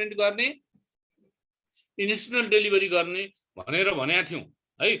म्यानेजमेन्ट गर्ने, इन्स्टिट्युसनल डेलिभरी गर्ने भनेर भनेका थियौँ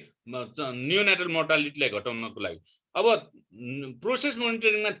है, न्युनाटल मोर्टालिटीलाई घटाउनको लागि। अब प्रोसेस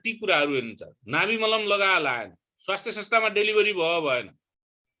मोनिटरिङमा ती कुराहरू हेर्नुहुन्छ। नाभि मलम लगाएन, स्वास्थ्य संस्थामा डेलिभरी भयो भएन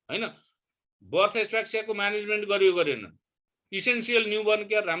हैन, बर्थ एस्फाक्सियाको म्यानेजमेन्ट गर्यो गरेन, इसेन्सियल न्यूबर्न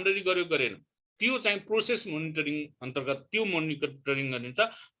केयर राम्ररी गर्यो गरेन, त्यो चाहिँ प्रोसेस मोनिटरिङ अन्तर्गत त्यो मोनिटरिङ गरिन्छ।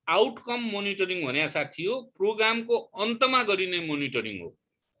 आउटकम मोनिटरिङ भने साथी हो प्रोग्रामको अन्तमा गरिने मोनिटरिङ हो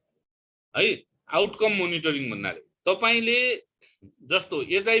है। आउटकम मोनिटरिङ भन्नाले तपाईले जस्तो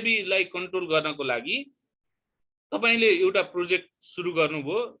एचआईभी लाई कन्ट्रोल गर्नको लागि तपाईले एउटा प्रोजेक्ट सुरु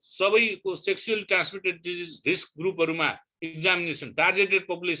गर्नुभयो, सबैको sexually transmitted disease risk ग्रुपहरुमा examination, targeted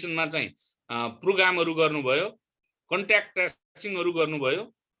पपुलेसनमा चाहिँ प्रोग्रामहरु गर्नुभयो, कन्ट्याक्ट ट्रेसिङहरु गर्नुभयो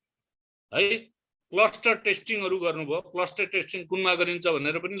है, क्लस्टर टेस्टिङहरु गर्नुभयो। क्लस्टर टेस्टिङ कुनमा गरिन्छ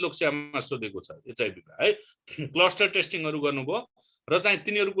भनेर पनि लोकसेवामा सोधेको छ एचआईभीमा है। क्लस्टर टेस्टिङहरु गर्नुभयो र चाहिँ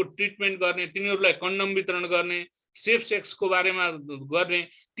तिनीहरुको ट्रिटमेन्ट गर्ने, तिनीहरुलाई कन्डम वितरण गर्ने, सेफ सेक्सको बारेमा गर्ने,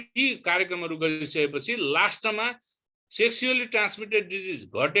 ती कार्यक्रमहरु गरिसकेपछि लास्टमा सेक्सुअली ट्रान्समिटेड डिजिज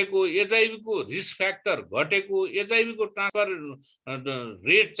घटेको, एचआईभी को रिस्क फ्याक्टर घटेको, एचआईभी को ट्रान्सफर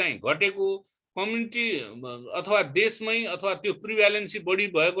रेट चाहिँ घटेको, कम्युनिटी अथवा देशमै अथवा त्यो प्रिभ्यालेन्सी बढी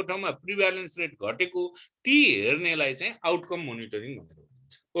भएको ठाउँमा प्रिभ्यालेन्स रेट घटेको, ती हेर्नेलाई चाहिँ आउटकम मोनिटरिङ भनेर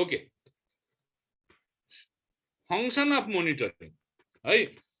भनिन्छ। ओके, फंक्सन अफ मोनिटरिङ है।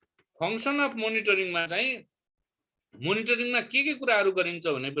 फंक्सन अफ मोनिटरिङमा चाहिँ मोनिटरिङमा के कुराहरू गरिन्छ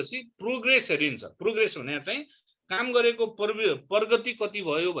भनेपछि प्रोग्रेस हेरिन्छ। प्रोग्रेस भने चाहिँ काम गरेको प्रगति कति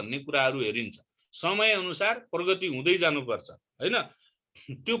भयो भन्ने कुराहरू हेरिन्छ। समय अनुसार प्रगति हुँदै जानुपर्छ हैन,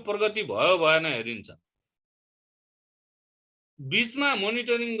 त्यो प्रगति भयो भएन हेरिन्छ। बीचमा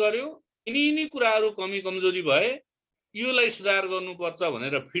मोनिटरिङ गर्यो, यिनी कुराहरू कमी कमजोरी भए योलाई सुधार गर्नुपर्छ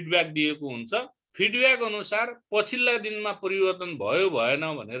भनेर फिडब्याक दिएको हुन्छ। फिडब्याक अनुसार पछिल्ला दिनमा परिवर्तन भयो भएन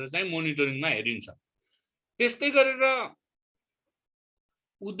भनेर चाहिँ मोनिटरिङमा हेरिन्छ। त्यस्तै गरेर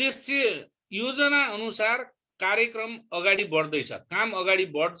उद्देश्य योजना अनुसार कार्यक्रम अगाडि बढ्दैछ, काम अगाडि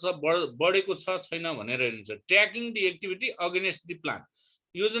बढेको छ छैन भनेर हेरिन्छ। Tracking the activity against the plan,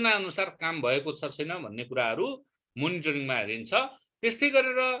 योजना अनुसार काम भएको छ छैन भन्ने कुराहरू मोनिटरिङमा हेरिन्छ। त्यस्तै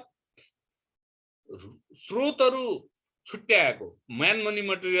गरेर स्रोतहरू छुट्याएको, म्यान मनी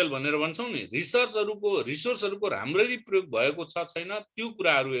मटेरियल भनेर भन्छौँ नि, रिसोर्सहरूको राम्ररी प्रयोग भएको छ छैन त्यो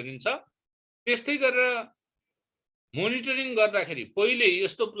कुराहरू हेरिन्छ। त्यस्तै गरेर मोनिटरिङ गर्दाखेरि पहिले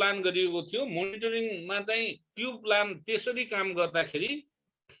यस्तो प्लान गरिएको थियो, मोनिटरिङमा चाहिँ त्यो प्लान त्यसरी काम गर्दाखेरि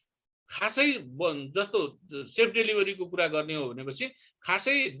खासै जस्तो सेफ डेलिभरीको कुरा गर्ने हो भनेपछि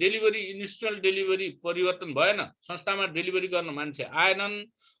खासै डेलिभरी, इन्स्टिट्युसनल डेलिभरी परिवर्तन भएन, संस्थामा डेलिभरी गर्न मान्छे आएनन्,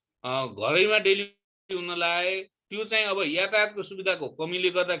 घरैमा डेलिभरी हुन लाए। त्यो चाहिँ अब यातायातको सुविधाको कमीले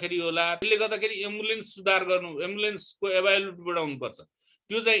गर्दाखेरि होला, त्यसले गर्दाखेरि एम्बुलेन्स सुधार गर्नु, एम्बुलेन्सको एभाइलेबिलिटी बढाउनु पर्छ।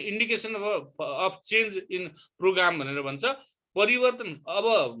 त्यो चाहिँ indication of change in programme भनेर भन्छ। परिवर्तन अब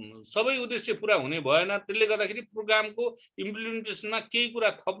सबै उद्देश्य पुरा हुने भएन, त्यसले गर्दाखेरि प्रोग्रामको इम्प्लिमेन्टेसनमा केही कुरा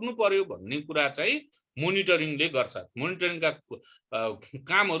थप्नु पर्यो भन्ने कुरा चाहिँ मोनिटरिङले गर्छ। मोनिटरिङका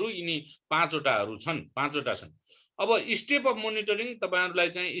कामहरू यिनी पाँचवटाहरू छन्, पाँचवटा छन्। अब स्टेप अफ मोनिटरिङ तपाईहरुलाई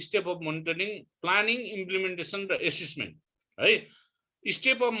चाहिँ step of monitoring, planning, implementation र एसेसमेन्ट है।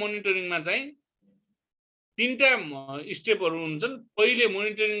 स्टेप अफ मोनिटरिङमा चाहिँ तीनटा स्टेपहरू हुन्छन्। पहिले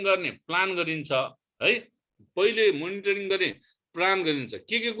मोनिटरिङ गर्ने प्लान गरिन्छ है, पहिले मोनिटरिङ गर्ने प्लान गरिन्छ।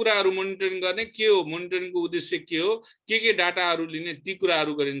 के कुराहरू मोनिटरिङ गर्ने, के हो मोनिटरिङको उद्देश्य, के हो, के डाटाहरू लिने, ती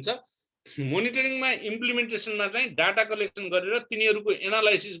कुराहरू गरिन्छ। मोनिटरिङमा इम्प्लिमेन्टेसनमा चाहिँ डाटा कलेक्सन गरेर तिनीहरूको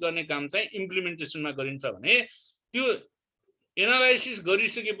एनालाइसिस गर्ने काम चाहिँ इम्प्लिमेन्टेसनमा गरिन्छ भने त्यो एनालाइसिस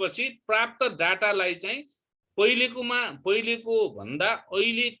गरिसकेपछि प्राप्त डाटालाई चाहिँ पहिलेको भन्दा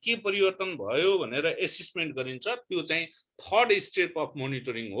अहिले के परिवर्तन भयो भनेर एसेसमेन्ट गरिन्छ। त्यो चाहिँ थर्ड स्टेप अफ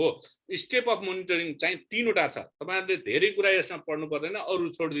मोनिटरिङ हो। स्टेप अफ मोनिटरिङ चाहिँ तीनवटा छ, तपाईहरुले धेरै कुरा यसमा पढ्नु पर्दैन, अरु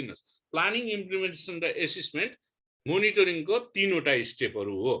छोड्दिनुस्। प्लानिङ, इम्प्लिमेन्टेसन र एसेसमेन्ट मोनिटरिङको तीनवटा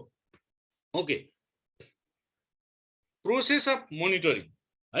स्टेपहरू हो। ओके, प्रोसेस अफ मोनिटरिङ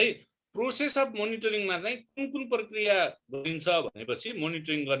है। प्रोसेस अफ मोनिटरिङमा चाहिँ कुन प्रक्रिया गरिन्छ भनेपछि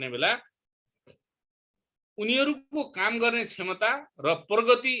मोनिटरिङ गर्ने बेला उनीहरूको काम गर्ने क्षमता र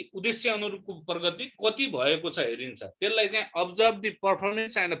प्रगति, उद्देश्य अनुरूपको प्रगति कति भएको छ हेरिन्छ। त्यसलाई चाहिँ observe the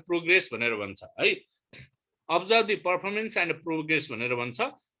performance and progress भनेर भन्छ है। Observe the performance and progress भनेर भन्छ।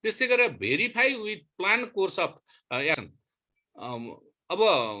 त्यस्तै गरेर verify with plan course of action. अब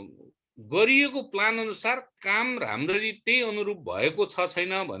गरिएको प्लान अनुसार काम राम्ररी त्यही अनुरूप भएको छ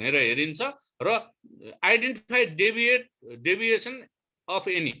छैन भनेर हेरिन्छ र आइडेन्टिफाई डेभिएसन अफ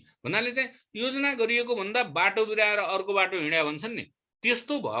एनी भन्नाले चाहिँ योजना गरिएको भन्दा बाटो बिराएर अर्को बाटो हिँड्या भन्छन् नि,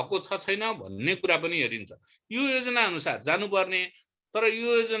 त्यस्तो भएको छ छैन भन्ने कुरा पनि हेरिन्छ। यो योजना अनुसार जानुपर्ने तर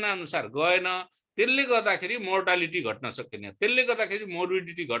यो योजना अनुसार गएन, त्यसले गर्दाखेरि मोर्टालिटी घट्न सकेन, त्यसले गर्दाखेरि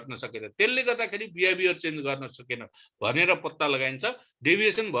मोर्बिडिटी घट्न सकेन, त्यसले गर्दाखेरि बिहेभियर चेन्ज गर्न सकेन भनेर पत्ता लगाइन्छ।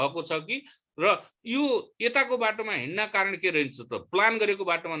 डेभिएसन भएको छ कि, र यो यताको बाटोमा हिँड्न कारण के रहन्छ त, प्लान गरेको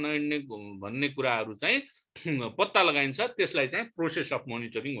बाटोमा नहिँड्ने भन्ने कुराहरू चाहिँ पत्ता लगाइन्छ। त्यसलाई चाहिँ प्रोसेस अफ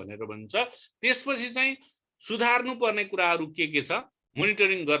मोनिटरिङ भनेर भनिन्छ। त्यसपछि चाहिँ सुधार्नु पर्ने कुराहरू के छ,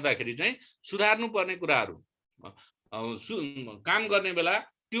 मोनिटरिङ गर्दाखेरि चाहिँ सुधार्नु पर्ने कुराहरू, काम गर्ने बेला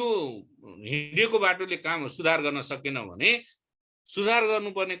त्यो हिँडेको बाटोले काम सुधार गर्न सकेन भने सुधार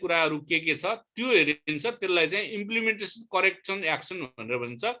गर्नुपर्ने कुराहरू के छ त्यो हेरिन्छ। त्यसलाई चाहिँ इम्प्लिमेन्टेसन, करेक्सन, एक्सन भनेर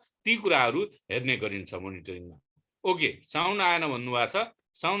भनिन्छ। ती कुराहरू हेर्ने गरिन्छ मोनिटरिङमा। ओके, साउन्ड आएन भन्नुभएको छ,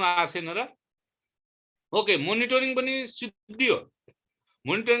 साउन्ड आएको छैन र? ओके, मोनिटरिङ पनि सिद्धियो।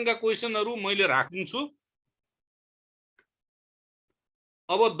 मोनिटरिङका क्वेसनहरू मैले राखिदिन्छु।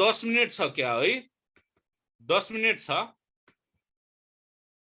 अब 10 मिनट छ क्या है? 10 मिनट छ।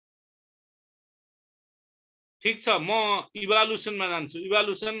 ठीक छ, म इभ्यालुएसनमा जान्छु।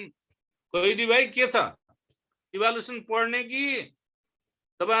 इभ्यालुएसन कैदी भाइ के छ? इभ्यालुएसन पढ्ने कि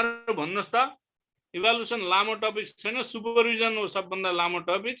तपाईहरु भन्नुस् त? इभ्यालुएसन लामो टपिक्स छैन, सुपरभिजन हो सबभन्दा लामो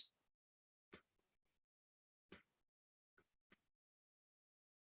टपिक्स।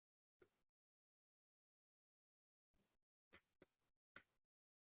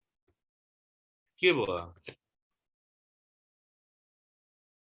 के भयो?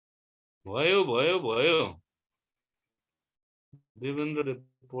 भयो भयो भयो देवेन्द्रले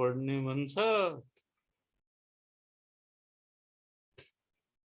पढ्ने भन्छ।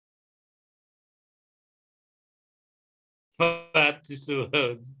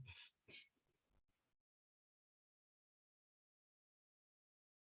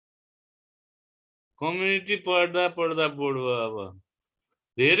 कम्युनिटी पढ्दा पढ्दा बोर्ड भयो। अब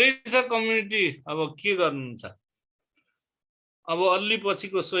धेरै छ कम्युनिटी, अब के गर्नुहुन्छ? अब अलि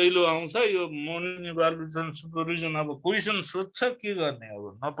पछिको सहिलो आउँछ यो मर्निङ इभ्यालुएसन, सुपरभिजन। अब क्वेसन सोध्छ, के गर्ने?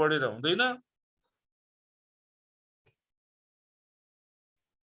 अब नपढेर हुँदैन।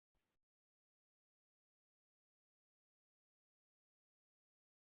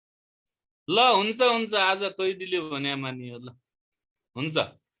 ल हुन्छ हुन्छ, आज कैदीले भने मानियो। ल हुन्छ,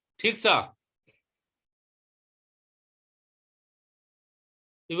 ठीक छ।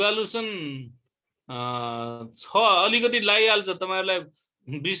 इभ्यालुएसन छ, अलिकति लागिहाल्छ तपाईहरुलाई।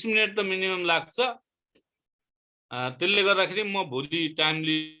 20 मिनट त मिनिमम लाग्छ। त्यसले गर्दाखेरि म भोलि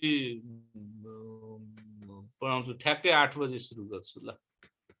टाइमली पढाउँछु। ठ्याक्कै 8 बजे सुरु गर्छु। ल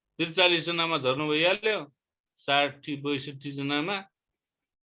 43 जनामा झर्नु भइहाल्यो, 60-62 जनामा।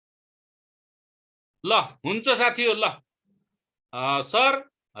 ल हुन्छ साथीहरु। ल सर,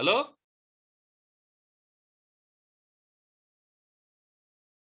 हेलो।